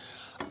it.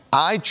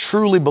 I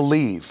truly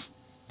believe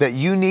that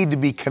you need to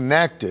be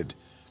connected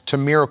to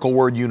Miracle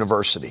Word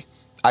University.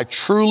 I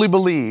truly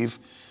believe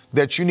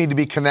that you need to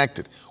be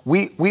connected.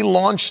 We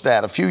launched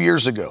that a few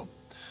years ago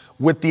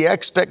with the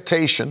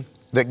expectation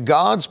that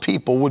God's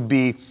people would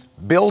be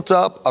built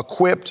up,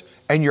 equipped,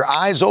 and your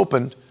eyes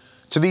opened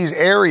to these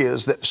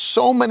areas that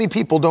so many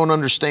people don't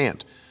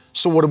understand.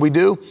 So what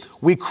do?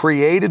 We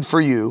created for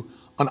you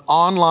an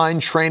online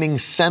training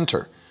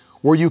center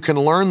where you can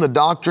learn the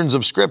doctrines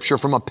of Scripture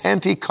from a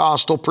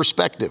Pentecostal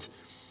perspective.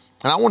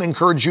 And I want to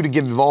encourage you to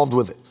get involved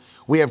with it.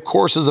 We have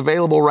courses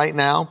available right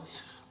now.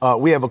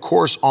 We have a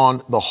course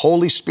on the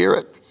Holy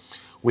Spirit.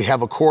 We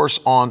have a course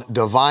on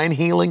divine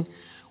healing.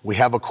 We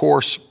have a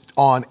course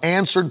on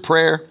answered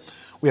prayer.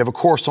 We have a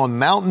course on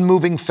mountain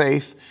moving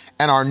faith.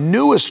 And our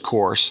newest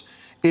course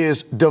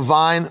is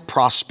divine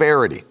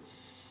prosperity.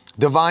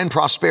 Divine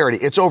prosperity.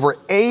 It's over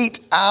 8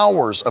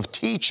 hours of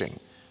teaching,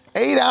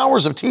 8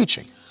 hours of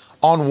teaching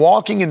on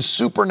walking in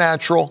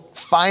supernatural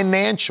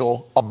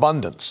financial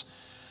abundance.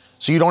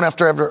 So you don't have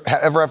to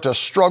ever have to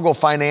struggle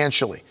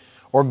financially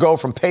or go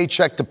from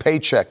paycheck to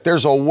paycheck.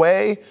 There's a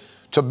way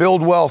to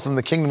build wealth in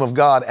the kingdom of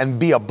God and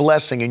be a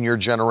blessing in your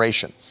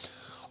generation.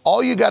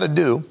 All you got to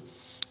do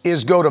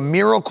is go to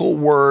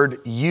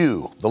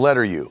miraclewordu, the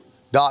letter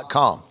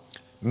U.com,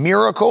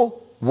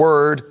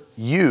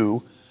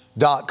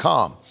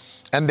 miraclewordu.com.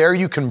 And there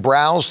you can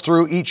browse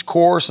through each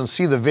course and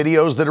see the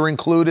videos that are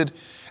included.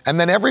 And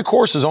then every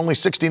course is only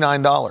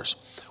 $69.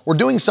 We're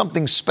doing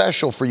something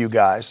special for you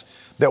guys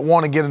that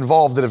want to get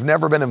involved, that have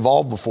never been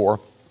involved before.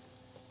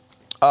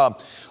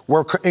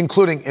 We're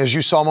including, as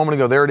you saw a moment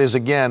ago, there it is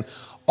again,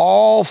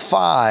 all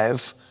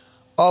 5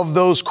 of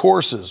those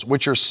courses,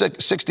 which are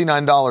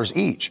 $69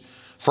 each,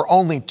 for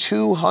only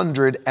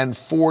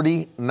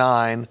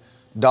 $249.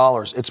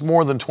 It's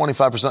more than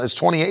 25%. It's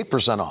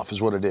 28% off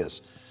is what it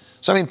is.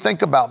 So, I mean,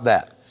 think about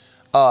that.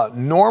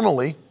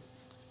 Normally,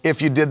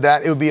 if you did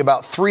that, it would be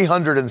about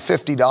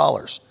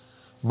 $350.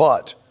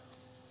 But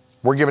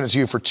we're giving it to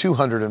you for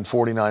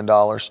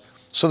 $249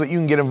 so that you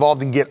can get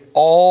involved and get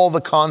all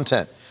the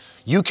content.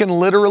 You can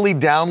literally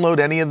download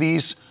any of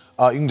these.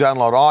 You can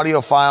download audio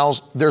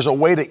files. There's a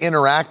way to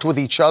interact with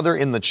each other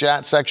in the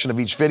chat section of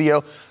each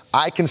video.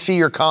 I can see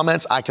your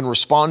comments. I can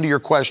respond to your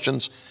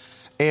questions.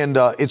 And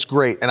it's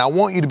great. And I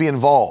want you to be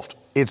involved.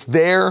 It's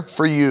there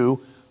for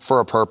you for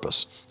a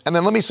purpose. And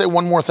then let me say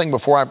one more thing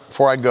before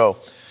I go.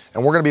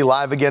 And we're going to be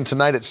live again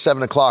tonight at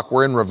 7 o'clock.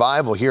 We're in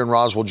Revival here in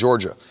Roswell,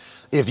 Georgia.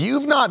 If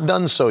you've not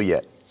done so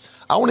yet,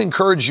 I want to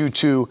encourage you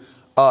to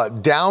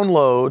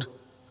download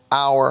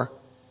our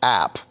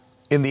app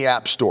in the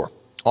App Store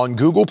on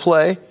Google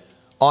Play,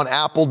 on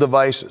Apple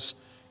devices.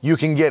 You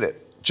can get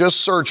it.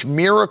 Just search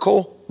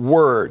Miracle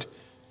Word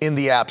in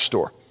the App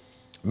Store.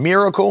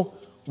 Miracle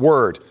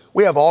Word.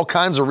 We have all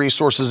kinds of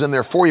resources in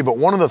there for you, but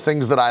one of the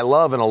things that I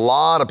love and a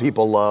lot of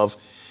people love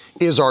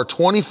is our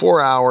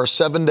 24-hour,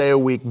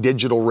 7-day-a-week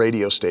digital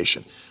radio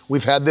station.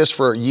 We've had this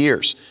for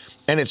years,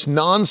 and it's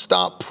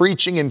nonstop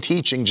preaching and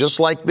teaching just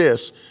like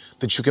this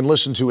that you can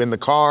listen to in the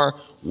car,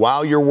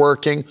 while you're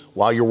working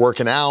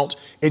out.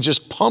 It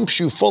just pumps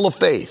you full of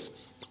faith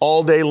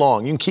all day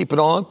long. You can keep it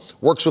on.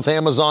 Works with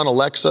Amazon,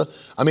 Alexa.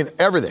 I mean,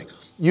 everything.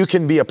 You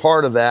can be a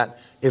part of that.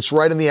 It's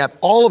right in the app.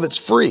 All of it's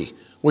free,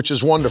 which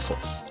is wonderful.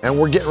 And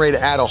we're getting ready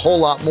to add a whole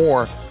lot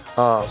more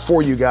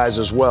for you guys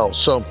as well.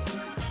 So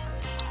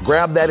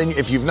grab that in.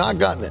 If you've not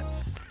gotten it,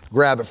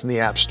 grab it from the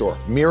App Store.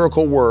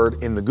 Miracle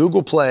Word in the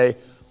Google Play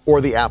or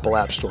the Apple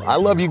App Store. I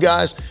love you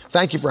guys.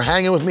 Thank you for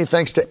hanging with me.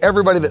 Thanks to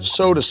everybody that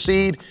sowed a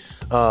seed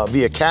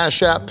via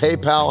Cash App,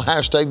 PayPal,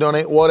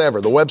 #donate, whatever.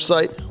 The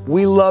website.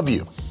 We love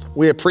you.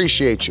 We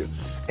appreciate you.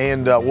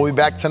 And we'll be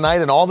back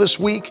tonight and all this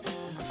week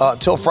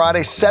till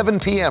Friday, 7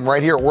 p.m.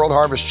 right here at World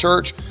Harvest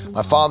Church.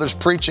 My father's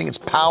preaching. It's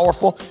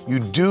powerful. You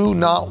do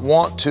not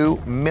want to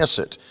miss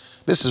it.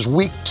 This is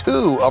week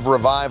 2 of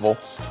Revival.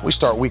 We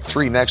start week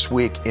 3 next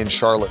week in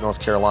Charlotte, North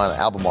Carolina,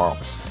 Albemarle.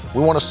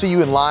 We want to see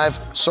you in live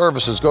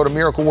services. Go to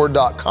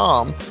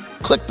miracleword.com,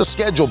 click the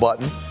schedule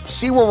button,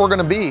 see where we're going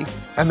to be,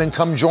 and then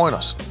come join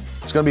us.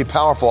 It's going to be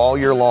powerful all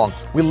year long.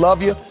 We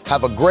love you.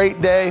 Have a great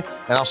day,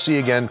 and I'll see you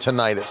again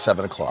tonight at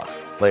 7 o'clock.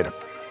 Later.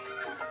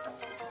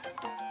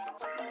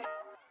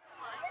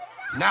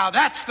 Now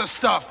that's the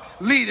stuff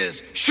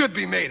leaders should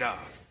be made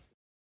of.